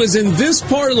 who was in this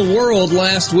part of the world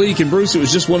last week. And Bruce, it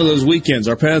was just one of those weekends.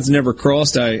 Our paths never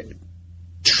crossed. I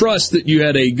trust that you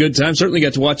had a good time. Certainly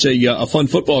got to watch a fun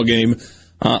football game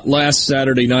last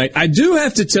Saturday night. I do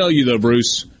have to tell you, though,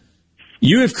 Bruce,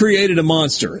 you have created a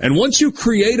monster. And once you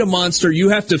create a monster, you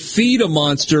have to feed a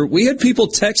monster. We had people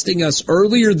texting us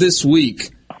earlier this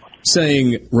week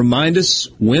saying, remind us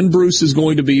when Bruce is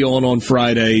going to be on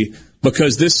Friday,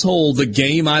 because this whole the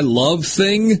game I love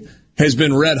thing has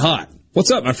been red hot. What's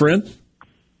up, my friend?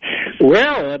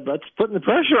 Well, that's putting the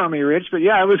pressure on me, Rich. But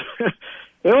yeah, it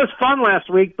was fun last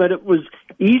week, but it was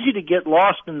easy to get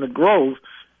lost in the Grove.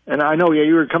 And I know,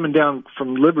 you were coming down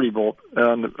from Liberty Bowl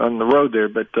on the road there,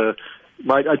 but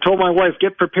I told my wife,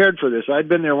 get prepared for this. I'd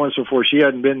been there once before. She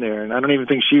hadn't been there, and I don't even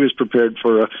think she was prepared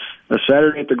for a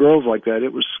Saturday at the Grove like that.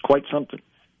 It was quite something.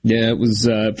 Yeah, it was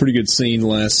a pretty good scene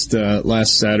last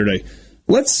Saturday.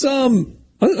 Let's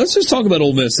just talk about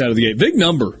Ole Miss out of the gate. Big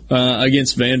number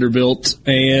against Vanderbilt,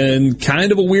 and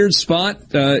kind of a weird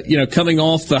spot. Coming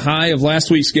off the high of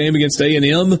last week's game against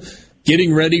A&M,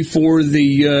 getting ready for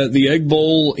the Egg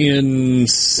Bowl in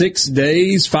 6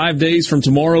 days, 5 days from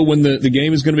tomorrow when the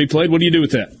game is going to be played. What do you do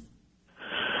with that?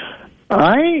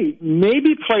 I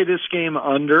maybe play this game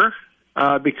under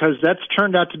because that's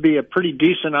turned out to be a pretty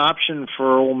decent option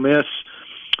for Ole Miss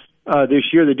this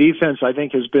year. The defense, I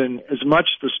think, has been as much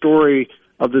the story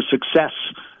of the success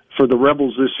for the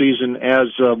Rebels this season as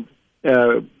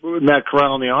Matt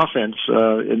Corral on the offense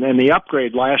and the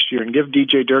upgrade last year. And give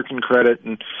DJ Durkin credit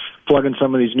and plugging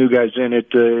some of these new guys in.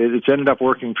 It's ended up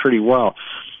working pretty well.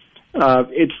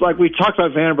 It's like we talked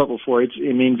about Vanderbilt before.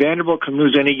 Vanderbilt can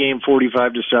lose any game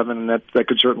 45-7, and that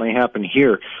could certainly happen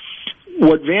here.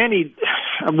 We'll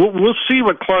see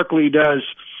what Clark Lee does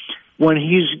when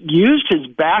he's used his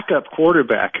backup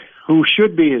quarterback, who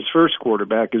should be his first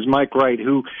quarterback, is Mike Wright,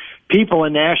 who people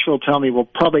in Nashville tell me will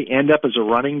probably end up as a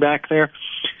running back there.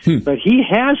 But he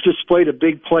has displayed a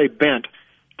big play bent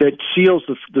that Seals,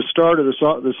 the start of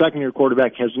the second-year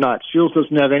quarterback, has not. Seals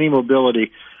doesn't have any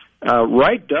mobility.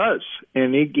 Wright does,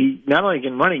 and he not only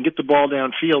can run, he can get the ball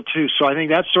downfield too. So I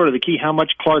think that's sort of the key, how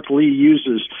much Clark Lee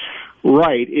uses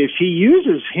Wright. If he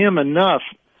uses him enough,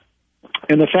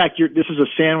 and the fact this is a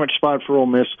sandwich spot for Ole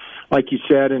Miss, like you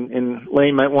said, and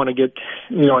Lane might want to get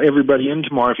everybody in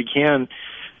tomorrow if he can.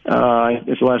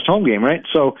 It's the last home game, right?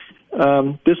 So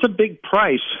this is a big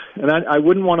price, and I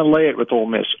wouldn't want to lay it with Ole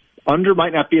Miss. Under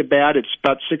might not be a bad. It's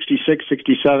about 66,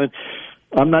 67.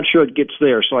 I'm not sure it gets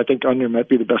there, so I think under might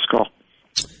be the best call.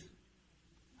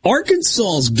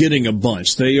 Arkansas's getting a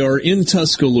bunch. They are in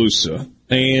Tuscaloosa,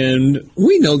 and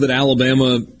we know that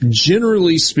Alabama,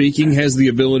 generally speaking, has the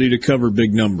ability to cover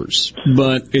big numbers.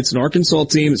 But it's an Arkansas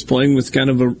team that's playing with kind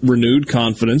of a renewed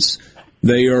confidence.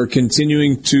 They are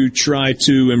continuing to try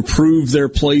to improve their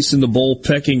place in the bowl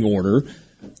pecking order.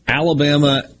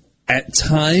 Alabama, at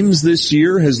times this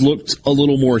year, has looked a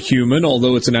little more human,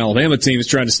 although it's an Alabama team that's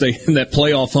trying to stay in that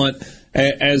playoff hunt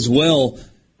as well.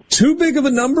 Too big of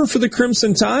a number for the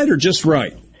Crimson Tide, or just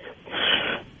right?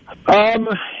 At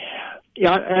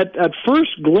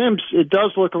first glimpse, it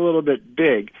does look a little bit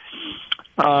big.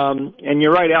 And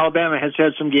you're right, Alabama has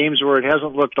had some games where it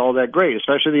hasn't looked all that great,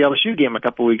 especially the LSU game a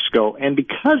couple weeks ago. And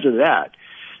because of that,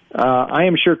 I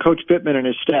am sure Coach Pittman and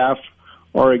his staff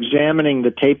are examining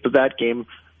the tape of that game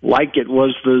like it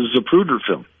was the Zapruder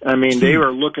film. I mean, they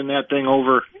were looking that thing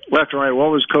over left and right.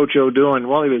 What was Coach O doing?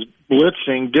 Well, he was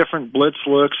blitzing, different blitz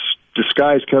looks,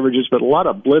 disguise coverages, but a lot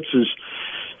of blitzes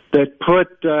that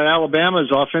put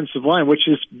Alabama's offensive line, which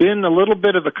has been a little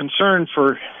bit of a concern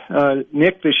for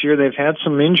Nick this year. They've had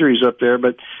some injuries up there,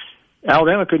 but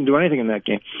Alabama couldn't do anything in that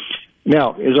game.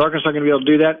 Now, is Arkansas going to be able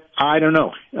to do that? I don't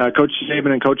know. Coach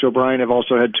Saban and Coach O'Brien have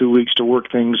also had 2 weeks to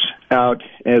work things out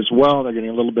as well. They're getting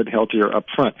a little bit healthier up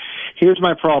front. Here's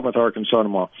my problem with Arkansas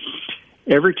tomorrow.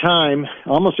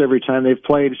 Almost every time they've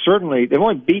played, certainly, they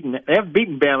haven't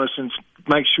beaten Bama since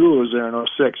Mike Shula was there in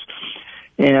 2006.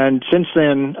 And since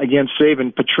then, against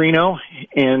Saban, Petrino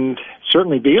and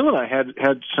certainly Bielema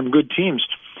had some good teams,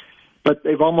 but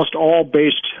they've almost all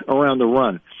based around the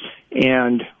run.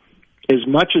 And as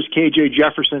much as KJ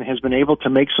Jefferson has been able to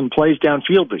make some plays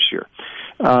downfield this year,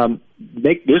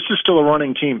 this is still a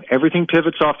running team. Everything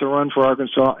pivots off the run for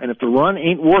Arkansas, and if the run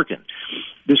ain't working,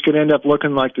 this could end up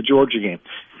looking like the Georgia game.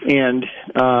 And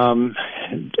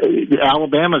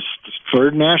Alabama's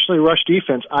third nationally rushed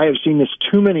defense, I have seen this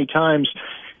too many times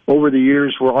over the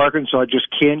years where Arkansas just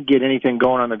can't get anything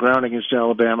going on the ground against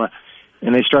Alabama,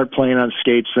 and they start playing on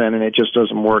skates then, and it just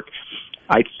doesn't work.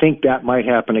 I think that might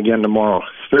happen again tomorrow.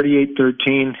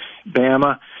 38-13,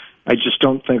 Bama. I just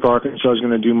don't think Arkansas is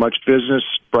going to do much business.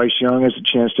 Bryce Young has a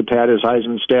chance to pad his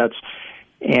Heisman stats,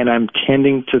 and I'm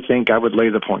tending to think I would lay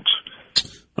the points.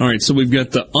 All right, so we've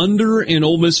got the under in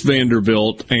Ole Miss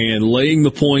Vanderbilt and laying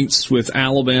the points with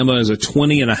Alabama as a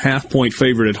 20.5-point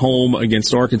favorite at home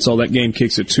against Arkansas. That game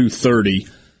kicks at 2:30.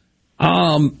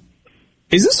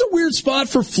 Is this a weird spot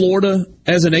for Florida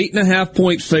as an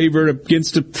 8.5-point favorite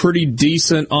against a pretty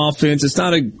decent offense? It's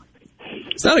not a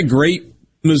great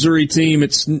Missouri team.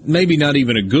 It's maybe not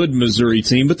even a good Missouri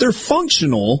team, but they're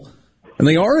functional, and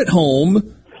they are at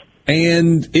home,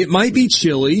 and it might be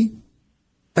chilly.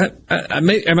 Am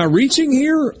I reaching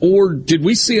here, or did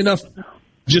we see enough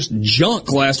just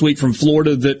junk last week from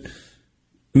Florida that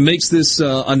makes this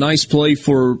a nice play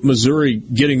for Missouri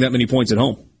getting that many points at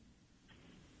home?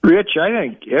 Rich, I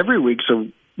think every week's a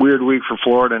weird week for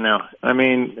Florida now. I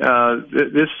mean,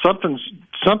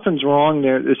 something's wrong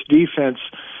there. This defense,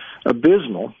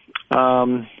 abysmal.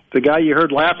 The guy you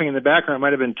heard laughing in the background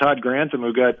might have been Todd Grantham,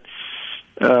 who got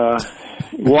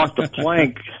walked the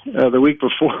plank the week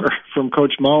before from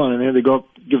Coach Mullen, and they had to go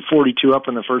give 42 up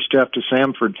in the first half to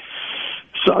Samford.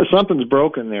 something's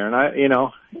broken there.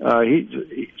 And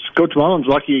Coach Mullen's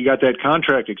lucky he got that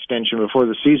contract extension before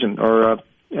the season, or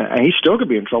he still could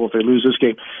be in trouble if they lose this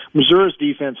game. Missouri's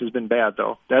defense has been bad,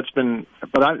 though.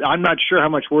 But I'm not sure how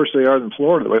much worse they are than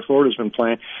Florida, the way Florida's been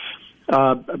playing.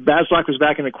 Baslak was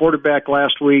back in the quarterback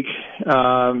last week.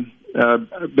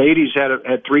 Beatty's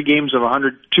had 3 games of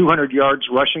 200 yards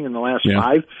rushing in the last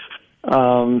 5.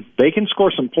 They can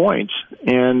score some points,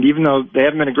 and even though they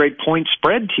haven't been a great point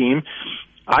spread team,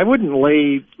 I wouldn't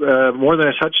lay more than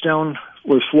a touchdown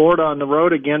with Florida on the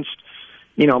road against,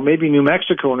 maybe New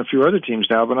Mexico and a few other teams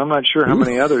now, but I'm not sure how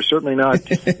many others. Certainly not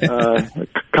a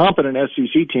competent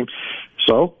SEC team.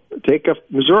 So take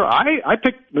Missouri. I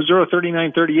picked Missouri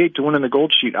 39-38 to win in the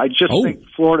Gold Sheet. I just think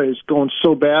Florida is going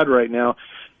so bad right now.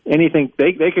 Anything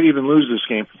they could even lose this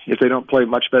game if they don't play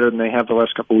much better than they have the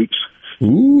last couple weeks.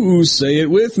 Ooh, say it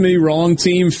with me. Wrong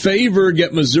team favor.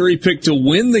 Get Missouri picked to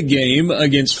win the game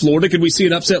against Florida. Could we see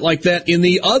an upset like that in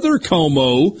the other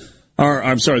Columbia,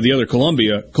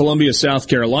 South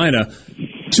Carolina?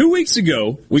 2 weeks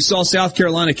ago, we saw South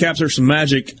Carolina capture some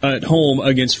magic at home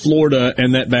against Florida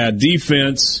and that bad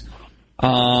defense.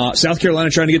 South Carolina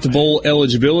trying to get to bowl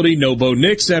eligibility. No Bo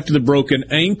Nix after the broken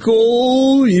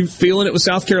ankle. You feeling it with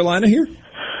South Carolina here?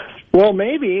 Well,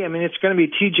 maybe. I mean, it's going to be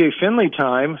T.J. Finley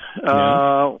time.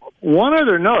 One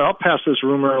other note, I'll pass this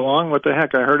rumor along. What the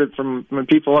heck? I heard it from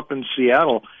people up in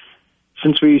Seattle.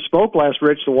 Since we spoke last,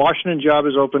 Rich, the Washington job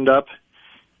has opened up,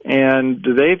 and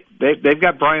they've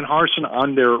got Brian Harsin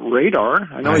on their radar.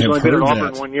 I know he's only been at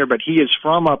Auburn 1 year, but he is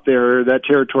from up there, that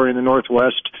territory in the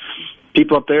Northwest.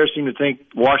 People up there seem to think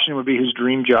Washington would be his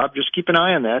dream job. Just keep an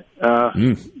eye on that.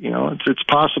 It's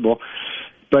possible.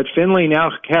 But Finley now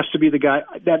has to be the guy.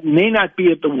 That may not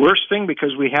be the worst thing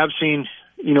because we have seen,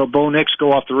 Bo Nix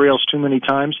go off the rails too many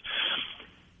times.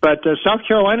 But South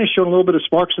Carolina showed a little bit of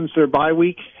spark since their bye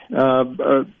week.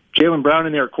 Jalen Brown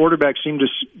and their quarterback seemed to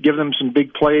give them some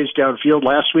big plays downfield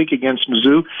last week against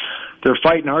Mizzou. They're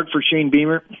fighting hard for Shane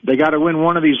Beamer. They got to win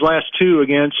one of these last 2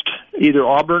 against either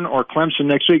Auburn or Clemson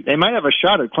next week. They might have a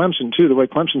shot at Clemson, too, the way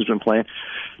Clemson's been playing,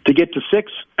 to get to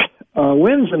 6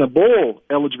 wins in a bowl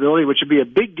eligibility, which would be a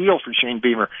big deal for Shane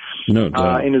Beamer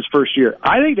in his first year.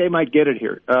 I think they might get it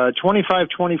here.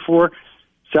 25-24,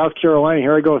 South Carolina.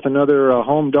 Here I go with another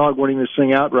home dog winning this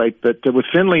thing outright. But with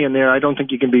Finley in there, I don't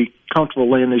think you can be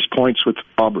comfortable laying these points with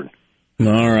Auburn.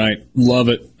 All right. Love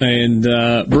it. And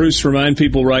Bruce, remind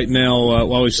people right now,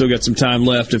 while we've still got some time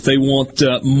left, if they want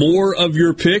more of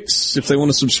your picks, if they want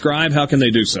to subscribe, how can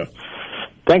they do so?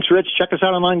 Thanks, Rich. Check us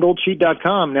out online,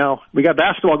 goldsheet.com. Now, we got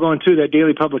basketball going, too, that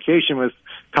daily publication with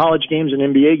college games and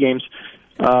NBA games,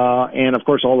 and, of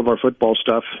course, all of our football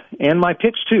stuff. And my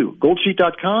picks, too,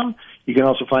 goldsheet.com. You can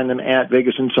also find them at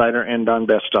Vegas Insider and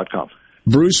donbest.com.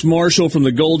 Bruce Marshall from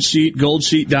the Gold Sheet,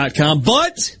 goldsheet.com.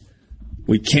 But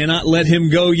we cannot let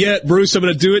him go yet. Bruce, I'm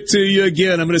going to do it to you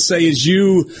again. I'm going to say, as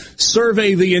you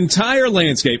survey the entire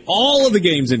landscape, all of the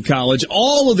games in college,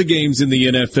 all of the games in the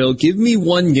NFL, give me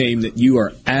one game that you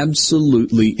are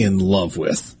absolutely in love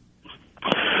with.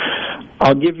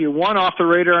 I'll give you one off the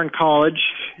radar in college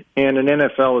and an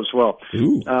NFL as well.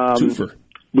 Ooh, twofer.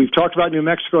 We've talked about New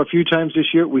Mexico a few times this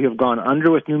year. We have gone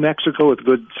under with New Mexico with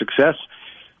good success.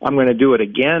 I'm going to do it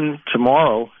again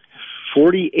tomorrow.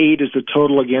 48 is the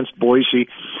total against Boise.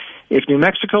 If New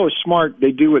Mexico is smart,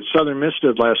 they do what Southern Miss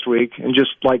did last week and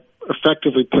just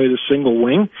effectively play the single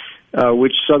wing,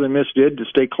 which Southern Miss did to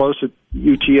stay close at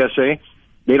UTSA.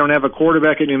 They don't have a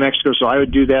quarterback at New Mexico, so I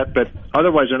would do that, but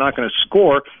otherwise they're not going to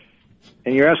score.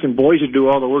 And you're asking Boise to do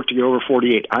all the work to get over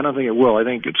 48. I don't think it will. I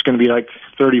think it's going to be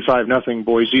 35-0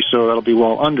 Boise, so that'll be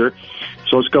well under.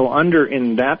 So let's go under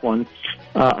in that one.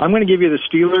 I'm going to give you the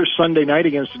Steelers Sunday night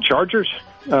against the Chargers.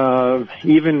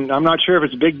 I'm not sure if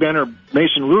it's Big Ben or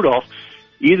Mason Rudolph.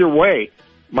 Either way,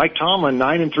 Mike Tomlin,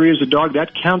 9-3 as a dog.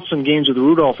 That counts some games with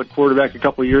Rudolph at quarterback a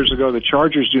couple of years ago. The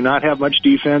Chargers do not have much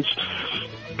defense.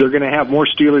 They're going to have more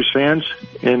Steelers fans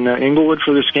in Inglewood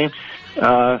for this game.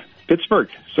 Pittsburgh,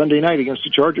 Sunday night against the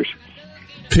Chargers.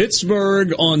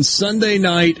 Pittsburgh on Sunday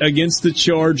night against the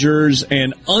Chargers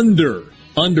and under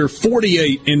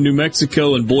 48 in New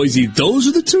Mexico and Boise. Those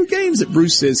are the two games that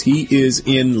Bruce says he is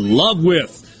in love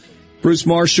with. Bruce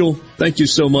Marshall, thank you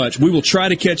so much. We will try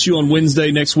to catch you on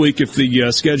Wednesday next week if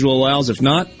the schedule allows. If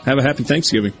not, have a happy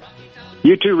Thanksgiving.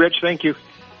 You too, Rich. Thank you.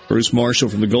 Bruce Marshall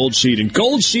from the Gold Sheet and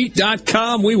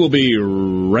goldsheet.com. We will be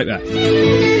right back.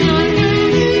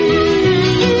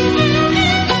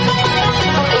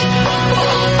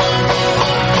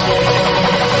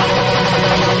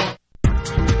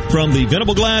 From the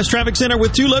Venable Glass Traffic Center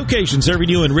with 2 locations serving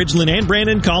you in Ridgeland and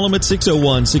Brandon, call them at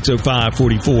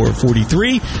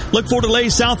 601-605-4443. Look for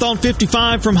delays south on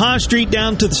 55 from High Street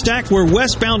down to the Stack, where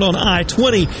westbound on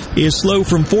I-20 is slow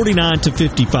from 49 to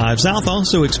 55 south.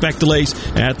 Also expect delays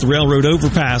at the railroad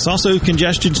overpass. Also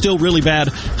congestion still really bad.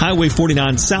 Highway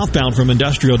 49 southbound from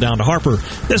Industrial down to Harper.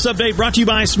 This update brought to you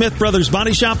by Smith Brothers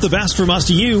Body Shop, the best from us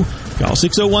to you. Call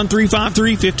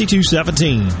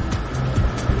 601-353-5217.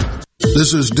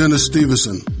 This is Dennis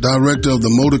Stevenson, Director of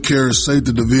the Motor Carrier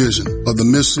Safety Division of the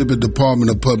Mississippi Department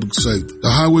of Public Safety.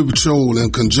 The Highway Patrol, in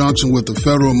conjunction with the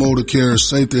Federal Motor Carrier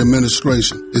Safety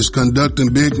Administration, is conducting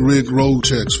big rig road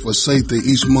checks for safety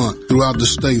each month throughout the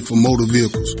state for motor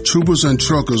vehicles. Troopers and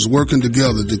truckers working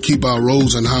together to keep our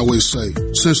roads and highways safe.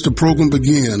 Since the program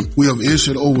began, we have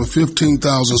issued over 15,000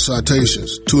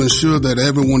 citations to ensure that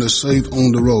everyone is safe on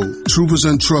the road. Troopers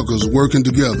and truckers working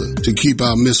together to keep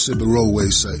our Mississippi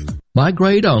roadways safe. My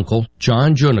great-uncle,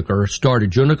 John Juniker,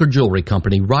 started Juniker Jewelry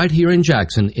Company right here in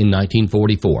Jackson in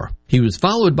 1944. He was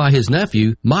followed by his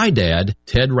nephew, my dad,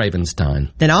 Ted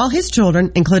Ravenstein. Then all his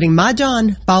children, including my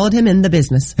John, followed him in the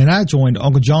business. And I joined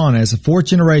Uncle John as the 4th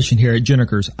generation here at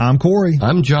Junikers. I'm Corey.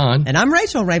 I'm John. And I'm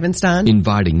Rachel Ravenstein.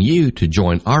 Inviting you to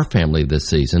join our family this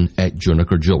season at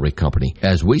Juniker Jewelry Company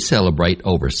as we celebrate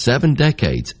over 7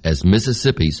 decades as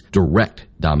Mississippi's direct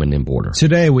diamond importer.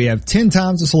 Today we have 10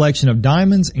 times the selection of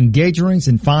diamonds, engagement rings,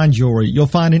 and fine jewelry you'll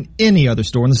find in any other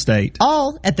store in the state.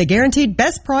 All at the guaranteed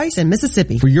best price in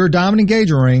Mississippi. For your diamond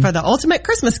engagement ring. For the ultimate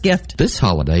Christmas gift. This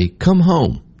holiday, come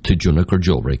home to Juniker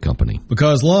Jewelry Company.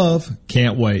 Because love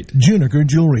can't wait. Juniker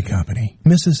Jewelry Company,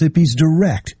 Mississippi's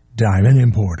direct diamond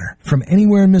importer. From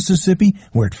anywhere in Mississippi,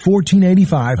 we're at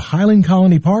 1485 Highland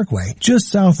Colony Parkway, just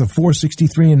south of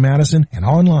 463 in Madison, and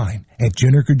online at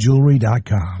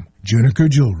junikerjewelry.com. Juniker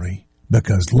Jewelry,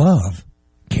 because love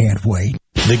can't wait.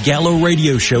 The Gallo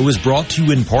Radio Show is brought to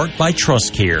you in part by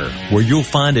TrustCare, where you'll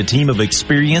find a team of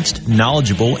experienced,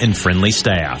 knowledgeable, and friendly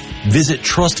staff. Visit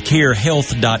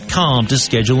TrustCareHealth.com to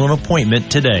schedule an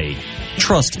appointment today.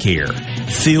 TrustCare.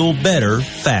 Feel better,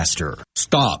 faster.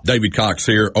 Stop. David Cox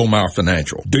here, Omar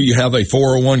Financial. Do you have a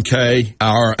 401k,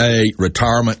 IRA,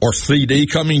 retirement, or CD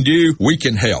coming due? We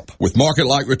can help with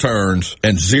market-like returns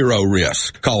and zero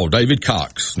risk. Call David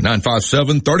Cox,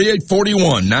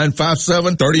 957-3841,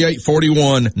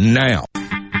 957-3841 now.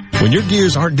 When your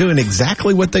gears aren't doing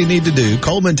exactly what they need to do,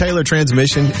 Coleman Taylor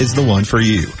Transmission is the one for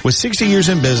you. With 60 years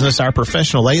in business, our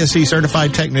professional ASE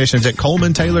certified technicians at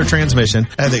Coleman Taylor Transmission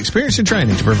have the experience and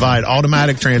training to provide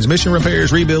automatic transmission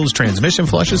repairs, rebuilds, transmission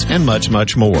flushes, and much,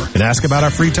 much more. And ask about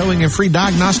our free towing and free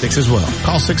diagnostics as well.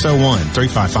 Call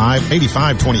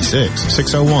 601-355-8526,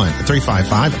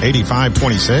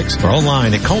 601-355-8526, or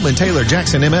online at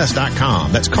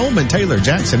ColemanTaylorJacksonMS.com. That's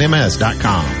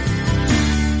ColemanTaylorJacksonMS.com.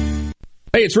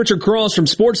 Hey, it's Richard Cross from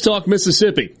Sports Talk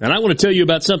Mississippi, and I want to tell you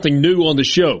about something new on the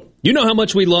show. You know how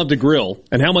much we love to grill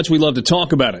and how much we love to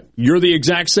talk about it. You're the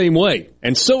exact same way,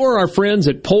 and so are our friends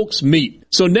at Polk's Meat.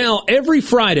 So now, every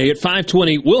Friday at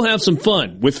 5:20, we'll have some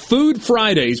fun with Food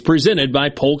Fridays presented by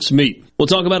Polk's Meat. We'll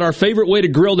talk about our favorite way to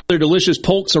grill their delicious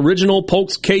Polk's Original,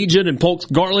 Polk's Cajun, and Polk's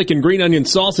Garlic and Green Onion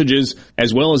sausages,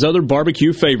 as well as other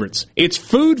barbecue favorites. It's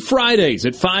Food Fridays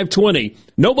at 5:20.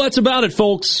 No buts about it,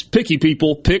 folks. Picky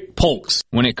people pick Polk's.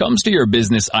 When it comes to your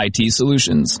business IT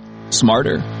solutions,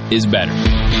 smarter is better.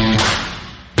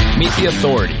 Meet the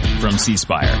authority from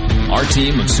C-Spire. Our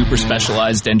team of super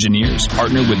specialized engineers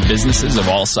partner with businesses of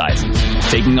all sizes,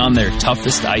 taking on their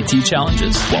toughest IT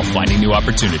challenges while finding new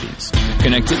opportunities.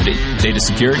 Connectivity, data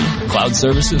security, cloud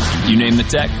services, you name the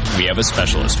tech, we have a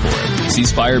specialist for it.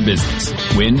 C-Spire Business.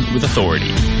 Win with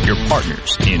authority. Your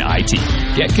partners in IT.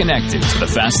 Get connected to the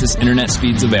fastest internet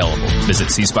speeds available. Visit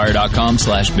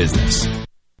cspire.com/business.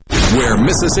 Where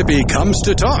Mississippi comes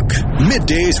to talk.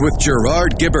 Middays with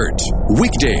Gerard Gibbert.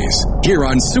 Weekdays here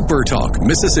on Super Talk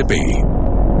Mississippi.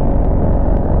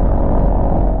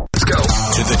 Let's go.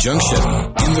 To the junction,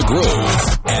 in the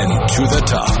Grove, and to the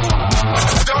top.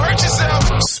 Don't hurt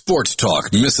yourself. Sports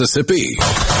Talk Mississippi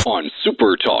on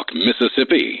Super Talk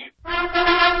Mississippi.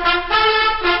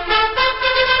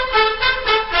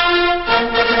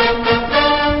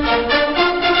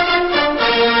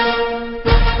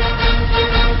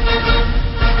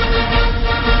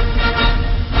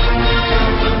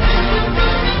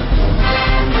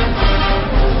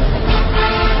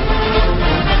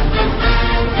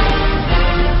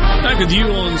 With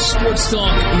you on Sports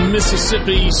Talk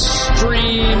Mississippi,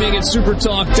 streaming at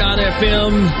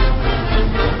supertalk.fm.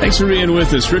 Thanks for being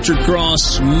with us. Richard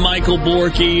Cross, Michael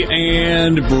Borky,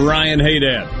 and Brian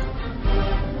Haydad.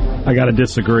 I got to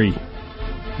disagree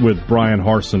with Brian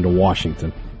Harsin to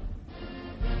Washington.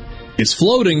 It's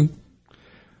floating.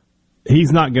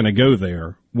 He's not going to go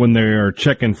there when they're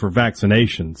checking for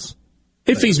vaccinations.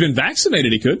 If he's been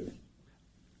vaccinated, he could.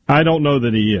 I don't know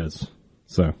that he is.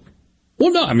 So.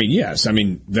 Well, no, I mean, yes. I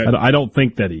mean, I don't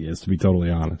think that he is, to be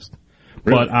totally honest.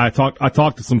 Really? But I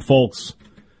talked to some folks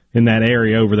in that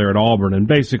area over there at Auburn, and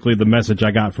basically the message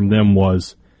I got from them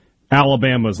was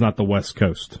Alabama is not the West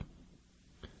Coast.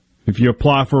 If you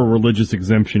apply for a religious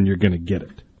exemption, you're going to get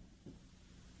it.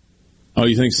 Oh,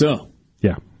 you think so?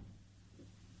 Yeah.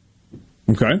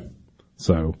 Okay.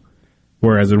 So,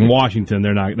 whereas in Washington,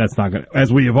 that's not going to,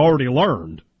 as we have already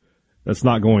learned, that's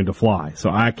not going to fly. So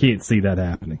I can't see that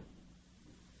happening.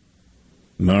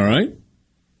 All right.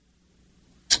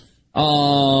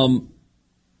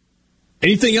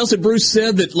 Anything else that Bruce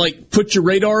said that, like, put your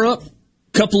radar up?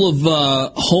 Couple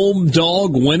of home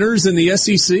dog winners in the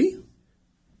SEC?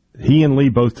 He and Lee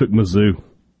both took Mizzou.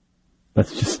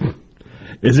 That's just...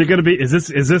 Is it going to be... Is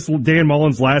this Dan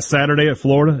Mullen's last Saturday at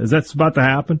Florida? Is that about to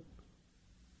happen?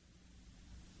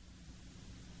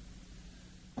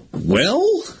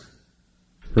 Well...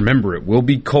 Remember, it will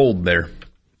be cold there.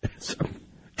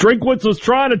 Drinkwitz was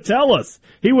trying to tell us.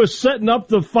 He was setting up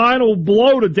the final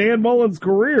blow to Dan Mullen's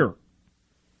career.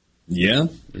 Yeah.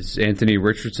 Is Anthony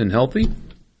Richardson healthy?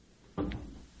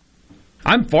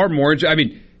 I'm far more... I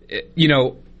mean, you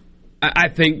know, I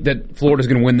think that Florida's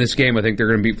going to win this game. I think they're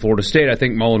going to beat Florida State. I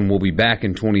think Mullen will be back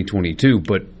in 2022.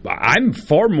 But I'm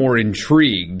far more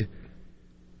intrigued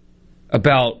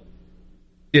about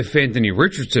if Anthony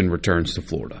Richardson returns to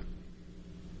Florida.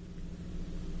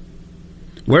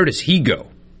 Where does he go?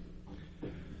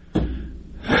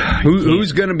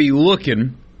 Who's going to be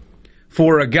looking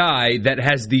for a guy that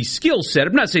has the skill set?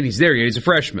 I'm not saying he's there yet. He's a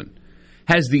freshman.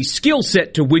 Has the skill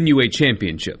set to win you a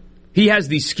championship. He has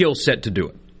the skill set to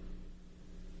do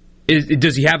it.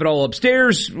 Does he have it all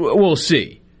upstairs? We'll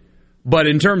see. But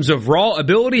in terms of raw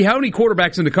ability, how many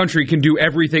quarterbacks in the country can do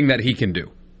everything that he can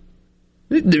do?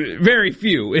 Very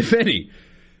few, if any.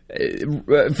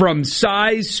 From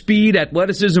size, speed,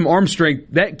 athleticism, arm strength,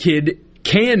 that kid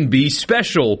can be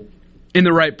special in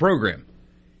the right program.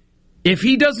 If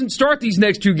he doesn't start these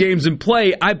next two games and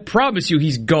play, I promise you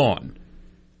he's gone.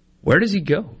 Where does he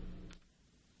go?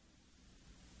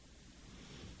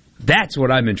 That's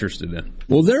what I'm interested in.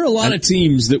 Well, there are a lot of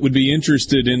teams that would be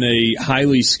interested in a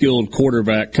highly skilled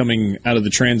quarterback coming out of the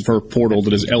transfer portal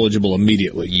that is eligible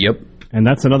immediately. Yep. And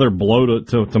that's another blow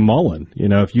to Mullen. You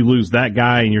know, if you lose that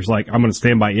guy and you're like, I'm going to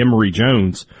stand by Emory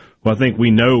Jones, well, I think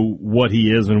we know what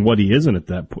he is and what he isn't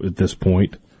at this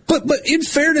point. But in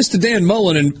fairness to Dan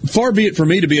Mullen, and far be it for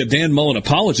me to be a Dan Mullen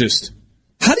apologist,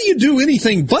 how do you do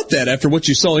anything but that after what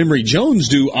you saw Emory Jones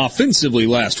do offensively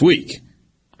last week?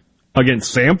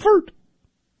 Against Samford?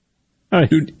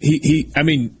 Dude, I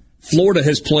mean, Florida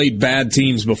has played bad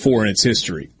teams before in its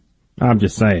history. I'm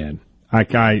just saying.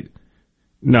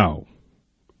 No.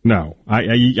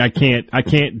 I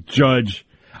can't judge.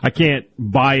 I can't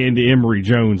buy into Emory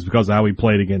Jones because of how he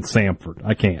played against Samford.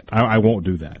 I can't. I won't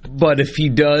do that. But if he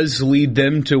does lead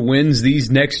them to wins these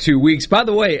next 2 weeks, by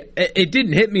the way, it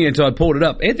didn't hit me until I pulled it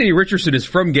up. Anthony Richardson is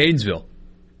from Gainesville.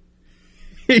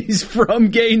 He's from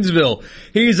Gainesville.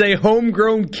 He's a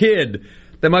homegrown kid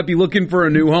that might be looking for a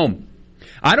new home.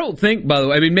 I don't think, by the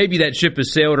way, I mean, maybe that ship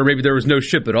has sailed or maybe there was no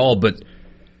ship at all, but,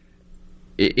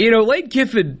 you know, Lane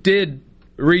Kiffin did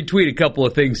retweet a couple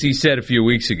of things he said a few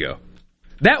weeks ago.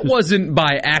 That wasn't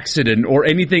by accident or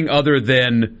anything other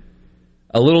than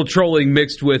a little trolling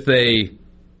mixed with I'd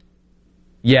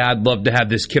love to have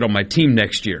this kid on my team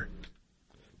next year.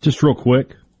 Just real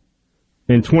quick.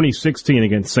 In 2016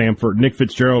 against Samford, Nick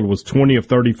Fitzgerald was 20 of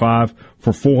 35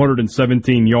 for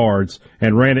 417 yards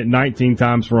and ran it 19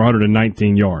 times for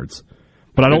 119 yards.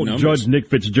 But I don't judge Nick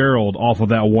Fitzgerald off of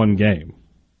that one game.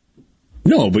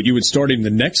 No, but you would start him the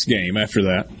next game after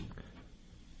that.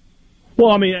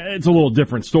 Well, I mean, it's a little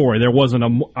different story. There wasn't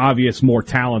an obvious, more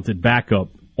talented backup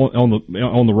on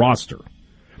the roster.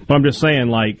 But I'm just saying,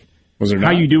 like,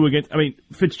 how you do against... I mean,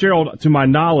 Fitzgerald, to my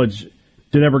knowledge,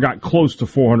 never got close to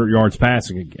 400 yards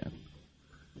passing again.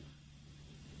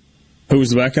 Who was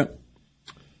the backup?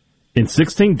 In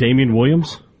 16, Damian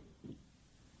Williams.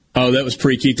 Oh, that was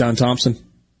pre-Keaton Thompson?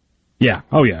 Yeah.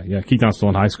 Oh, yeah. Keaton's still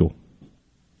in high school.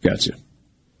 Gotcha.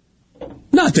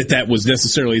 Not that was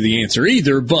necessarily the answer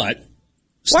either, but...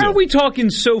 Still. Why are we talking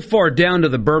so far down to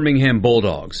the Birmingham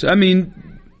Bulldogs? I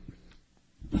mean,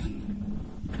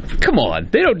 come on.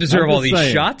 They don't deserve all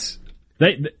these shots.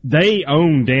 They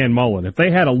own Dan Mullen. If they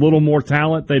had a little more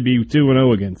talent, they'd be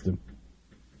 2-0 against him.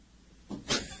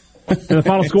 And the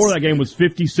final score of that game was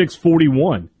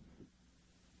 56-41.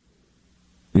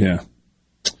 Yeah.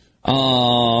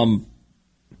 I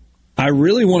I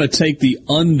really want to take the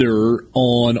under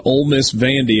on Ole Miss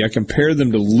Vandy. I compare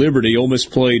them to Liberty. Ole Miss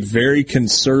played very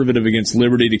conservative against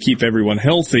Liberty to keep everyone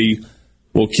healthy.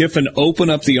 Will Kiffin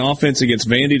open up the offense against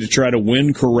Vandy to try to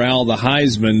win, corral the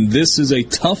Heisman? This is a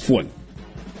tough one.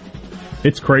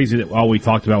 It's crazy that all we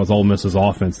talked about was Ole Miss's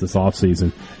offense this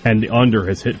offseason, and the under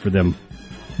has hit for them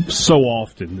so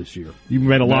often this year. You've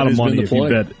made a lot of money if you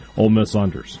bet Ole Miss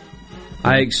unders.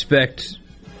 I expect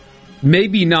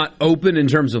maybe not open in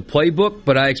terms of playbook,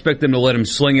 but I expect them to let him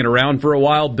sling it around for a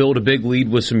while, build a big lead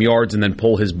with some yards, and then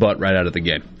pull his butt right out of the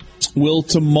game. Will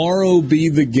tomorrow be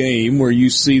the game where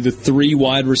you see the 3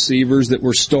 wide receivers that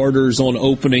were starters on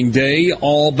opening day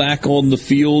all back on the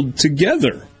field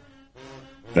together?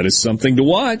 That is something to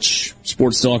watch.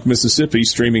 Sports Talk Mississippi,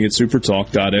 streaming at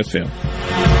supertalk.fm.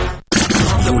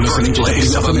 The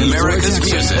birthplace of America's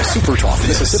music. Super Talk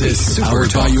Mississippi.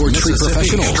 Powered by your tree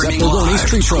professionals at Baroni's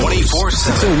Tree Pros.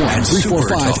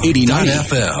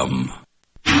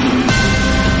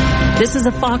 601-345-8999. This is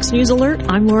a Fox News Alert.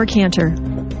 I'm Laura Cantor.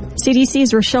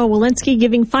 CDC's Rochelle Walensky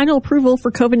giving final approval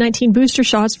for COVID-19 booster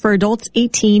shots for adults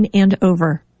 18 and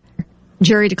over.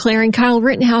 Jury declaring Kyle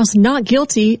Rittenhouse not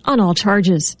guilty on all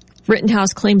charges.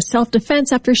 Rittenhouse claims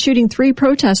self-defense after shooting 3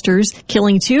 protesters,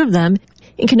 killing 2 of them,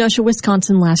 in Kenosha,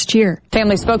 Wisconsin last year.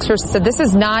 Family spokesperson said this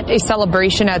is not a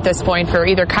celebration at this point for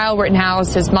either Kyle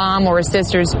Rittenhouse, his mom, or his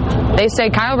sisters. They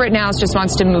say Kyle Rittenhouse just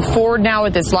wants to move forward now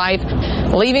with his life,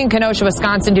 leaving Kenosha,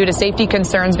 Wisconsin due to safety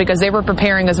concerns because they were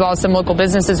preparing, as well as some local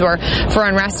businesses were, for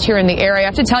unrest here in the area. I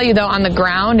have to tell you, though, on the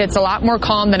ground, it's a lot more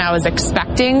calm than I was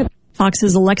expecting.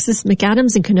 Fox's Alexis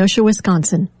McAdams in Kenosha,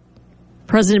 Wisconsin.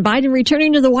 President Biden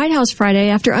returning to the White House Friday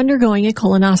after undergoing a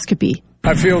colonoscopy.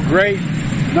 I feel great.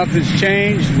 Nothing's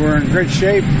changed. We're in great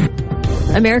shape.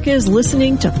 America is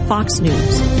listening to Fox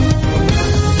News.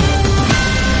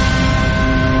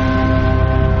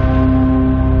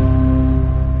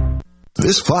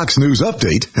 This Fox News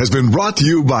update has been brought to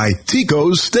you by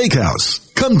Tico's Steakhouse.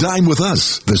 Come dine with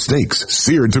us. The steaks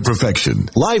seared to perfection.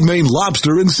 Live Maine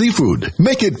lobster and seafood.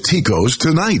 Make it Tico's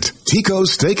tonight.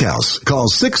 Tico's Steakhouse. Call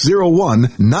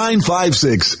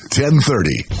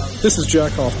 601-956-1030. This is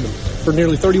Jack Hoffman. For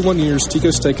nearly 31 years,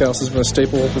 Tico's Steakhouse has been a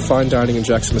staple of fine dining in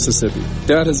Jackson, Mississippi.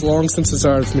 Dad has long since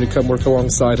desired for me to come work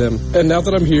alongside him. And now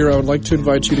that I'm here, I would like to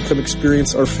invite you to come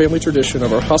experience our family tradition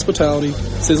of our hospitality,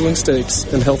 sizzling steaks,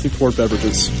 and healthy poured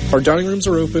beverages. Our dining rooms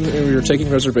are open and we are taking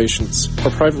reservations.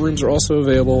 Our private rooms are also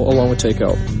available along with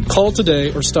takeout. Call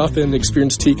today or stop in to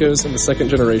experience Tico's in the second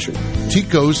generation.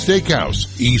 Tico's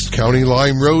Steakhouse, East County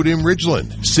Lime Road in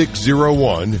Ridgeland,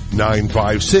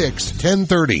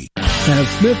 601-956-1030. Have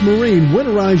Smith Marine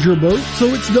winterize your boat so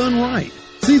it's done right.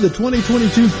 See the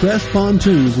 2022 Crest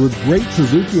pontoons with great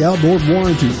Suzuki outboard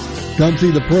warranties. Come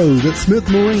see the pros at Smith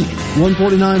Marine,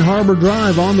 149 Harbor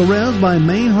Drive on the Res by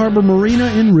Main Harbor Marina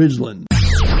in Ridgeland.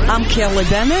 I'm Kelly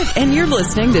Bennett, and you're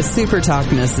listening to Super Talk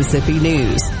Mississippi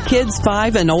News. Kids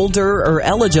 5 and older are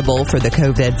eligible for the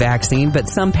COVID vaccine, but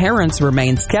some parents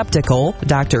remain skeptical.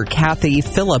 Dr. Kathy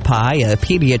Philippi, a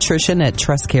pediatrician at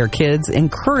Trust Care Kids,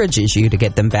 encourages you to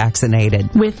get them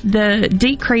vaccinated. With the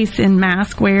decrease in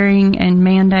mask wearing and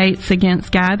mandates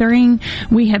against gathering,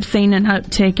 we have seen an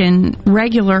uptick in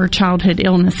regular childhood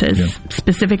illnesses,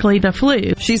 specifically the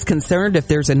flu. She's concerned if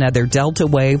there's another Delta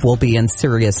wave, we'll be in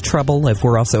serious trouble if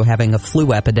we're also having a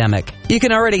flu epidemic. You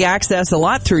can already access a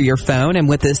lot through your phone, and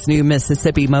with this new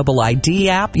Mississippi Mobile ID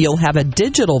app, you'll have a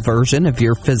digital version of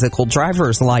your physical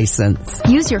driver's license.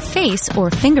 Use your face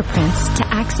or fingerprints to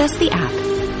access the app.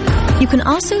 You can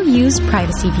also use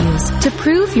privacy views to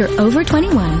prove you're over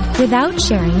 21 without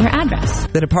sharing your address.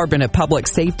 The Department of Public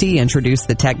Safety introduced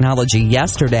the technology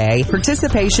yesterday.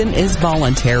 Participation is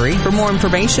voluntary. For more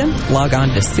information, log on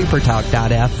to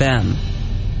supertalk.fm.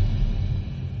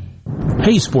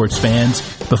 Hey sports fans,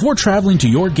 before traveling to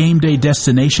your game day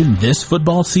destination this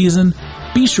football season,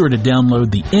 be sure to download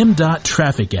the MDOT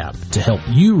Traffic app to help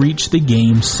you reach the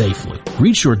game safely.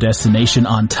 Reach your destination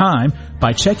on time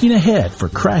by checking ahead for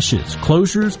crashes,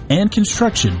 closures, and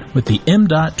construction with the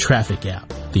MDOT Traffic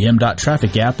app. The MDOT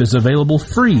Traffic app is available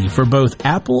free for both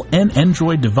Apple and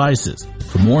Android devices.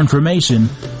 For more information,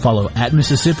 follow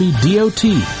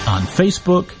 @MississippiDOT on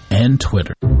Facebook and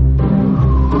Twitter.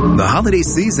 The holiday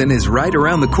season is right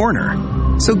around the corner,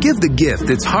 so give the gift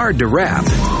that's hard to wrap,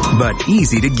 but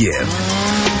easy to give.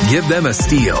 Give them a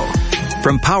Stihl.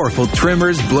 From powerful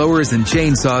trimmers, blowers, and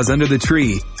chainsaws under the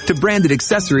tree, to branded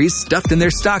accessories stuffed in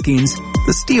their stockings,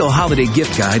 the Stihl Holiday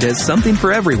Gift Guide has something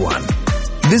for everyone.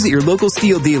 Visit your local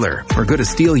Stihl dealer or go to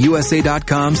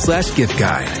stihlusa.com/gift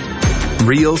guide.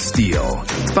 Real Stihl.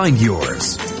 Find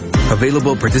yours.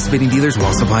 Available at participating dealers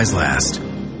while supplies last.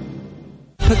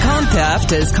 Pecan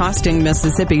theft is costing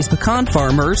Mississippi's pecan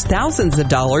farmers thousands of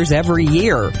dollars every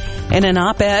year. In an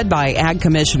op-ed by Ag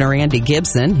Commissioner Andy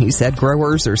Gibson, he said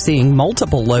growers are seeing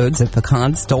multiple loads of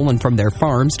pecans stolen from their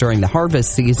farms during the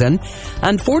harvest season.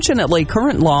 Unfortunately,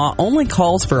 current law only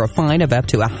calls for a fine of up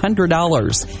to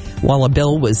 $100. While a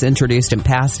bill was introduced and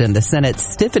passed in the Senate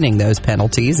stiffening those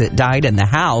penalties, it died in the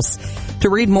House. To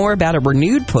read more about a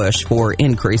renewed push for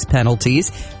increased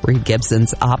penalties, read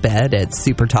Gibson's op-ed at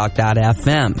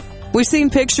supertalk.fm. We've seen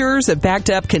pictures of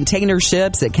backed-up container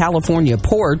ships at California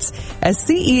ports. As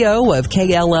CEO of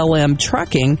KLLM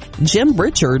Trucking, Jim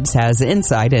Richards has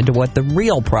insight into what the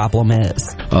real problem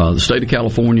is. The state of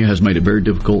California has made it very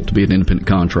difficult to be an independent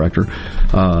contractor.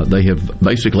 They have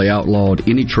basically outlawed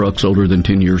any trucks older than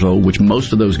 10 years old, which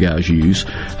most of those guys use,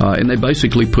 and they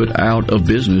basically put out of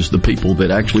business the people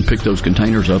that actually pick those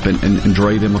containers up and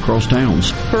dray them across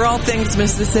towns. For all things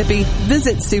Mississippi,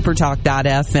 visit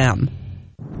supertalk.fm.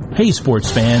 Hey sports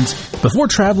fans, before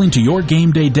traveling to your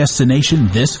game day destination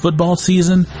this football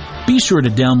season, be sure to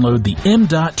download the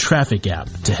M.Dot Traffic app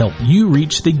to help you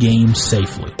reach the game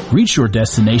safely. Reach your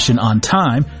destination on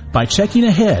time by checking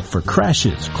ahead for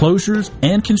crashes, closures,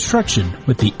 and construction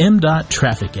with the M.Dot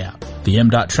Traffic app. The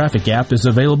M.Dot Traffic app is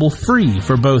available free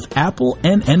for both Apple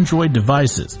and Android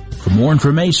devices. For more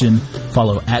information,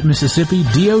 follow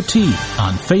 @MississippiDOT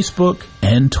on Facebook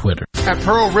and Twitter. At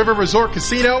Pearl River Resort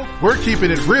Casino, we're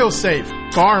keeping it real safe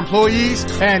for our employees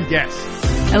and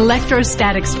guests.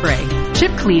 Electrostatic spray, chip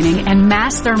cleaning, and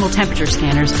mass thermal temperature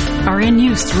scanners are in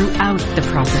use throughout the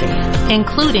property,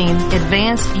 including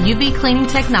advanced UV cleaning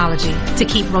technology to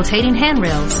keep rotating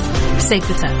handrails safe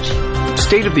to touch.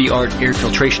 State-of-the-art air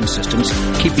filtration systems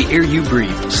keep the air you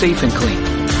breathe safe and clean.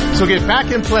 So get back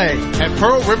and play at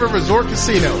Pearl River Resort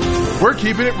Casino. We're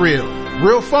keeping it real.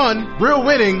 Real fun, real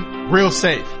winning, real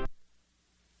safe.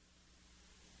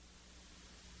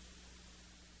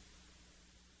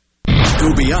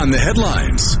 Go beyond the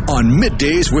headlines on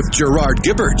Middays with Gerard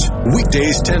Gibbert.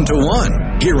 Weekdays 10 to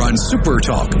 1 here on Super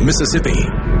Talk Mississippi.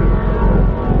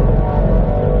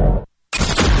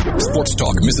 Sports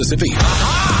Talk Mississippi.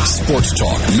 Sports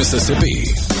Talk Mississippi.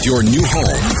 Your new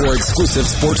home for exclusive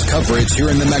sports coverage here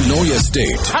in the Magnolia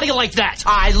State. How do you like that?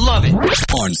 I love it.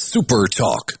 On Super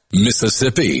Talk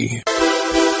Mississippi.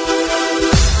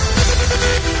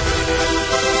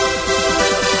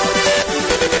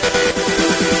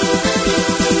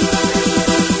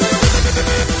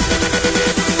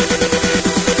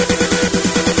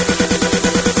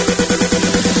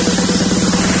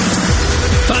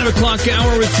 5 o'clock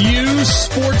hour with you,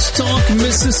 Sports Talk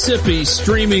Mississippi,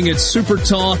 streaming at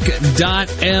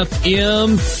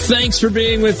supertalk.fm. Thanks for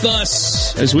being with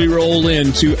us as we roll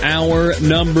into hour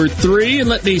number 3. And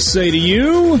let me say to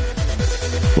you,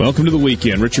 welcome to the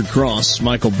weekend. Richard Cross,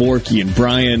 Michael Borky, and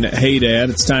Brian Haydad.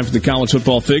 It's time for the College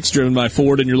Football Fix, driven by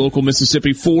Ford and your local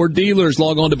Mississippi Ford dealers.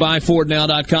 Log on to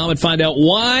buyfordnow.com and find out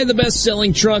why the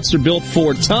best-selling trucks are built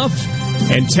Ford tough.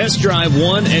 And test drive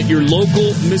one at your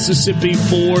local Mississippi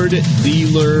Ford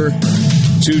dealer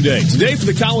today. Today for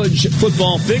the College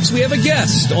Football Fix, we have a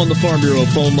guest on the Farm Bureau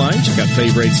phone line. Check out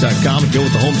favorites.com and go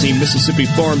with the home team, Mississippi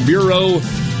Farm Bureau.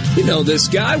 You know this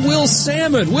guy, Will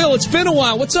Salmon. Will, it's been a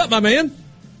while. What's up, my man?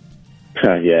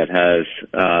 Yeah, it has.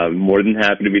 More than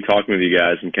happy to be talking with you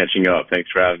guys and catching up. Thanks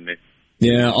for having me.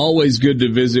 Yeah, always good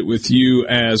to visit with you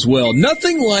as well.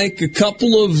 Nothing like a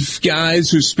couple of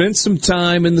guys who spent some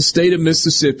time in the state of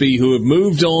Mississippi, who have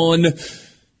moved on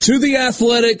to the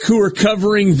Athletic, who are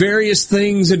covering various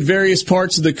things in various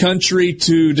parts of the country,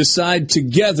 to decide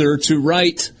together to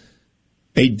write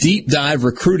a deep dive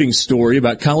recruiting story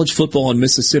about college football in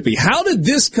Mississippi. How did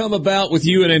this come about with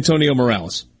you and Antonio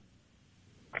Morales?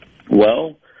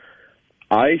 Well,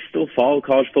 I still follow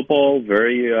college football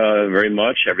very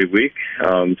much every week.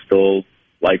 Still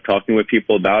like talking with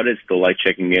people about it. Still like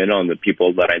checking in on the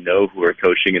people that I know who are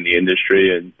coaching in the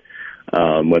industry, and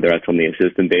whether that's on the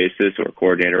assistant basis or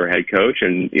coordinator or head coach,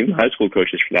 and even high school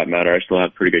coaches for that matter. I still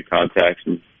have pretty good contacts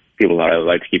and people that I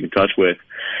like to keep in touch with.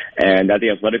 And at The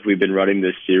Athletic, we've been running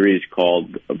this series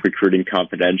called Recruiting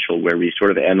Confidential, where we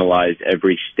sort of analyze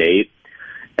every state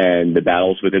and the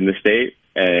battles within the state.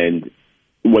 And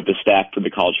what the staff for the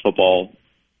college football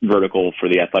vertical for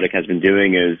The Athletic has been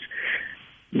doing is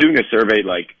doing a survey,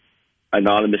 like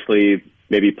anonymously,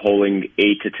 maybe polling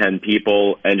 8 to 10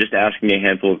 people and just asking a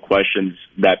handful of questions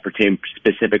that pertain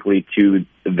specifically to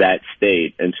that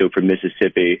state. And so for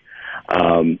Mississippi,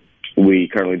 we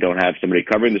currently don't have somebody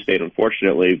covering the state,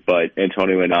 unfortunately, but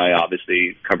Antonio and I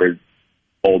obviously covered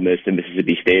Ole Miss and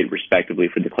Mississippi State, respectively,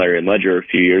 for the Clarion Ledger a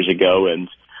few years ago. And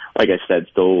like I said,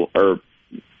 still are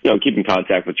keep in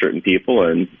contact with certain people,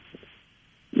 and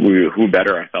who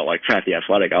better, I felt like, at The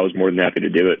Athletic. I was more than happy to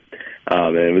do it.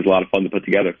 And it was a lot of fun to put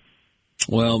together.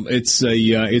 Well, it's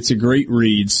a great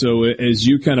read. So as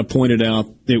you kind of pointed out,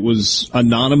 it was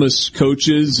anonymous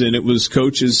coaches, and it was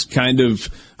coaches kind of,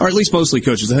 or at least mostly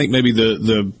coaches. I think maybe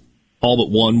the all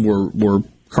but one were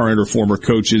current or former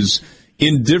coaches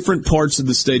in different parts of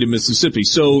the state of Mississippi.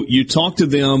 So you talk to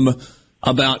them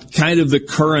about kind of the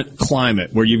current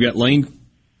climate, where you've got Lane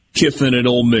Kiffin at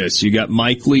Ole Miss, you got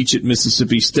Mike Leach at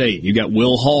Mississippi State, you got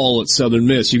Will Hall at Southern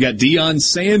Miss, you got Deion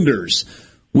Sanders,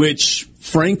 which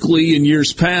frankly in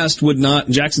years past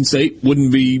Jackson State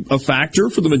wouldn't be a factor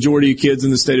for the majority of kids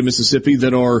in the state of Mississippi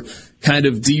that are kind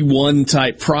of D1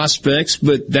 type prospects,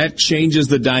 but that changes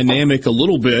the dynamic a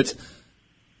little bit.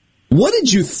 What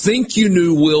did you think you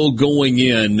knew, Will, going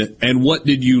in, and what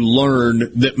did you learn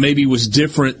that maybe was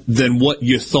different than what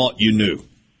you thought you knew?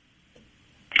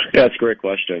 Yeah, that's a great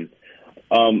question.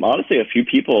 Honestly, a few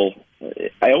people,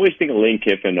 I always think of Lane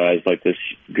Kiffin as like this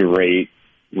great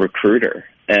recruiter.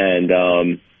 And,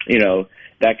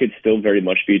 that could still very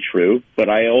much be true. But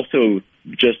I also,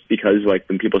 just because like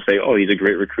when people say, oh, he's a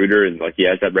great recruiter and like he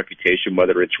has that reputation,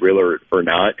 whether it's real or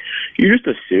not, you just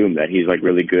assume that he's like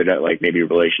really good at like maybe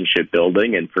relationship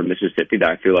building. And for Mississippi,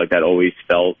 I feel like I always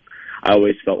felt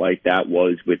like that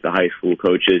was with the high school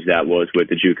coaches, that was with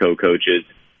the JUCO coaches,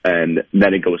 and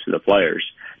then it goes to the players,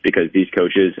 because these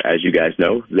coaches, as you guys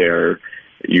know, they're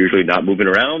usually not moving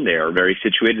around. They are very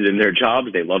situated in their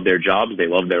jobs. They love their jobs. They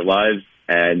love their lives.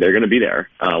 And they're going to be there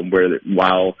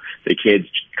while the kids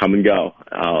come and go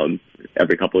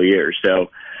every couple of years. So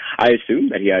I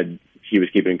assumed that he was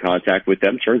keeping in contact with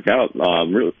them. Turns out,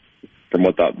 really, from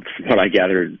what I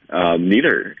gathered,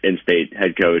 neither in-state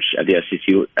head coach at the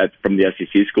SEC from the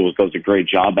SEC schools does a great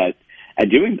job at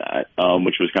doing that,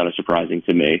 which was kind of surprising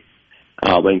to me.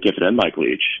 Lane Kiffin and Mike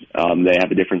Leach. They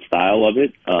have a different style of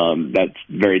it. That's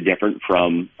very different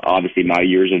from, obviously, my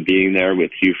years of being there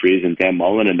with Hugh Freeze and Dan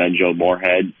Mullen, and then Joe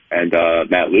Moorhead and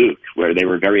Matt Luke, where they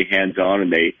were very hands-on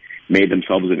and they made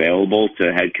themselves available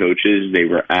to head coaches. They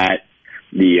were at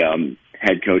the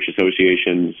head coach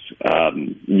association's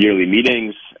yearly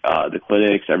meetings, the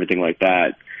clinics, everything like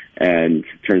that. And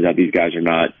it turns out these guys are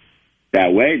not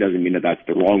that way. Doesn't mean that that's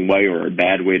the wrong way or a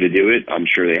bad way to do it. I'm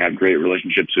sure they have great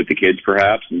relationships with the kids,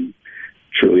 perhaps, and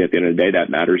truly at the end of the day, that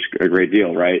matters a great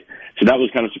deal, right? So that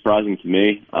was kind of surprising to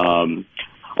me.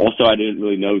 Also, I didn't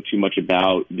really know too much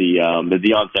about the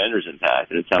Deion Sanders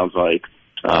impact, and it sounds like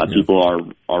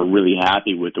people are really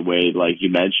happy with the way, like you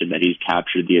mentioned, that he's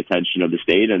captured the attention of the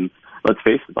state. And let's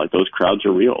face it, like, those crowds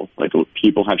are real. Like, those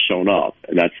people have shown up,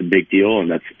 and that's a big deal, and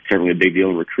that's certainly a big deal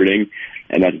in recruiting.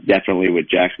 And that's definitely what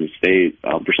Jackson State,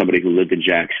 for somebody who lived in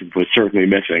Jackson, was certainly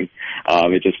missing.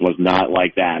 It just was not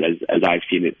like that as I've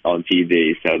seen it on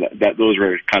TV. So that those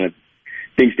were kind of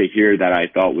things to hear that I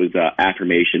thought was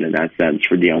affirmation in that sense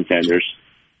for Deion Sanders.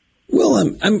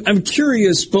 Well, I'm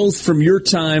curious, both from your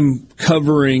time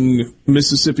covering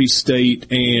Mississippi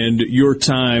State and your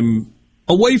time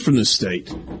away from the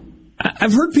state.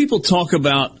 I've heard people talk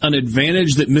about an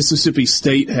advantage that Mississippi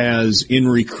State has in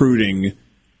recruiting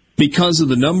because of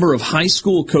the number of high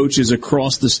school coaches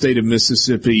across the state of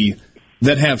Mississippi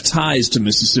that have ties to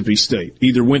Mississippi State,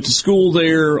 either went to school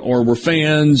there or were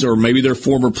fans, or maybe they're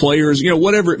former players,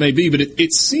 whatever it may be. But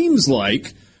it seems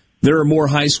like there are more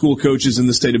high school coaches in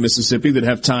the state of Mississippi that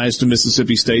have ties to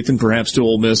Mississippi State than perhaps to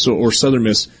Ole Miss or Southern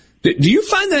Miss. Do you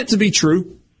find that to be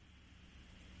true?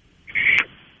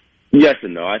 Yes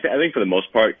and no. I think for the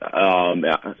most part, that's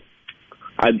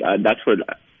what.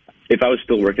 If I was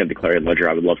still working at the Clarion Ledger,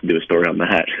 I would love to do a story on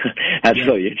that. That's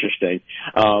really interesting.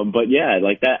 But yeah,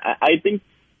 like that, I think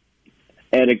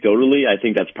anecdotally, I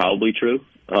think that's probably true.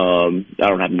 I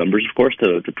don't have numbers, of course,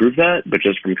 to prove that, but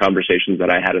just from conversations that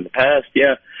I had in the past,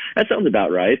 yeah, that sounds about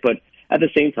right. But at the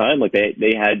same time, like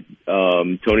they had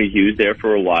Tony Hughes there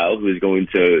for a while, who was going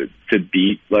to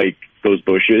beat like those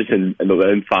bushes and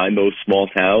find those small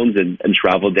towns and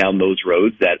travel down those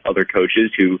roads that other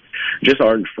coaches who just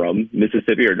aren't from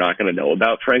Mississippi are not going to know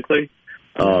about, frankly.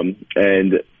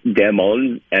 And Dan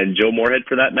Mullen and Joe Moorhead,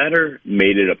 for that matter,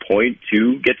 made it a point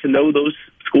to get to know those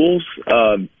schools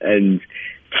and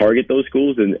target those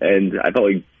schools. And I felt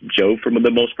like Joe, for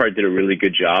the most part, did a really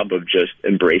good job of just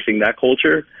embracing that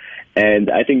culture.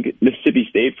 And I think Mississippi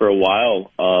State for a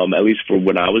while, at least for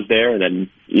when I was there, and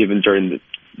then even during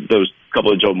those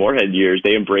couple of Joe Moorhead years,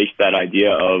 they embraced that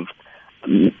idea of,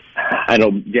 I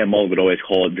know Dan Mullen would always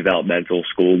call it developmental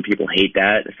school, and people hate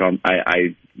that, so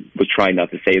I was trying not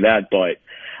to say that, but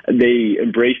they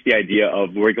embraced the idea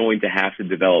of we're going to have to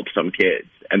develop some kids,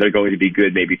 and they're going to be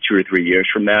good maybe 2 or 3 years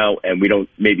from now, and we don't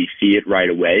maybe see it right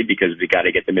away because we got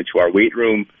to get them into our weight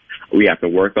room, We have to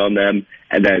work on them.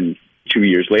 And then 2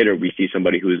 years later, we see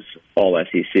somebody who's all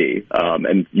SEC,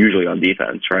 and usually on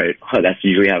defense, right? That's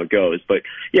usually how it goes. But,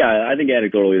 yeah, I think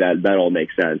anecdotally that all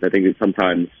makes sense. I think that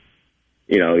sometimes,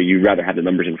 you'd rather have the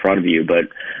numbers in front of you. But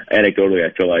anecdotally,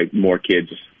 I feel like more kids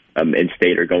in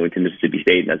state are going to Mississippi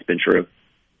State, and that's been true.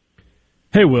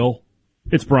 Hey, Will.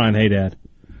 It's Brian Haydad.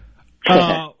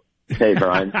 Hey,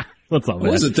 Brian. What's up,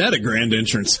 man? Wasn't that a grand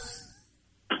entrance?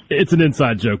 It's an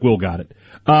inside joke. Will got it.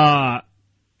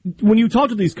 When you talk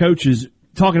to these coaches,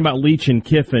 talking about Leach and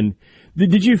Kiffin,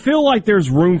 did you feel like there's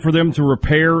room for them to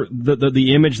repair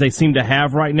the image they seem to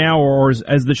have right now, or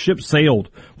as the ship sailed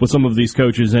with some of these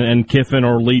coaches and Kiffin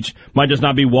or Leach might just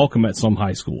not be welcome at some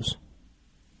high schools?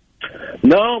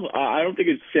 No, I don't think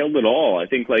it's sailed at all. I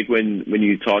think when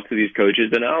you talk to these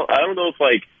coaches, and I don't know if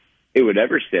it would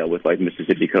ever sail with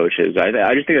Mississippi coaches.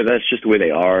 I just think that's just the way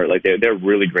they are. They're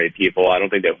really great people. I don't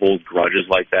think they hold grudges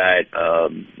like that.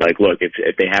 Look,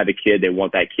 if they have a kid, they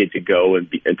want that kid to go and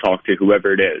talk to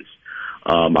whoever it is.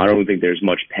 I don't think there's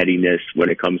much pettiness when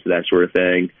it comes to that sort of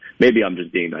thing. Maybe I'm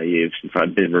just being naive since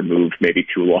I've been removed maybe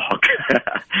too long.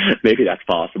 Maybe that's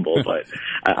possible, but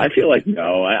I feel like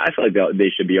no. I feel like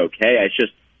they should be okay. It's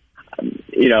just,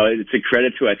 it's a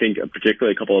credit to, I think,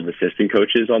 particularly a couple of assistant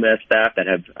coaches on that staff that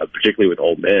have, particularly with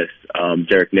Ole Miss.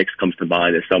 Derek Nix comes to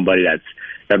mind as somebody that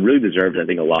really deserves, I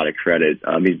think, a lot of credit.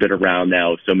 He's been around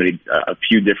now a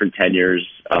few different tenures.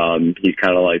 He's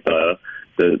kind of like the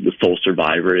sole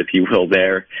survivor, if you will,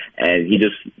 there. And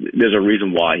there's a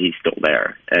reason why he's still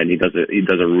there. And he does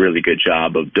a really good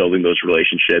job of building those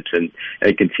relationships and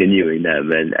continuing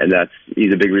them. And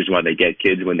he's a big reason why they get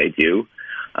kids when they do.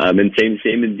 And same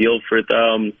deal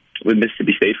with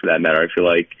Mississippi State for that matter. I feel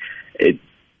like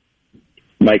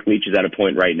Mike Leach is at a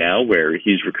point right now where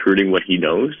he's recruiting what he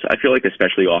knows. I feel like,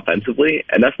 especially offensively,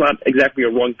 and that's not exactly a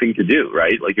wrong thing to do,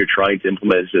 right? You're trying to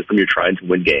implement a system, you're trying to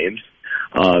win games.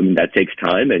 That takes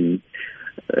time, and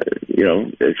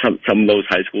some of those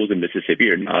high schools in Mississippi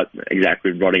are not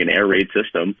exactly running an air raid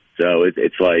system. So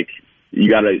it's like you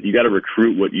gotta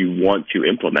recruit what you want to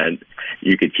implement.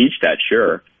 You could teach that,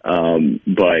 sure,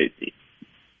 but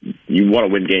you want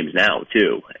to win games now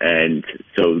too. And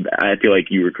so I feel like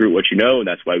you recruit what you know, and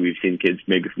that's why we've seen kids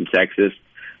maybe from Texas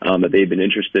that they've been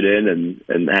interested in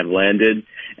and have landed.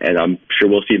 And I'm sure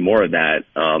we'll see more of that.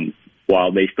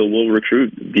 While they still will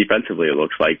recruit defensively, it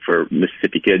looks like, for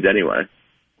Mississippi kids anyway.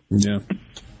 Yeah.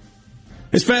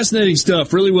 It's fascinating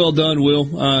stuff. Really well done,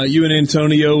 Will. You and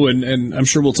Antonio, and I'm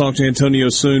sure we'll talk to Antonio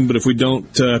soon, but if we don't,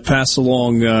 pass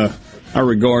along our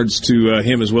regards to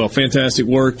him as well. Fantastic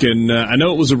work, and I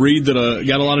know it was a read that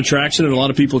got a lot of traction and a lot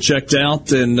of people checked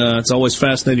out, and it's always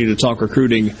fascinating to talk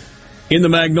recruiting in the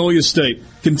Magnolia State.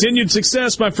 Continued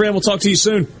success, my friend. We'll talk to you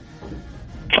soon.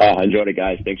 Enjoyed it,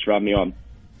 guys. Thanks for having me on.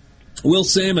 Will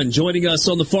Salmon joining us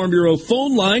on the Farm Bureau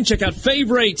phone line. Check out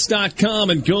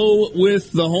favorites.com and go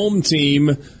with the home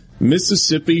team,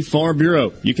 Mississippi Farm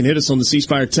Bureau. You can hit us on the C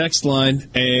Spire text line,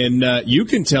 and you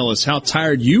can tell us how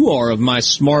tired you are of my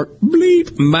smart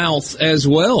bleep mouth as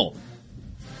well.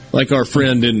 Like our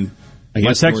friend in, I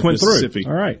guess, my text North went Mississippi.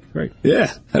 Through. All right, great.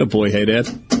 Yeah, attaboy, hey, Dad.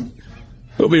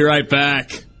 We'll be right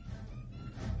back.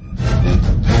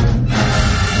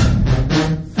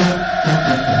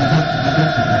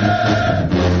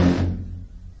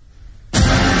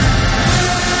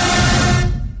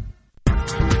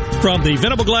 From the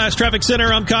Venable Glass Traffic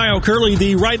Center, I'm Kyle Curley.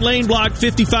 The right lane blocked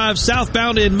 55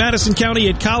 southbound in Madison County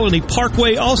at Colony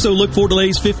Parkway. Also look for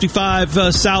delays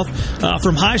 55 south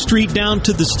from High Street down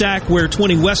to the Stack, where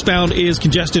 20 westbound is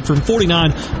congested from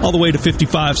 49 all the way to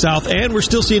 55 south. And we're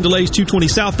still seeing delays 220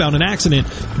 southbound, an accident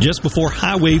just before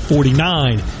Highway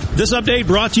 49. This update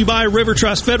brought to you by River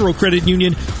Trust Federal Credit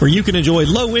Union, where you can enjoy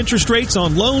low interest rates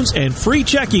on loans and free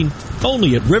checking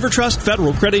only at River Trust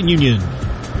Federal Credit Union.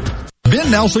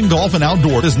 Ben Nelson Golf and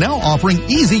Outdoor is now offering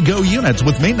easy-go units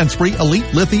with maintenance-free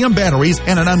elite lithium batteries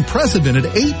and an unprecedented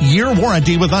 8-year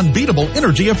warranty with unbeatable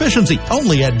energy efficiency.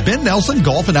 Only at Ben Nelson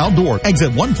Golf and Outdoor, exit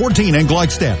 114 in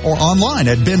Gluckstadt, or online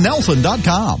at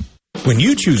bennelson.com. When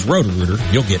you choose Roto-Rooter,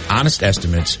 you'll get honest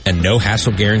estimates and no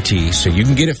hassle guarantees, so you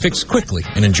can get it fixed quickly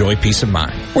and enjoy peace of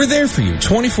mind. We're there for you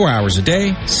 24 hours a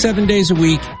day, 7 days a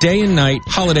week, day and night,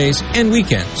 holidays, and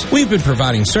weekends. We've been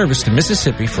providing service to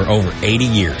Mississippi for over 80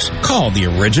 years. Call the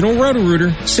original Roto-Rooter,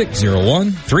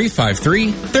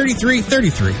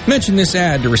 601-353-3333. Mention this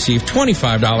ad to receive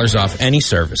 $25 off any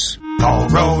service. Call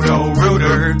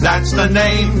Roto-Rooter, that's the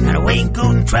name. And a wink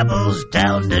on troubles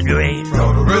down the drain.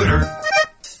 Roto-Rooter.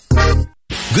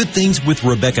 Good Things with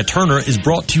Rebecca Turner is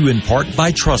brought to you in part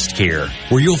by Trust Care,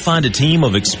 where you'll find a team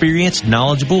of experienced,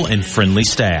 knowledgeable, and friendly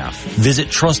staff. Visit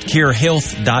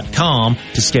TrustCareHealth.com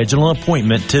to schedule an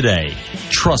appointment today.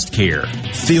 Trust Care.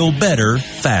 Feel better,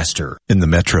 faster. In the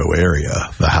metro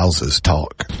area, the houses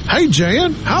talk. Hey,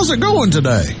 Jan, how's it going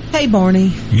today? Hey,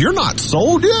 Barney. You're not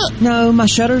sold yet? No, my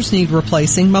shutters need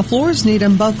replacing, my floors need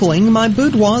unbuckling, my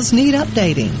boudoirs need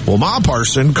updating. Well, my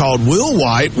person called Will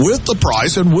White with the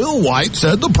price, and Will White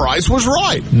said the price was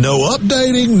right. No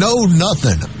updating, no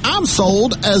nothing. I'm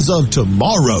sold as of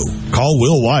tomorrow. Call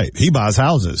Will White. He buys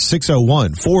houses.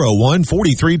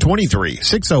 601-401-4323.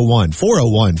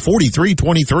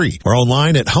 601-401-4323. Or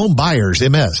online at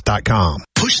homebuyersms.com.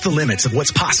 Push the limits of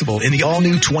what's possible in the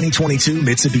all-new 2022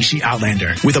 Mitsubishi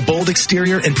Outlander. With a bold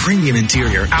exterior and premium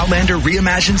interior, Outlander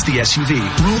reimagines the SUV.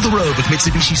 Rule the road with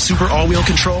Mitsubishi Super All-Wheel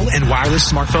Control and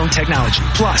wireless smartphone technology.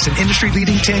 Plus, an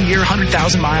industry-leading 10-year,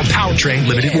 100,000-mile powertrain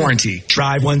limited warranty.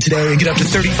 Drive one today and get up to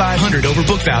 $3,500 over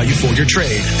book value for your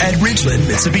trade. At Ridgeland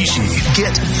Mitsubishi,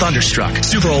 get Thunderstruck.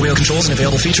 Super All-Wheel Control is an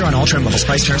available feature on all trim levels.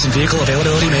 Price, terms, and vehicle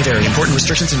availability may vary. Important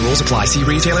restrictions and rules apply. See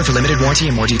retailer for limited warranty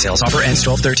and more details. Offer ends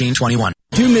 12/13/21.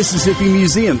 Two Mississippi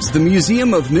museums, the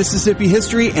Museum of Mississippi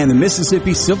History and the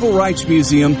Mississippi Civil Rights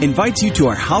Museum, invites you to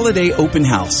our holiday open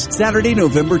house, Saturday,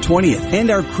 November 20th, and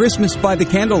our Christmas by the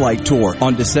Candlelight Tour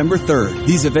on December 3rd.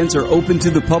 These events are open to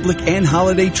the public and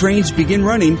holiday trains begin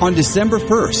running on December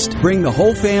 1st. Bring the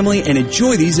whole family and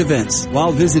enjoy these events.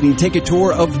 While visiting, take a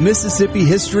tour of Mississippi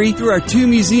history through our two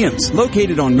museums,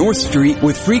 located on North Street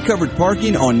with free covered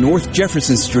parking on North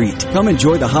Jefferson Street. Come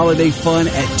enjoy the holiday fun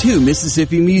at two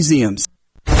Mississippi museums.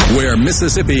 Where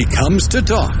Mississippi comes to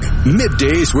talk.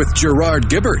 Middays with Gerard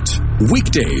Gibbert.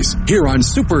 Weekdays here on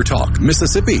Super Talk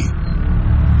Mississippi.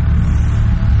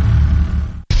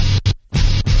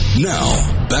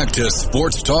 Now, back to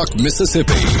Sports Talk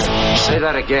Mississippi. Say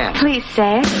that again. Please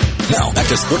say it. Now, back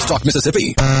to Sports Talk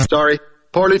Mississippi. Sorry.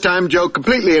 Poorly timed joke,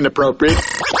 completely inappropriate.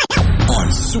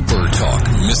 On Super Talk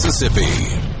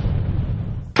Mississippi.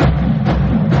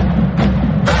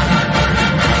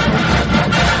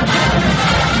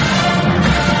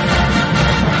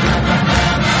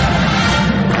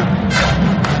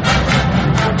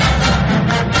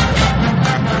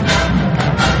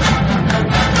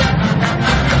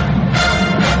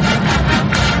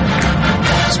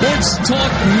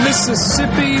 Talk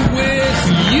Mississippi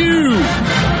with you.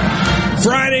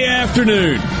 Friday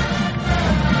afternoon.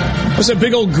 What's that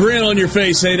big old grin on your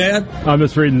face, hey, Dad? I'm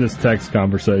just reading this text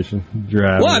conversation you're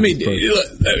having. Well, I mean,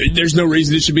 there's no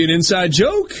reason it should be an inside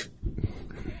joke.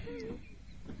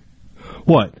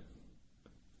 What?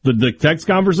 The text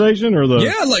conversation or the?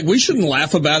 Yeah, like we shouldn't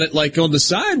laugh about it like on the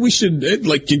side. We should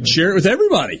share it with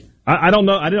everybody. I don't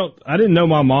know. I didn't know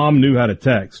my mom knew how to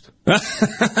text.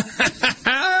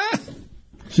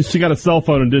 She got a cell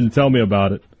phone and didn't tell me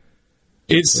about it.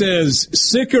 It says,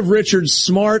 sick of Richard's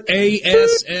smart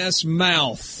ASS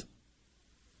mouth.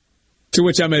 To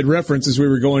which I made reference as we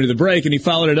were going to the break, and he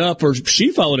followed it up, or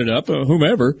she followed it up,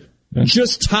 whomever. Yeah.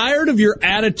 Just tired of your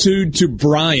attitude to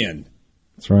Brian.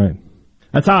 That's right.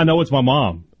 That's how I know it's my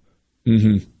mom.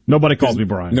 Mm-hmm. Nobody calls me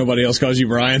Brian. Nobody else calls you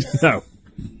Brian? No.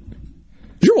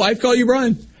 Did your wife call you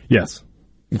Brian? Yes.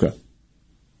 Okay.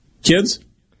 Kids?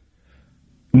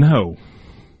 No.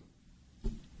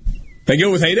 They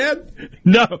go with Hey Dad?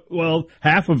 No. Well,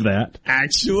 half of that.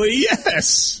 Actually,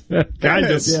 yes. Kind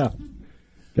of, yeah.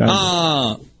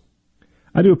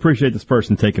 I do appreciate this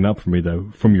person taking up for me,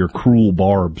 though, from your cruel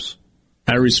barbs.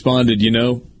 I responded,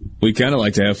 we kind of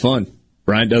like to have fun.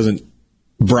 Brian doesn't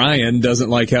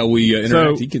like how we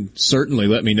interact. He can certainly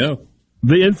let me know.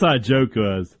 The inside joke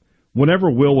was, whenever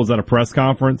Will was at a press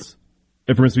conference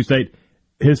at Mississippi State,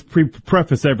 his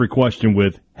preface every question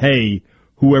with, hey,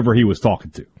 whoever he was talking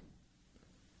to.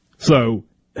 So,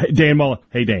 Dan Mullen,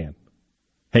 hey, Dan.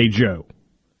 Hey, Joe.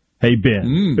 Hey,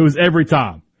 Ben. It was every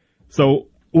time. So,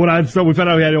 we found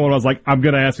out we had one, I was like, I'm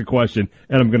going to ask a question,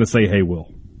 and I'm going to say, hey,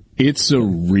 Will. It's a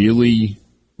really,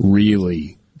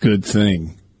 really good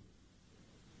thing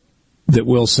that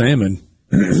Will Salmon,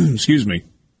 excuse me,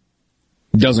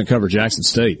 doesn't cover Jackson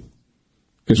State.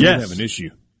 Because we would have an issue.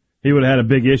 He would have had a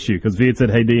big issue, because if he had said,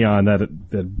 hey, Dion, that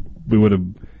we would have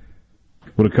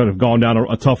kind of gone down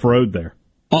a tough road there.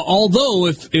 Although,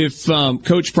 if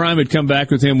Coach Prime had come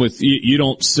back with him with you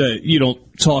don't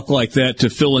talk like that to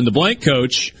fill in the blank,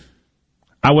 Coach,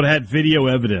 I would have had video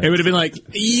evidence. It would have been like,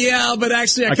 yeah, but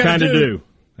actually, I kind of do.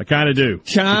 I kind of do.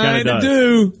 Kind of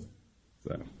do.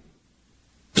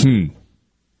 So.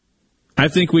 I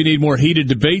think we need more heated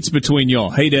debates between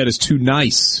y'all. Hey, Dad is too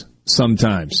nice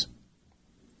sometimes.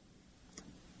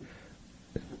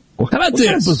 How about what this?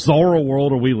 Kind of bizarre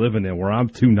world are we living in where I'm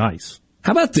too nice?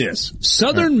 How about this?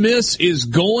 Southern Miss is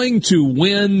going to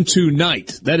win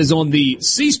tonight. That is on the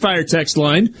C Spire text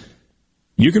line.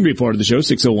 You can be a part of the show,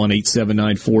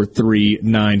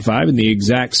 601-879-4395, in the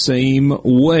exact same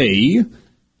way.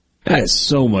 That is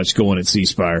so much going at C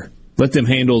Spire. Let them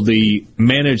handle the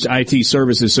managed IT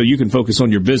services so you can focus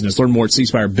on your business. Learn more at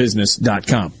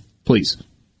cspirebusiness.com. Please.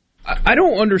 I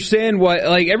don't understand why,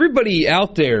 like, everybody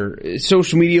out there,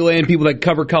 social media land, people that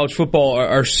cover college football,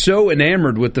 are so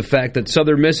enamored with the fact that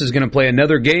Southern Miss is going to play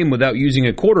another game without using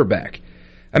a quarterback.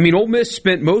 I mean, Ole Miss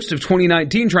spent most of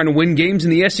 2019 trying to win games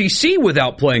in the SEC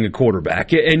without playing a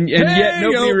quarterback, and yet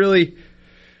nobody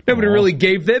really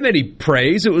gave them any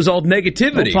praise. It was all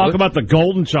negativity. Don't talk about the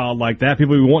golden child like that.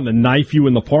 People be wanting to knife you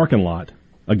in the parking lot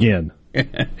again.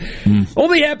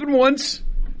 Only happened once.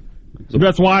 So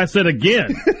that's why I said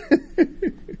again.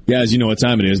 Guys, you know what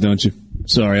time it is, don't you?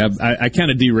 Sorry, I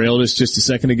kind of derailed us just a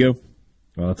second ago.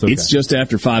 Well, that's okay. It's just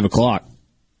after 5 o'clock.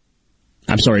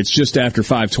 I'm sorry, it's just after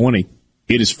 5:20.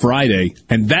 It is Friday,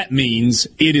 and that means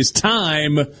it is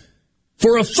time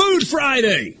for a Food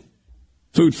Friday.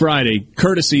 Food Friday,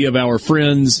 courtesy of our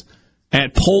friends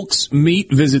at Polk's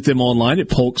Meat. Visit them online at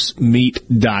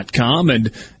polksmeat.com.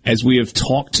 And as we have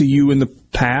talked to you in the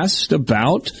past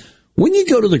about, when you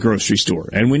go to the grocery store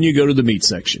and when you go to the meat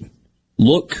section,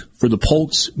 look for the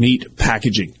Polk's Meat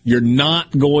packaging. You're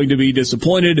not going to be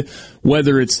disappointed,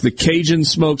 whether it's the Cajun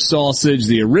smoked sausage,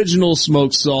 the original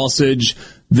smoked sausage,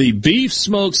 the beef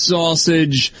smoked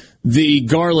sausage, the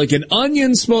garlic and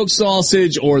onion smoked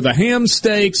sausage, or the ham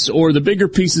steaks, or the bigger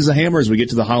pieces of ham as we get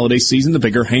to the holiday season, the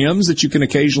bigger hams that you can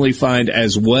occasionally find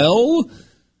as well.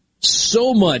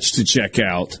 So much to check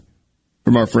out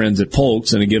from our friends at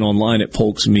Polk's, and again online at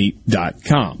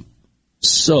polksmeat.com.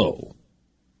 So,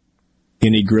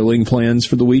 any grilling plans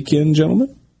for the weekend,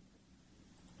 gentlemen?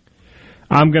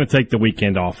 I'm going to take the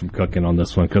weekend off from cooking on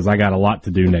this one because I got a lot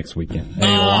to do next weekend.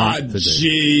 A lot to do.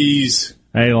 Jeez.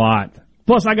 A lot.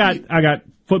 Plus, I got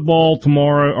football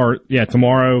tomorrow,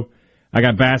 tomorrow. I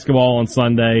got basketball on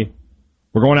Sunday.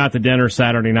 We're going out to dinner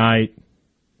Saturday night.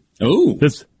 Oh.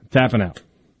 Just tapping out.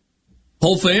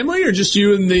 Whole family, or just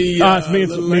you and the?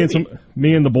 It's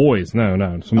me and the boys. No,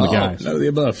 some of the guys. None of the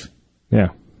above. Yeah.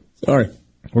 Sorry.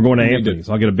 We're going to Anthony's.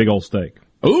 I'll get a big old steak.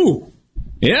 Ooh.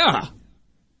 Yeah.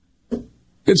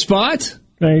 Good spot.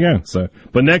 There you go.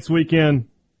 But next weekend,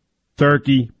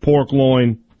 turkey, pork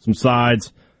loin, some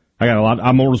sides. I got a lot.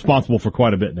 I'm responsible for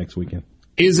quite a bit next weekend.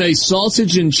 Is a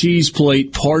sausage and cheese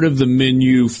plate part of the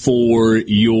menu for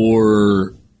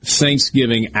your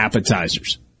Thanksgiving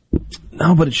appetizers?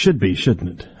 No, but it should be,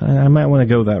 shouldn't it? I might want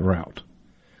to go that route.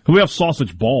 We have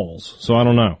sausage balls, so I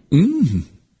don't know.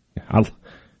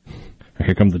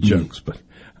 Here come the jokes, but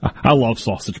I love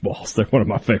sausage balls. They're one of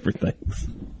my favorite things.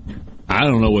 I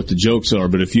don't know what the jokes are,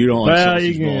 but if you don't like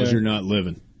sausage balls, you're not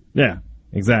living. Yeah,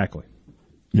 exactly.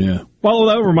 Yeah. Well,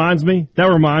 that reminds me.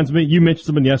 You mentioned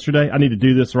something yesterday. I need to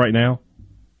do this right now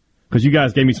because you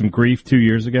guys gave me some grief 2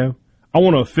 years ago. I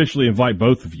want to officially invite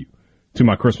both of you to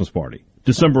my Christmas party,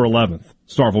 December 11th,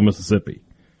 Starkville, Mississippi.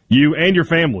 You and your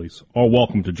families are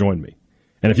welcome to join me.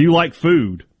 And if you like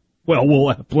food, well, we'll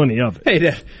have plenty of it.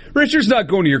 Hey, Richard's not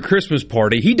going to your Christmas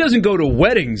party. He doesn't go to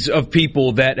weddings of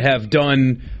people that have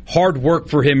done hard work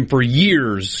for him for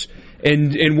years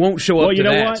and won't show up to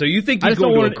that. What? So you think he's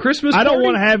going to a Christmas party? I don't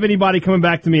want to have anybody coming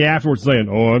back to me afterwards saying,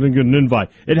 I didn't get an invite.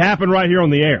 It happened right here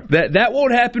on the air. That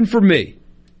won't happen for me.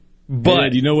 But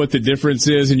do you know what the difference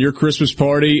is in your Christmas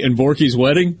party and Borky's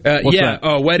wedding?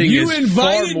 Wedding is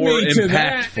far more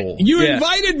impactful. You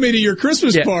invited me to your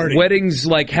Christmas party. Weddings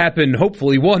happen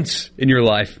hopefully once in your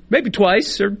life, maybe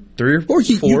twice or three or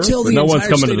Borky, four. You tell the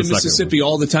entire state of Mississippi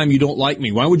all the time you don't like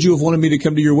me. Why would you have wanted me to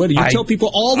come to your wedding? You tell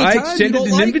people all the time you don't like me. I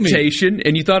extended an invitation,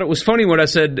 and you thought it was funny when I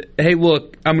said, "Hey,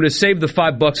 look, I'm going to save the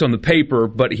 $5 on the paper,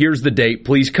 but here's the date.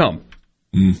 Please come."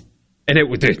 And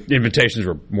the invitations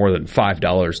were more than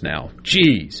 $5 now.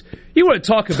 Jeez. You want to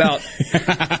talk about...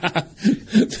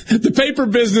 The paper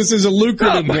business is a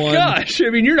lucrative one. Oh, my gosh. I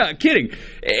mean, you're not kidding.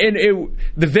 And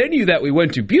the venue that we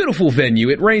went to, beautiful venue.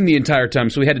 It rained the entire time,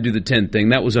 so we had to do the tent thing.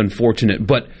 That was unfortunate.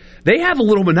 But they have a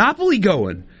little monopoly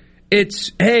going.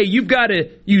 It's, hey, you've got to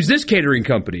use this catering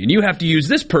company, and you have to use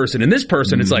this person and this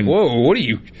person. It's like, whoa, what are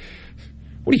you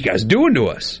guys doing to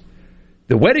us?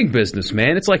 The wedding business,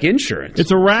 man, it's like insurance.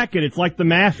 It's a racket. It's like the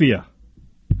mafia.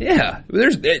 Yeah.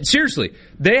 Seriously,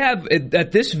 they have,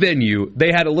 at this venue,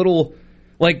 they had a little,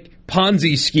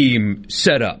 Ponzi scheme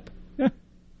set up.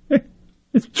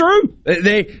 It's true.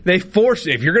 They force,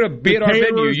 if you're going to be at our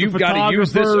venue, you've got to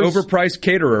use this overpriced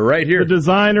caterer right here. The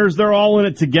designers, they're all in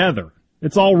it together.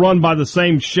 It's all run by the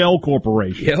same shell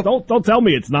corporation. Yep. Don't tell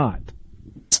me it's not.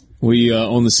 We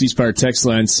on the C Spire text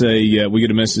line say we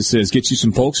get a message that says, "Get you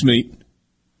some Polk's meat,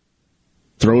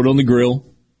 throw it on the grill,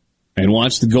 and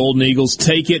watch the Golden Eagles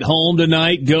take it home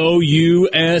tonight. Go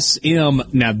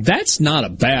USM." Now that's not a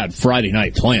bad Friday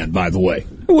night plan, by the way.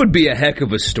 It would be a heck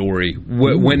of a story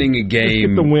winning a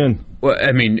game. Get the win. Well,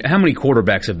 I mean, how many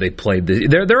quarterbacks have they played?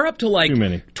 They're up to like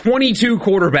 22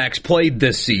 quarterbacks played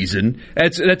this season.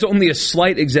 That's only a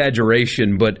slight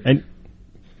exaggeration, but and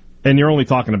you're only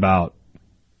talking about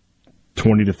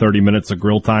 20 to 30 minutes of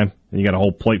grill time, and you got a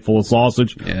whole plate full of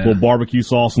sausage, a little barbecue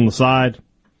sauce on the side.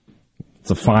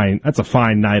 That's a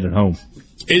fine night at home.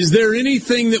 Is there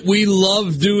anything that we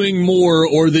love doing more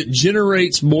or that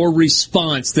generates more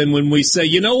response than when we say,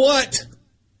 you know what?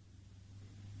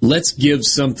 Let's give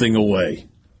something away.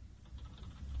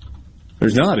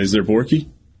 There's not, is there, Borky?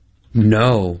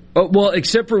 No. Oh, well,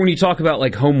 except for when you talk about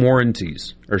like home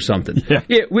warranties or something. Yeah,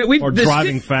 or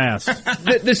driving fast.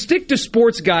 The Stick to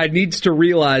Sports guide needs to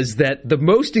realize that the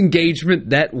most engagement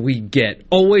that we get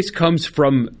always comes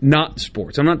from not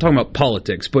sports. I'm not talking about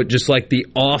politics, but just like the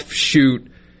offshoot.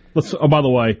 By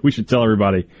the way, we should tell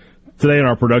everybody. Today in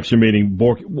our production meeting,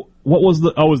 what was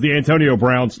it was the Antonio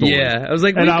Brown story. Yeah, I was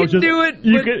like, do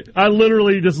it. I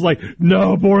literally just like,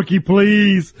 no, Borky,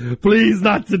 please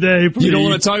not today. Please. You don't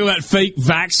want to talk about fake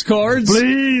Vax cards?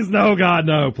 Please, no, God,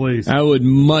 no, please. I would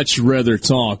much rather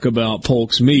talk about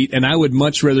Polk's Meat, and I would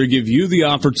much rather give you the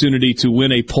opportunity to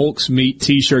win a Polk's Meat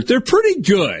T-shirt. They're pretty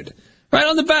good. Right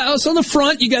on the back, so on the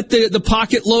front, you got the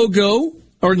pocket logo,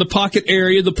 or in the pocket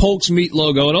area, the Polk's Meat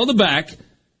logo, and on the back,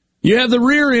 you have the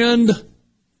rear end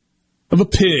of a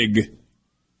pig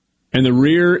and the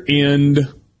rear end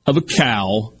of a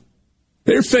cow.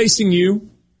 They're facing you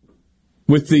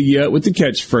with the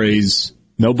catchphrase,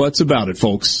 no buts about it,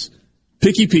 folks.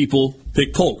 Picky people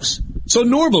pick Polk's. So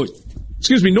normally,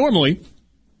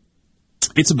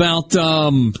 it's about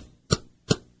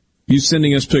you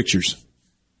sending us pictures.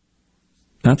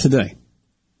 Not today.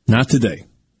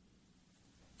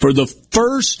 For the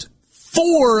first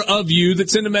 4 of you that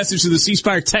send a message to the C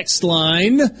Spire text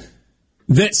line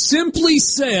that simply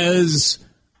says,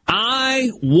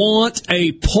 I want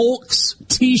a Polk's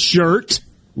T-shirt,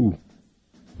 we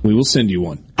will send you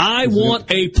one. I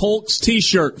want a Polk's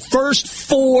T-shirt. First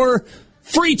 4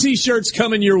 free T-shirts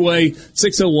coming your way.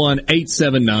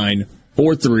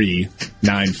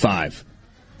 601-879-4395.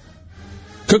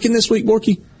 Cooking this week,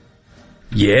 Borky?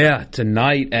 Yeah,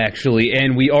 tonight, actually.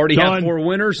 And we already have 4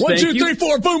 winners. 1, 2, 3,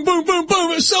 4. Boom, boom, boom,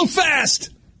 boom. It's so fast.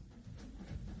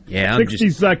 Yeah, 60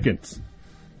 seconds.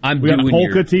 We got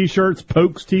Polka T-shirts,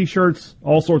 Pokes T-shirts,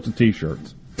 all sorts of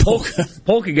T-shirts.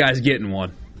 Polka guy's getting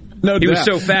one. No doubt. He was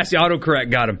so fast, the autocorrect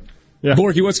got him. Yeah.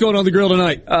 Borky, what's going on the grill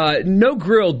tonight? No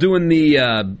grill, doing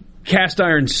the cast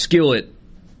iron skillet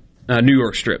New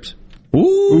York strips.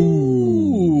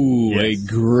 Ooh, yes. A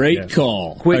great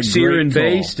call. Quick sear and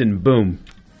baste, and boom.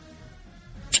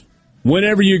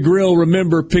 Whenever you grill,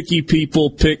 remember, picky people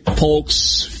pick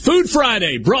Polk's. Food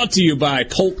Friday, brought to you by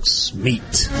Polk's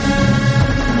Meat.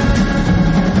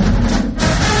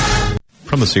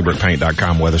 From the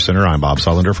SeabrookPaint.com Weather Center, I'm Bob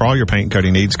Sullender. For all your paint and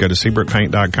coating needs, go to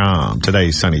SeabrookPaint.com.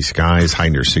 Today, sunny skies, high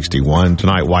near 61.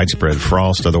 Tonight, widespread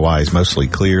frost, otherwise mostly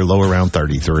clear, low around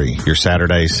 33. Your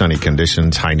Saturday, sunny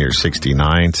conditions, high near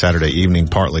 69. Saturday evening,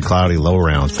 partly cloudy, low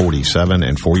around 47.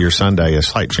 And for your Sunday, a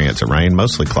slight chance of rain,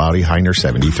 mostly cloudy, high near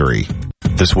 73.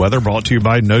 This weather brought to you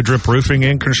by No Drip Roofing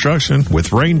and Construction.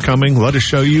 With rain coming, let us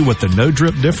show you what the No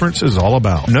Drip difference is all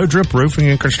about. No Drip Roofing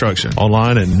and Construction.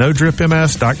 Online at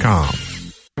NoDripMS.com.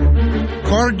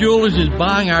 Carter Jewelers is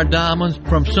buying our diamonds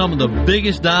from some of the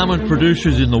biggest diamond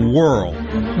producers in the world.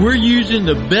 We're using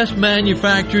the best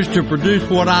manufacturers to produce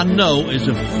what I know is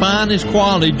the finest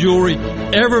quality jewelry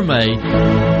ever made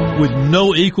with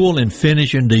no equal in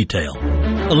finish and detail.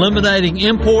 Eliminating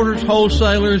importers,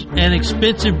 wholesalers, and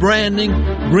expensive branding,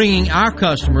 bringing our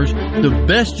customers the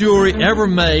best jewelry ever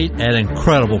made at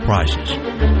incredible prices.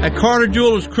 At Carter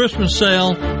Jewelers Christmas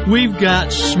sale, we've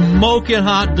got smoking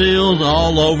hot deals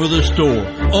all over the store.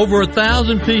 Over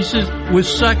 1,000 pieces with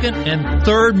second and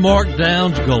third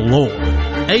markdowns galore.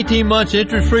 18 months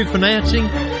interest-free financing,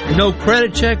 no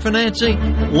credit check financing,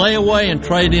 layaway and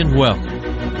trade-in welcome.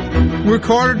 We're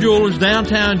Carter Jewelers,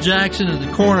 downtown Jackson at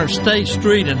the corner of State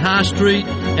Street and High Street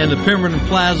and the Pemberton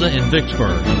Plaza in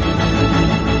Vicksburg.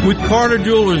 With Carter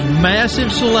Jewelers'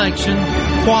 massive selection,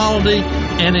 quality,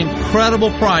 and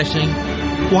incredible pricing,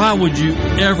 why would you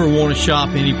ever want to shop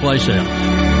anyplace else?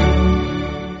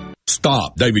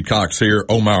 Stop. David Cox here,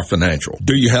 Omar Financial.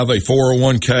 Do you have a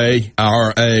 401k,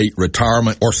 IRA,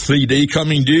 retirement, or CD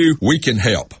coming due? We can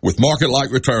help with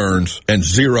market-like returns and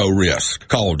zero risk.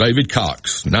 Call David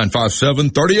Cox,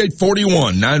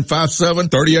 957-3841,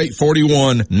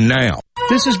 957-3841 now.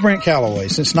 This is Brent Calloway.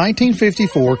 Since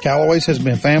 1954, Calloway's has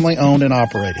been family-owned and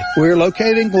operated. We're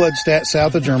located in Gluckstadt,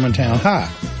 south of Germantown High.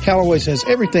 Calloway's has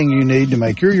everything you need to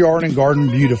make your yard and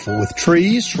garden beautiful with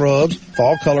trees, shrubs,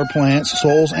 fall color plants,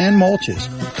 soils, and mulches.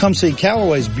 Come see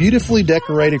Calloway's beautifully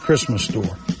decorated Christmas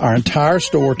store. Our entire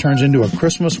store turns into a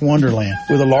Christmas wonderland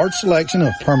with a large selection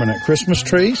of permanent Christmas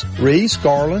trees, wreaths,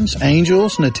 garlands,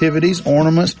 angels, nativities,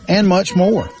 ornaments, and much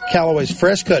more. Calloway's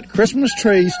fresh-cut Christmas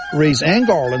trees, wreaths, and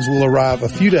garlands will arrive a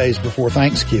few days before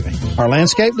Thanksgiving. Our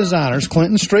landscape designers,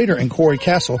 Clinton Streeter and Corey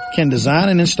Castle, can design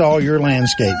and install your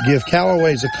landscape. Give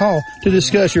Calloway's a call to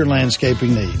discuss your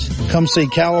landscaping needs. Come see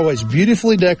Calloway's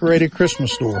beautifully decorated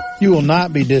Christmas store. You will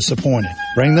not be disappointed.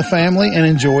 Bring the family and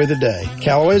enjoy the day.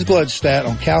 Calloway's Gluckstadt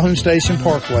on Calhoun Station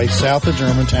Parkway, south of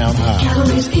Germantown High.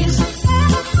 Calloway's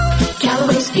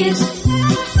is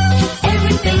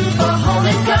everything for home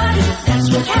and garden. That's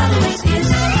what Calloway's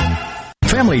is.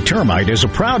 Family Termite is a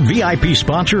proud VIP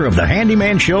sponsor of the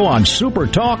Handyman Show on Super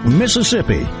Talk,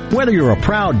 Mississippi. Whether you're a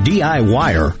proud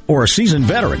DIYer or a seasoned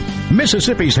veteran,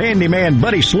 Mississippi's handyman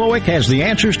Buddy Slowick has the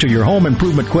answers to your home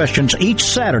improvement questions each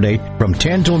Saturday from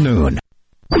 10 till noon.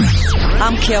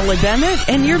 I'm Kelly Bennett,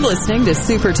 and you're listening to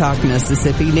Super Talk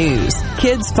Mississippi News.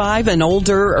 Kids 5 and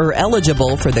older are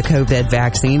eligible for the COVID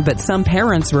vaccine, but some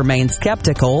parents remain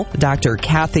skeptical. Dr.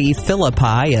 Kathy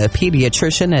Philippi, a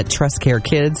pediatrician at Trust Care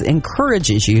Kids,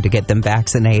 encourages you to get them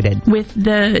vaccinated. With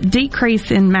the decrease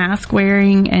in mask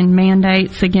wearing and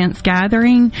mandates against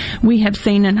gathering, we have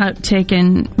seen an uptick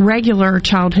in regular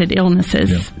childhood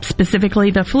illnesses,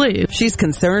 specifically the flu. She's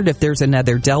concerned if there's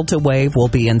another Delta wave, we'll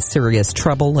be in serious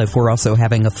trouble if we're also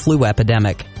having a flu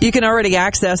epidemic. You can already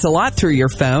access a lot through your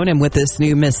phone, and with this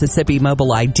new Mississippi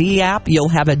Mobile ID app, you'll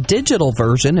have a digital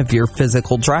version of your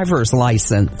physical driver's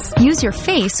license. Use your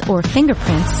face or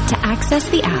fingerprints to access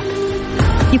the app.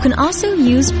 You can also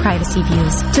use privacy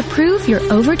views to prove you're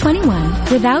over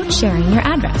 21 without sharing your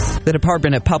address. The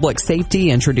Department of Public Safety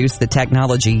introduced the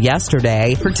technology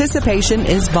yesterday. Participation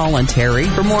is voluntary.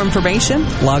 For more information,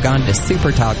 log on to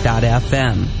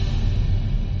supertalk.fm.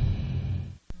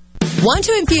 Want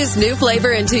to infuse new flavor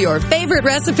into your favorite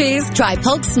recipes? Try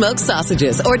Polk's smoked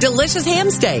sausages or delicious ham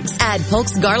steaks. Add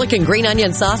Polk's garlic and green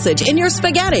onion sausage in your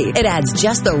spaghetti. It adds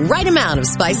just the right amount of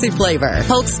spicy flavor.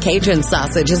 Polk's Cajun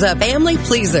sausage is a family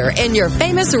pleaser in your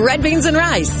famous red beans and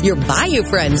rice. Your Bayou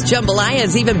Friends jambalaya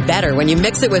is even better when you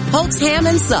mix it with Polk's ham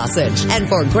and sausage. And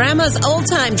for Grandma's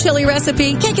old-time chili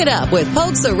recipe, kick it up with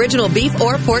Polk's original beef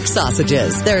or pork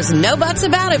sausages. There's no buts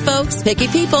about it, folks. Picky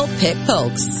people pick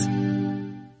Polk's.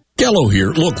 Gallo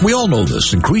here. Look, we all know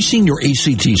this. Increasing your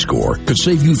ACT score could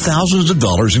save you thousands of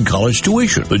dollars in college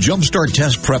tuition. The Jumpstart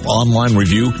Test Prep online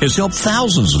review has helped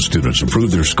thousands of students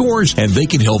improve their scores, and they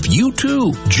can help you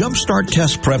too.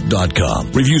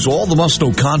 JumpstartTestPrep.com reviews all the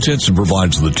must-know contents and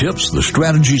provides the tips, the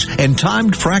strategies, and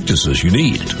timed practices you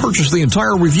need. Purchase the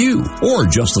entire review or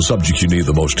just the subjects you need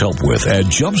the most help with at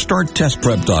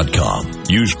JumpstartTestPrep.com.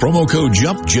 Use promo code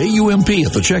JUMP, J-U-M-P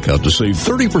at the checkout to save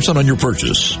 30% on your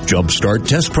purchase.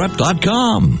 JumpstartTestPrep.com.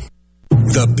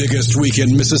 The biggest week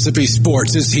in Mississippi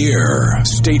sports is here.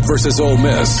 State versus Ole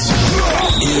Miss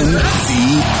in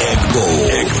the Egg Bowl.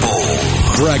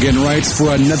 Bragging rights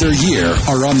for another year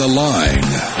are on the line.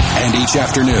 And each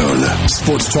afternoon,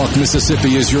 Sports Talk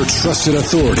Mississippi is your trusted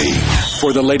authority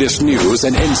for the latest news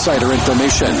and insider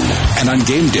information. And on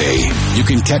game day, you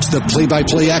can catch the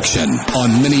play-by-play action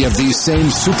on many of these same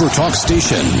Super Talk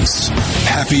stations.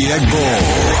 Happy Egg Bowl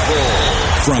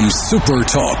from Super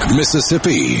Talk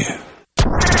Mississippi.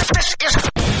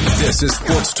 This is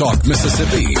Sports Talk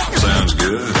Mississippi. Sounds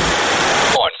good.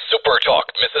 On Super Talk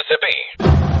Mississippi.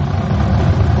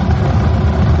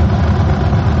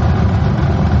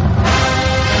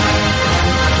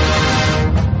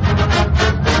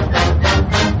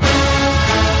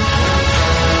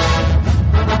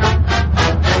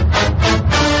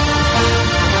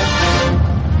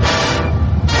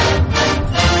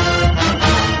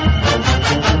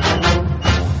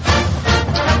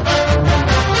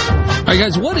 All right,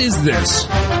 guys, what is this?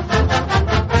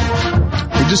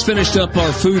 We just finished up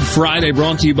our Food Friday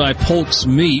brought to you by Polk's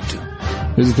Meat.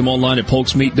 Visit them online at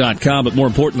polksmeat.com. But more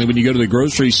importantly, when you go to the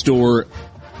grocery store,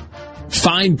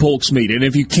 find Polk's Meat. And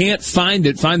if you can't find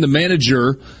it, find the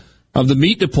manager of the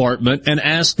meat department and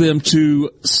ask them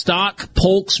to stock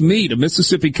Polk's Meat, a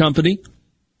Mississippi company.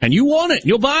 And you want it.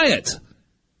 You'll buy it.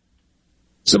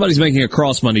 Somebody's making a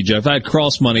cross money joke. If I had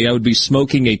cross money, I would be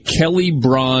smoking a Kelly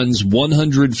Bronze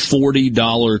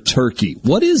 $140 turkey.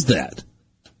 What is that?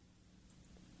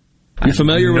 You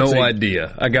familiar with it? No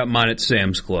idea. I got mine at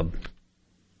Sam's Club.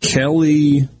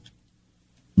 Kelly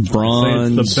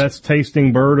Bronze. It's the best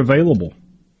tasting bird available.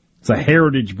 It's a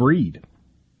heritage breed.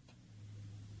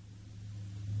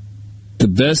 The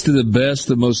best of the best,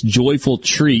 the most joyful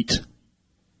treat.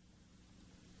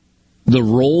 The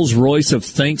Rolls-Royce of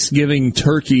Thanksgiving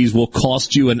turkeys will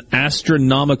cost you an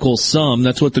astronomical sum.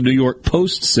 That's what the New York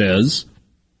Post says.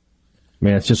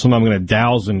 Man, it's just something I'm going to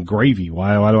douse in gravy.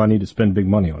 Why do I need to spend big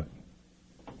money on it?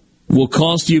 Will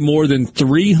cost you more than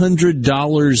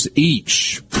 $300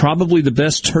 each. Probably the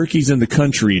best turkeys in the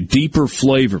country. A deeper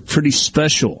flavor. Pretty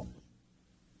special.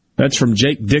 That's from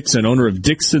Jake Dixon, owner of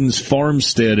Dixon's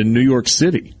Farmstead in New York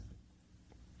City.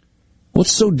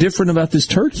 What's so different about this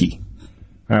turkey?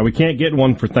 All right, we can't get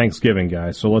one for Thanksgiving,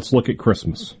 guys, so let's look at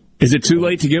Christmas. Is it too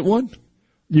late to get one?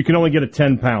 You can only get a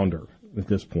 10-pounder at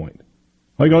this point.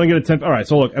 Oh, you can only get a 10. All right,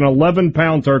 so look, an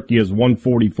 11-pound turkey is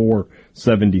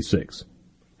 $144.76.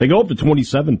 They go up to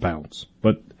 27 pounds,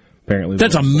 but apparently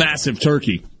that's a massive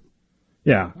turkey.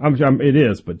 Yeah, it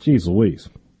is, but geez Louise,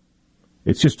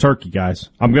 it's just turkey, guys.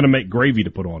 I'm going to make gravy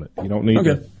to put on it. You don't need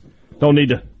to go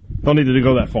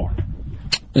that far.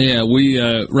 Yeah,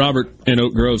 Robert in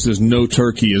Oak Grove says no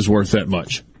turkey is worth that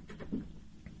much.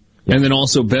 Yeah. And then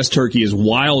also best turkey is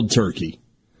wild turkey,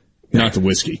 not the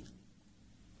whiskey.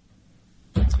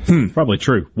 Probably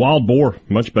true. Wild boar,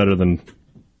 much better than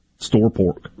store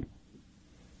pork.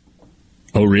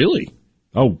 Oh, really?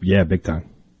 Oh, yeah, big time.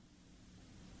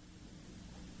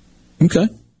 Okay.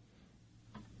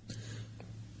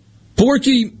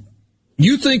 Porky,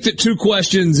 you think that 2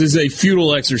 questions is a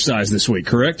futile exercise this week,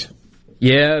 correct?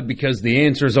 Yeah, because the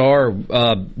answers are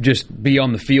just be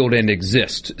on the field and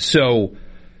exist. So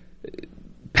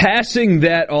passing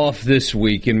that off this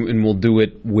week, and we'll do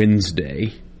it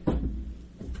Wednesday,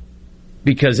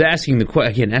 because asking the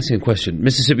question,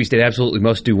 Mississippi State absolutely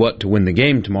must do what to win the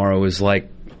game tomorrow is like,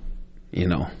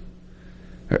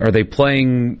 are they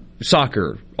playing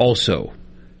soccer also?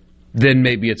 Then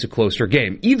maybe it's a closer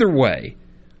game. Either way,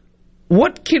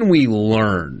 what can we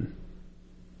learn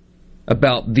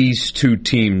about these two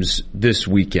teams this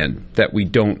weekend that we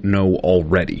don't know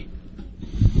already?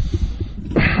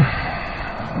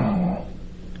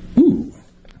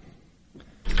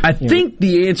 I think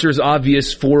the answer is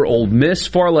obvious for Ole Miss,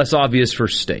 far less obvious for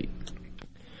State.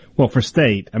 Well, for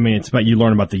State, it's about you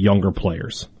learn about the younger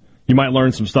players. You might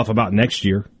learn some stuff about next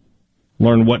year.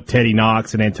 Learn what Teddy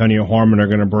Knox and Antonio Harmon are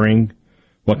going to bring.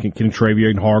 What can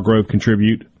Travian Hargrove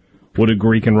contribute? What do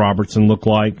Greek and Robertson look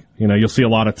like? You'll see a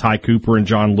lot of Ty Cooper and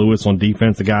John Lewis on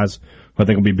defense, the guys who I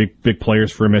think will be big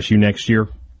players for MSU next year.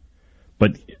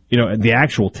 But, the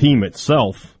actual team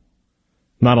itself,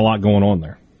 not a lot going on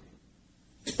there.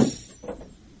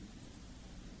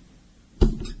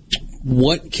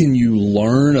 What can you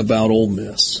learn about Ole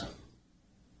Miss?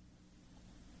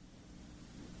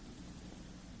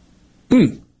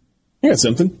 I got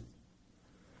something.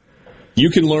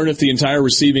 You can learn if the entire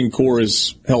receiving core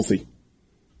is healthy.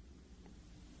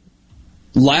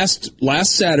 Last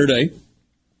Saturday,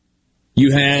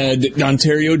 you had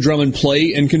Ontario Drummond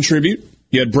play and contribute.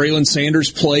 You had Braylon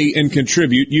Sanders play and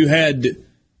contribute. You had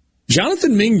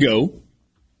Jonathan Mingo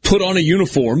put on a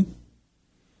uniform,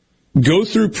 go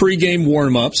through pregame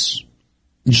warm-ups,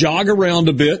 jog around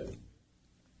a bit,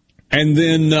 and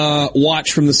then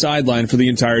watch from the sideline for the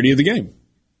entirety of the game.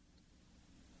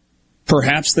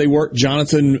 Perhaps they work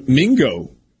Jonathan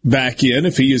Mingo back in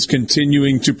if he is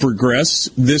continuing to progress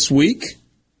this week.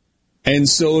 And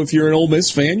so if you're an Ole Miss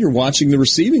fan, you're watching the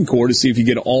receiving core to see if you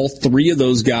get all 3 of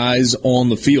those guys on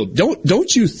the field.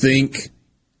 Don't you think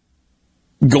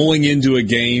going into a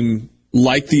game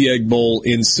like the Egg Bowl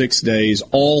in 6 days,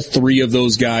 all 3 of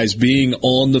those guys being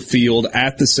on the field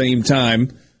at the same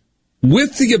time,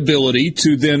 with the ability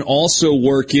to then also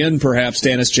work in perhaps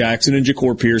Stannis Jackson and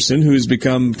Ja'Cour Pearson, who has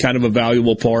become kind of a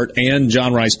valuable part, and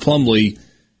John Rice Plumlee,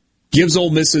 gives Ole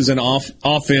Miss as an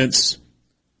offense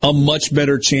a much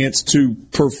better chance to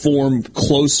perform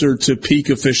closer to peak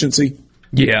efficiency?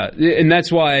 Yeah, and that's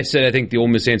why I said I think the Ole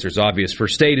Miss answer is obvious. For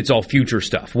State, it's all future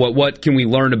stuff. What can we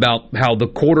learn about how the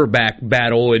quarterback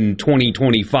battle in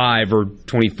 2025 or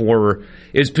 24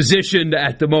 is positioned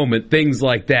at the moment? Things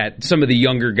like that. Some of the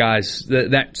younger guys,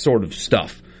 that sort of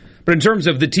stuff. But in terms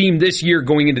of the team this year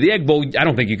going into the Egg Bowl, I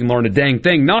don't think you can learn a dang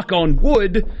thing. Knock on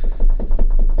wood,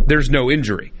 there's no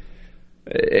injury.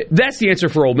 That's the answer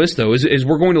for Ole Miss, though, is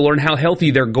we're going to learn how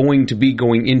healthy they're going to be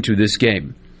going into this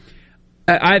game.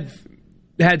 I've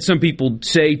had some people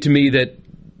say to me that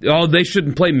they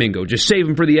shouldn't play Mingo. Just save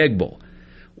him for the Egg Bowl.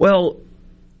 Well,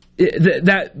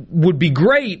 that would be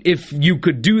great if you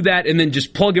could do that and then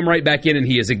just plug him right back in and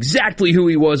he is exactly who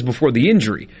he was before the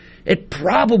injury. It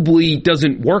probably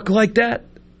doesn't work like that,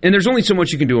 and there's only so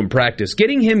much you can do in practice.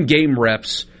 Getting him game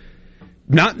reps,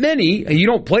 not many, you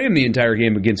don't play him the entire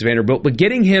game against Vanderbilt, but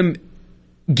getting him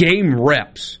game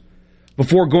reps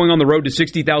before going on the road to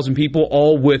 60,000 people,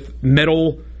 all with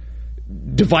metal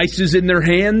devices in their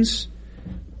hands,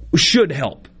 should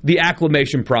help the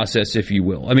acclimation process, if you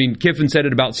will. I mean, Kiffin said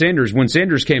it about Sanders. When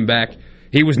Sanders came back,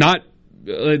 he was not,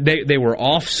 they were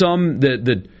off some.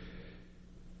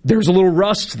 There's a little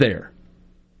rust there.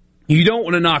 You don't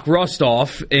want to knock rust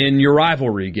off in your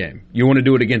rivalry game. You want to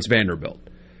do it against Vanderbilt.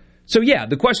 So, yeah,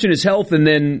 the question is health, and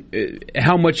then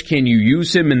how much can you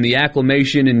use him in the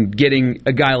acclimation and getting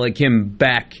a guy like him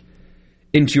back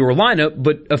into your lineup,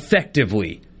 but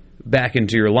effectively back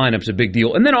into your lineup's a big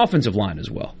deal. And then offensive line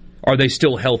as well. Are they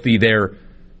still healthy there,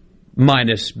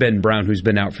 minus Ben Brown, who's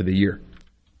been out for the year?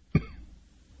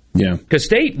 Yeah. Because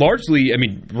State largely,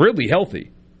 really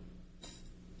healthy.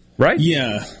 Right?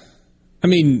 Yeah.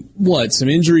 Some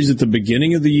injuries at the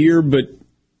beginning of the year, but,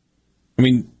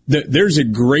 there's a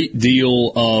great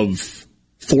deal of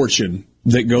fortune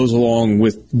that goes along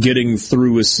with getting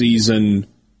through a season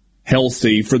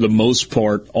healthy for the most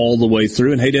part all the way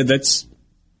through. And, hey, Dad, that's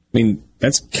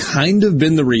kind of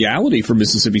been the reality for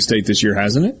Mississippi State this year,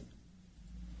 hasn't it?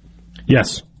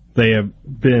 Yes. They have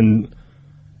been,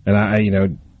 and I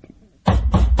know.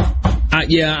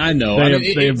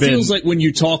 It feels like when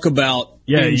you talk about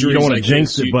injuries, you don't want to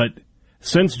jinx it, but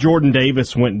since Jordan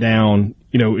Davis went down,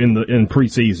 in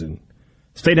preseason,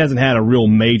 State hasn't had a real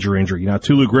major injury. Now,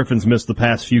 Tulu Griffin's missed the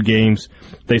past few games.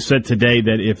 They said today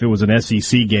that if it was an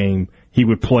SEC game, he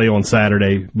would play on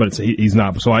Saturday, but he's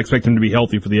not. So I expect him to be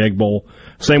healthy for the Egg Bowl.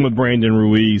 Same with Brandon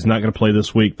Ruiz. Not going to play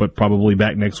this week, but probably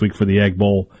back next week for the Egg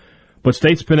Bowl. But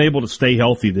State's been able to stay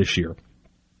healthy this year.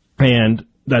 And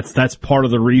that's part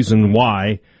of the reason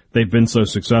why they've been so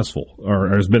successful,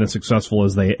 or as been as successful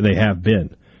as they have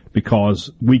been. Because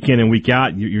week in and week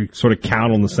out, you sort of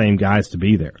count on the same guys to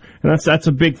be there, and that's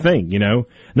a big thing, And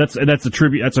that's a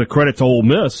tribute. That's a credit to Ole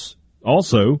Miss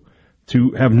also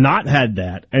to have not had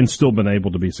that and still been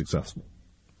able to be successful.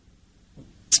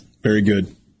 Very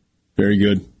good, very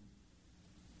good.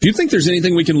 If you think there's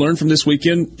anything we can learn from this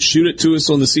weekend, shoot it to us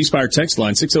on the C Spire text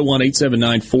line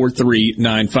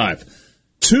 601-879-4395.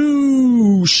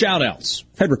 2 shout-outs.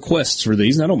 I've had requests for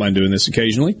these, and I don't mind doing this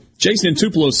occasionally. Jason in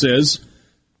Tupelo says,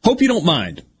 hope you don't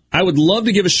mind. I would love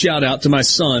to give a shout-out to my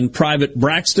son, Private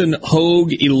Braxton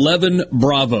Hogue 11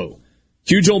 Bravo.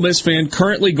 Huge Ole Miss fan,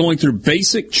 currently going through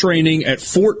basic training at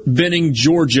Fort Benning,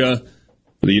 Georgia,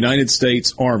 for the United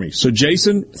States Army. So,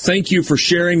 Jason, thank you for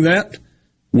sharing that.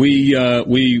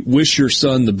 We wish your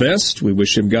son the best. We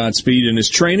wish him Godspeed in his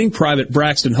training. Private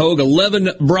Braxton Hogue 11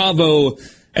 Bravo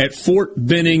at Fort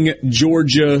Benning,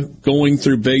 Georgia, going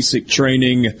through basic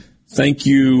training. Thank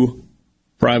you,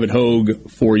 Private Hogue,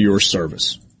 for your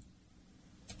service.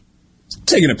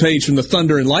 Taking a page from the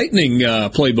Thunder and Lightning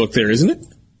playbook there, isn't it?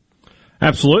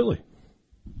 Absolutely.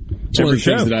 It's one of the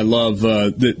things that I love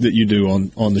that you do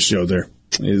on the show there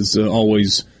is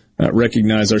always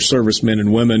recognize our servicemen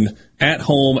and women at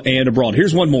home and abroad.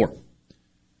 Here's one more.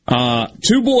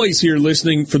 2 boys here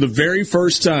listening for the very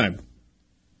first time.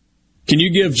 Can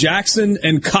you give Jackson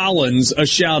and Collins a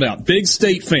shout-out? Big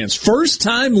State fans.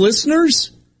 First-time listeners?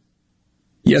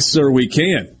 Yes, sir, we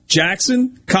can.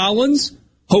 Jackson, Collins,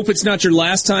 hope it's not your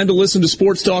last time to listen to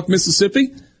Sports Talk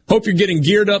Mississippi. Hope you're getting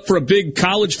geared up for a big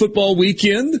college football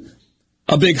weekend,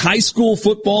 a big high school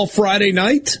football Friday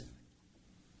night.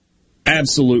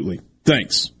 Absolutely.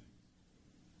 Thanks.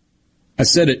 I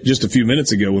said it just a few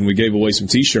minutes ago when we gave away some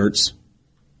T-shirts.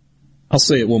 I'll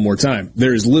say it one more time.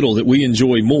 There is little that we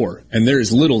enjoy more, and there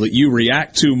is little that you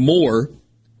react to more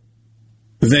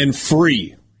than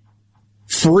free.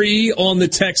 Free on the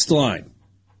text line.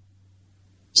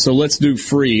 So let's do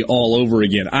free all over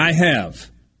again. I have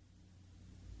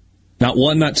not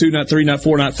 1, not 2, not 3, not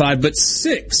 4, not 5, but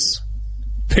 6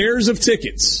 pairs of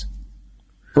tickets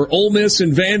for Ole Miss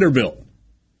and Vanderbilt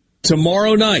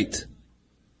tomorrow night.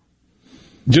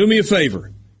 Do me a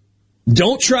favor.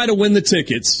 Don't try to win the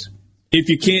tickets if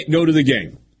you can't go to the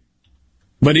game.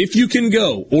 But if you can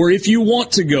go, or if you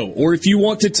want to go, or if you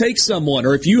want to take someone,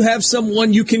 or if you have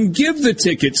someone you can give the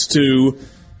tickets to,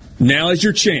 now is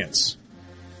your chance.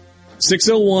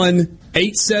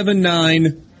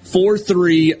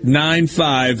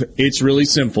 601-879-4395. It's really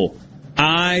simple.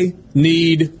 I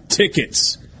need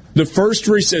tickets. The first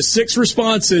says 6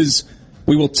 responses.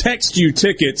 We will text you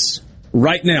tickets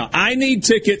right now. I need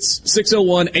tickets,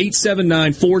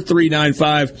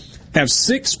 601-879-4395. Have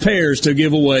 6 pairs to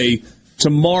give away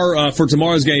tomorrow for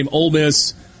tomorrow's game, Ole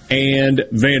Miss and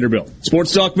Vanderbilt.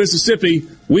 Sports Talk Mississippi,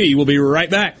 we will be right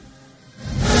back.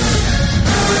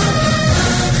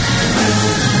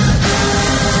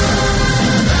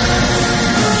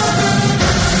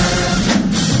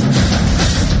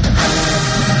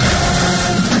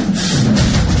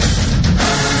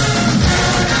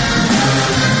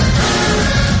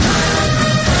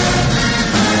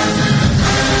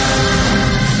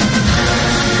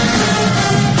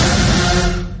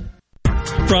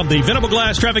 From the Venable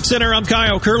Glass Traffic Center, I'm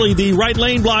Kyle Curley. The right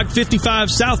lane block 55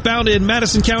 southbound in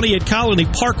Madison County at Colony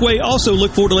Parkway. Also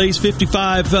look for delays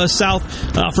 55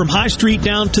 south from High Street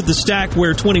down to the Stack,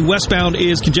 where 20 westbound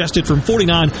is congested from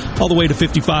 49 all the way to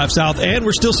 55 south. And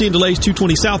we're still seeing delays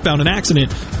 220 southbound, an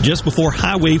accident just before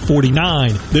Highway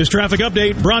 49. This traffic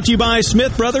update brought to you by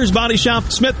Smith Brothers Body Shop.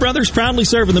 Smith Brothers proudly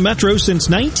serving the Metro since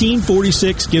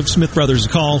 1946. Give Smith Brothers a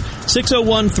call,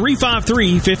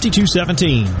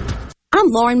 601-353-5217. I'm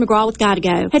Lauren McGraw with Gotta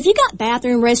Go. Have you got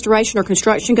bathroom restoration or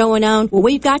construction going on? Well,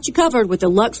 we've got you covered with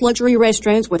Deluxe Luxury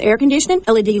Restrooms with air conditioning,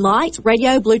 LED lights,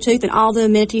 radio, Bluetooth, and all the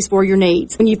amenities for your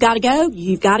needs. When you've got to go,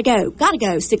 you've got to go. Gotta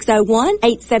Go,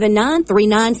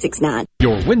 601-879-3969.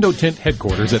 Your window tint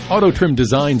headquarters at Auto Trim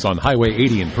Designs on Highway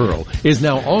 80 in Pearl is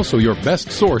now also your best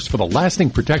source for the lasting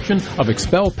protection of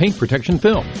Expel paint protection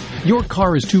film. Your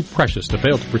car is too precious to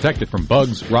fail to protect it from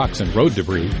bugs, rocks, and road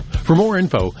debris. For more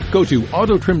info, go to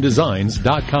autotrimdesigns.com.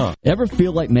 Ever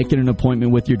feel like making an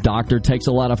appointment with your doctor takes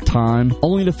a lot of time,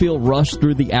 only to feel rushed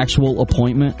through the actual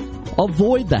appointment?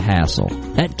 Avoid the hassle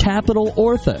at Capital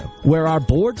Ortho, where our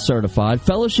board-certified,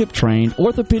 fellowship-trained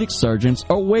orthopedic surgeons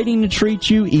are waiting to treat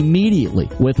you immediately.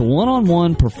 With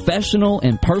one-on-one professional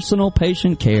and personal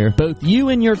patient care, both you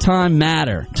and your time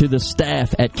matter to the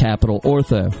staff at Capital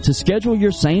Ortho. To schedule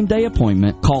your same-day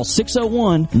appointment, call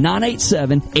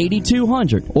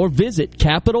 601-987-8200 or visit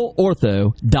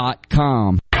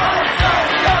CapitalOrtho.com.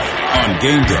 On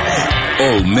game day,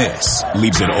 Ole Miss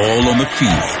leaves it all on the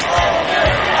field.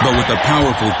 But with the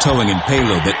powerful towing and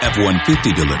payload that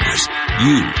F-150 delivers,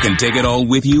 you can take it all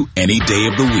with you any day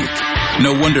of the week.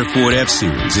 No wonder Ford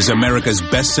F-Series is America's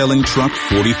best-selling truck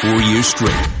 44 years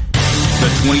straight. The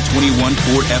 2021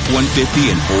 Ford F-150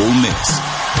 and Ole Miss,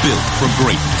 built for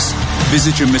greatness.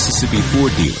 Visit your Mississippi Ford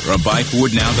dealer or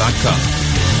buyfordnow.com.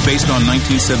 Based on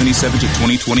 1977 to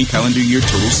 2020 calendar year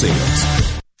total sales.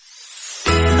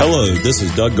 Hello, this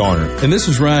is Doug Garner. And this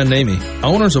is Ryan Namey,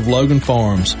 owners of Logan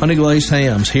Farms, Honey Glazed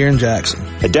Hams here in Jackson.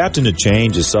 Adapting to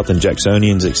change is something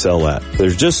Jacksonians excel at.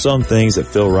 There's just some things that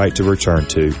feel right to return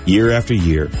to year after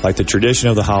year, like the tradition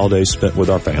of the holidays spent with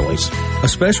our families. A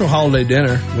special holiday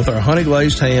dinner with our Honey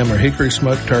Glazed Ham or Hickory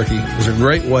Smoked Turkey is a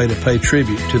great way to pay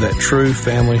tribute to that true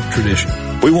family tradition.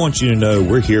 We want you to know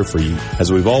we're here for you,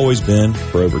 as we've always been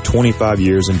for over 25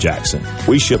 years in Jackson.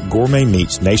 We ship gourmet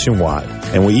meats nationwide,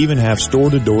 and we even have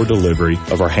store-to-door delivery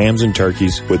of our hams and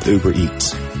turkeys with Uber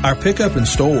Eats. Our pickup in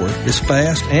store is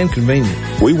fast and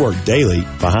convenient. We work daily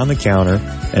behind the counter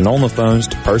and on the phones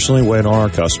to personally wait on our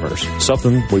customers,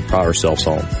 something we pride ourselves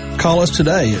on. Call us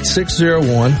today at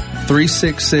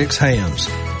 601-366-HAMS.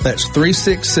 That's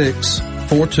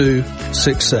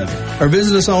 366-4267. Or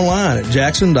visit us online at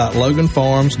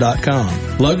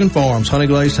jackson.loganfarms.com. Logan Farms Honey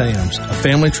Glazed Hams, a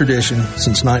family tradition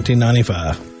since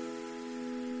 1995.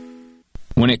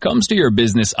 When it comes to your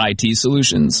business IT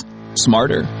solutions,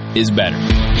 smarter is better.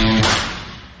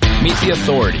 Meet the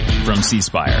authority from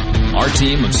C-Spire. Our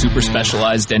team of super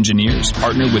specialized engineers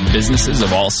partner with businesses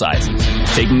of all sizes,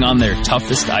 taking on their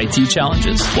toughest IT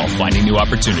challenges while finding new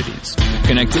opportunities.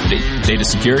 Connectivity, data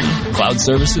security, cloud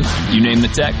services, you name the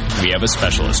tech, we have a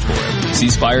specialist for it.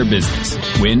 C-Spire Business.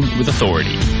 Win with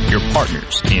authority. Your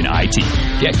partners in IT.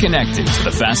 Get connected to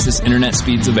the fastest internet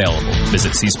speeds available.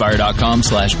 Visit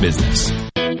cspire.com/business.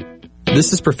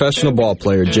 This is professional ball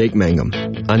player Jake Mangum.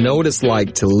 I know what it's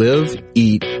like to live,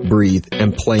 eat, breathe,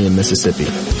 and play in Mississippi.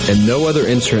 And no other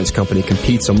insurance company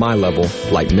competes on my level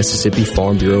like Mississippi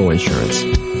Farm Bureau Insurance.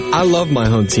 I love my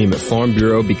home team at Farm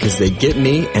Bureau because they get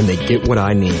me and they get what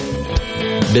I need.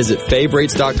 Visit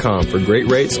favrates.com for great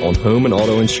rates on home and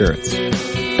auto insurance.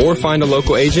 Or find a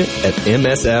local agent at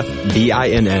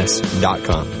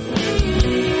msfbins.com.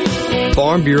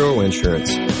 Farm Bureau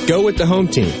Insurance. Go with the home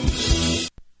team.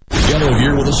 Gallo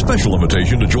here with a special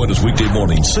invitation to join us weekday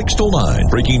morning, 6 till 9.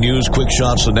 Breaking news, quick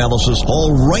shots, analysis,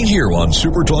 all right here on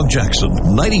Super Talk Jackson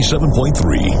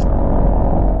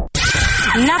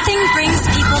 97.3. Nothing brings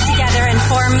people together and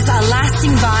forms a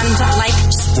lasting bond like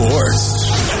sports.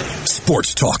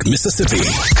 Sports Talk Mississippi,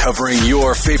 covering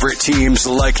your favorite teams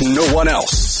like no one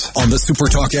else. on the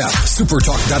SuperTalk app,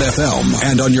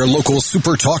 supertalk.fm, and on your local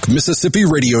SuperTalk Mississippi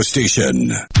radio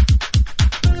station.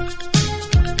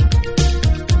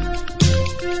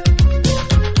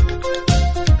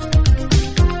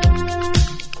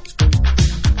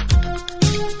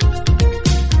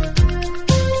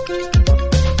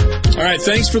 All right,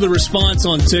 thanks for the response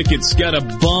on tickets. Got a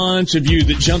bunch of you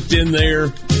that jumped in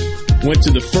there, went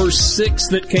to the first 6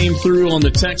 that came through on the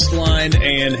text line,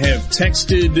 and have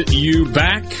texted you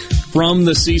back from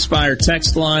the C Spire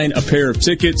text line a pair of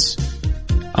tickets.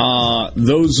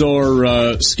 Those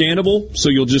are scannable, so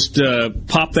you'll just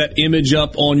pop that image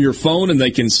up on your phone, and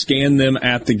they can scan them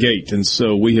at the gate. And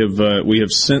so we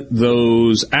have sent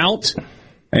those out,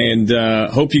 and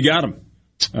hope you got them.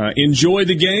 Enjoy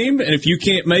the game, and if you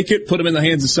can't make it, put them in the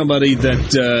hands of somebody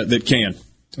that can.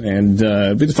 And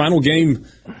be the final game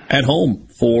at home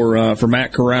for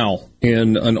Matt Corral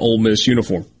in an Ole Miss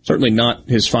uniform. Certainly not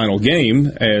his final game,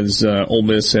 as Ole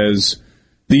Miss has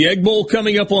the Egg Bowl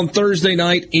coming up on Thursday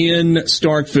night in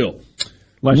Starkville.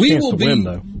 Last chance to win,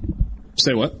 though.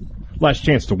 Say what? Last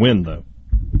chance to win, though.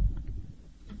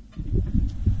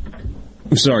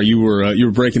 I'm sorry, you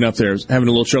were breaking up there. I was having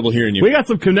a little trouble hearing you. We got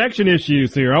some connection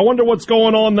issues here. I wonder what's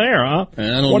going on there, huh? I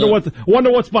don't know.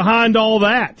 Wonder what's behind all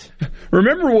that.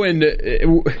 Remember when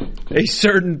a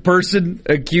certain person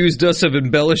accused us of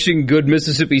embellishing good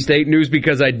Mississippi State news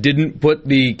because I didn't put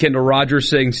the Kendall Rogers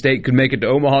saying State could make it to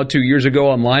Omaha 2 years ago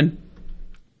online?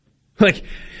 Like,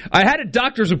 I had a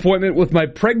doctor's appointment with my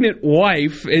pregnant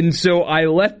wife, and so I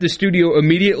left the studio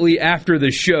immediately after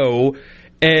the show,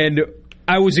 and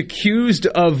I was accused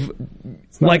of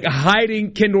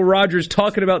hiding Kendall Rogers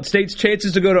talking about State's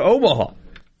chances to go to Omaha.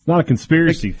 It's not a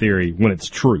conspiracy theory when it's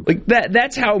true. Like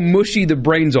that's how mushy the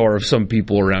brains are of some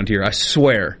people around here, I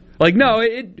swear. Like, no,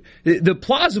 the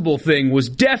plausible thing was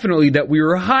definitely that we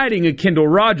were hiding a Kendall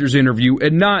Rogers interview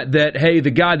and not that, hey,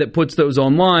 the guy that puts those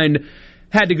online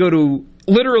had to go to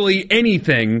literally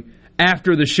anything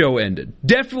after the show ended.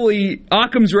 Definitely,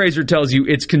 Occam's razor tells you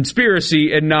it's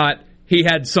conspiracy and not he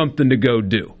had something to go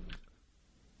do.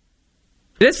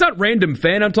 That's not random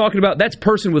fan I'm talking about. That's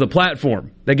person with a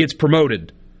platform that gets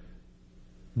promoted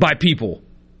by people,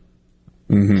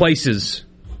 places.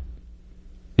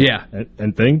 Yeah.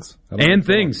 And things? And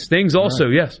things. Things also,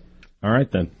 right. Yes. All right,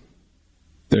 then.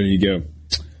 There you go.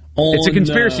 It's a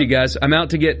conspiracy, guys. I'm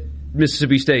out to get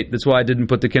Mississippi State. That's why I didn't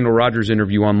put the Kendall Rogers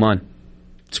interview online.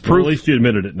 It's proof. Well, at least you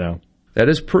admitted it now. That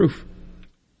is proof.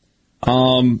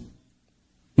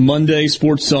 Monday,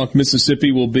 Sports Talk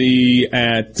Mississippi will be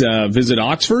at Visit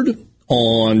Oxford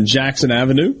on Jackson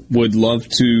Avenue. Would love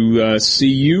to see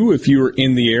you if you're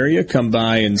in the area. Come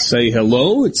by and say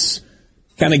hello. It's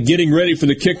kind of getting ready for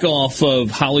the kickoff of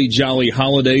Holly Jolly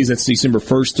Holidays. That's December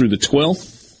 1st through the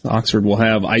 12th. Oxford will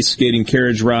have ice skating,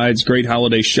 carriage rides, great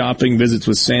holiday shopping, visits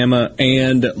with Sama,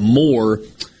 and more.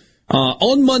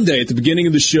 On Monday, at the beginning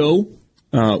of the show,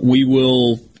 we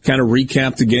will kind of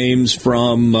recap the games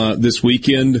from this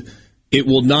weekend. It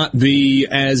will not be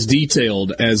as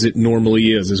detailed as it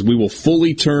normally is, as we will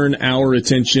fully turn our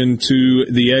attention to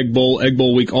the Egg Bowl. Egg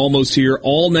Bowl week almost here.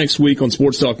 All next week on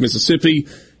Sports Talk Mississippi,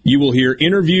 you will hear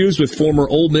interviews with former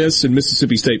Ole Miss and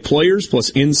Mississippi State players, plus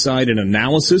insight and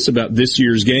analysis about this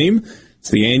year's game.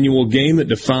 It's the annual game that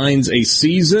defines a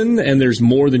season, and there's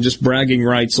more than just bragging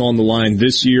rights on the line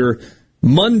this year.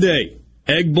 Monday,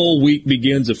 Egg Bowl week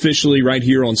begins officially right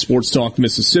here on Sports Talk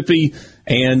Mississippi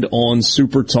and on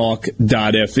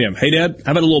supertalk.fm. Hey, Dad,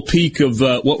 how about a little peek of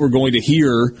what we're going to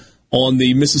hear on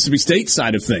the Mississippi State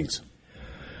side of things?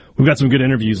 We've got some good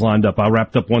interviews lined up. I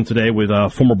wrapped up one today with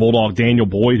former Bulldog Daniel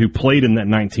Boyd, who played in that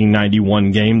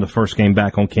 1991 game, the first game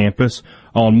back on campus.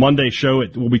 On Monday's show,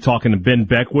 we'll be talking to Ben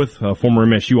Beckwith, former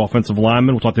MSU offensive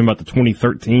lineman. We'll talk to him about the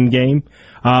 2013 game.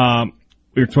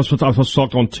 We were supposed to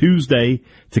talk on Tuesday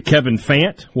to Kevin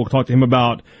Fant. We'll talk to him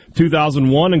about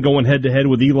 2001 and going head-to-head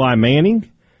with Eli Manning.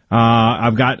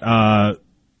 I've got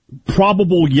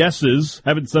probable yeses,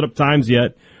 haven't set up times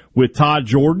yet, with Todd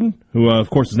Jordan, who, of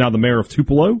course, is now the mayor of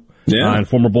Tupelo, and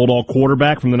former Bulldog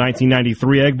quarterback from the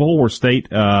 1993 Egg Bowl, where State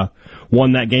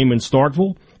won that game in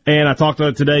Starkville. And I talked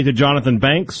today to Jonathan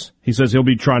Banks. He says he'll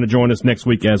be trying to join us next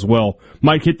week as well.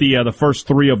 Might hit the first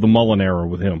three of the Mullen era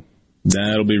with him.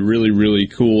 That'll be really, really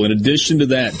cool. In addition to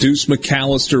that, Deuce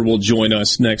McAllister will join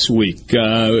us next week.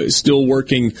 Still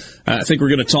working. I think we're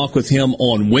going to talk with him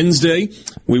on Wednesday.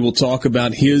 We will talk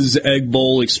about his Egg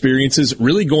Bowl experiences,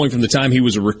 really going from the time he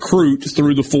was a recruit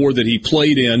through the four that he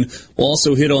played in. We'll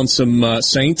also hit on some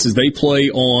Saints as they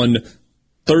play on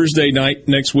Thursday night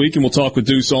next week, and we'll talk with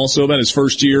Deuce also about his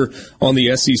first year on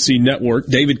the SEC Network.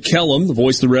 David Kellum, the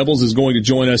voice of the Rebels, is going to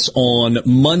join us on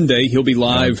Monday. He'll be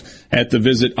live at the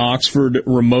Visit Oxford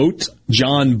remote.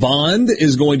 John Bond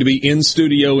is going to be in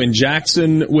studio in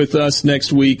Jackson with us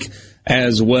next week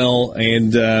as well,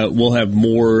 and we'll have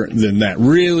more than that.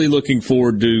 Really looking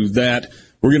forward to that.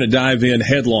 We're going to dive in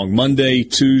headlong Monday,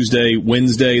 Tuesday,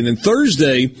 Wednesday, and then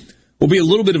Thursday will be a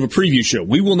little bit of a preview show.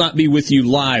 We will not be with you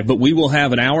live, but we will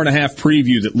have an hour-and-a-half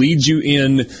preview that leads you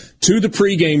in to the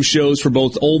pregame shows for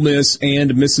both Ole Miss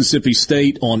and Mississippi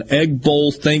State on Egg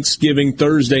Bowl Thanksgiving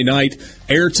Thursday night.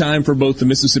 Airtime for both the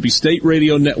Mississippi State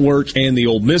Radio Network and the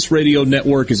Ole Miss Radio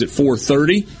Network is at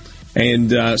 4:30.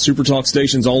 And Super Talk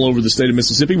stations all over the state of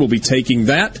Mississippi will be taking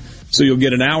that. So you'll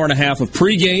get an hour-and-a-half of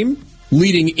pregame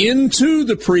leading into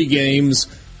the pregames,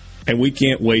 and we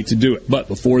can't wait to do it. But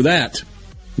before that,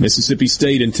 Mississippi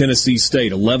State and Tennessee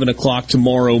State, 11 o'clock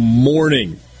tomorrow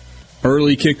morning.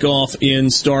 Early kickoff in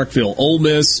Starkville. Ole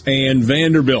Miss and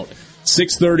Vanderbilt.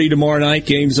 6:30 tomorrow night.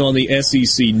 Games on the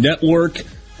SEC Network.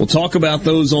 We'll talk about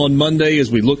those on Monday as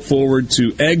we look forward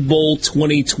to Egg Bowl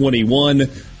 2021.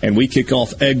 And we kick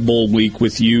off Egg Bowl week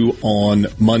with you on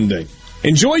Monday.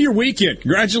 Enjoy your weekend.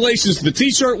 Congratulations to the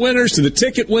T-shirt winners, to the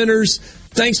ticket winners.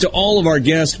 Thanks to all of our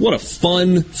guests. What a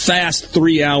fun, fast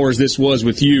 3 hours this was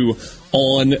with you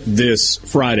on this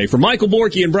Friday. For Michael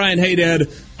Borky and Brian Haydad,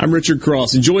 I'm Richard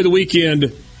Cross. Enjoy the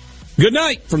weekend. Good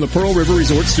night from the Pearl River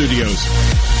Resort Studios.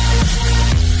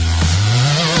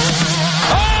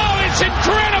 Oh, it's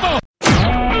incredible!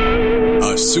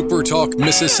 A SuperTalk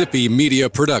Mississippi media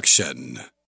production.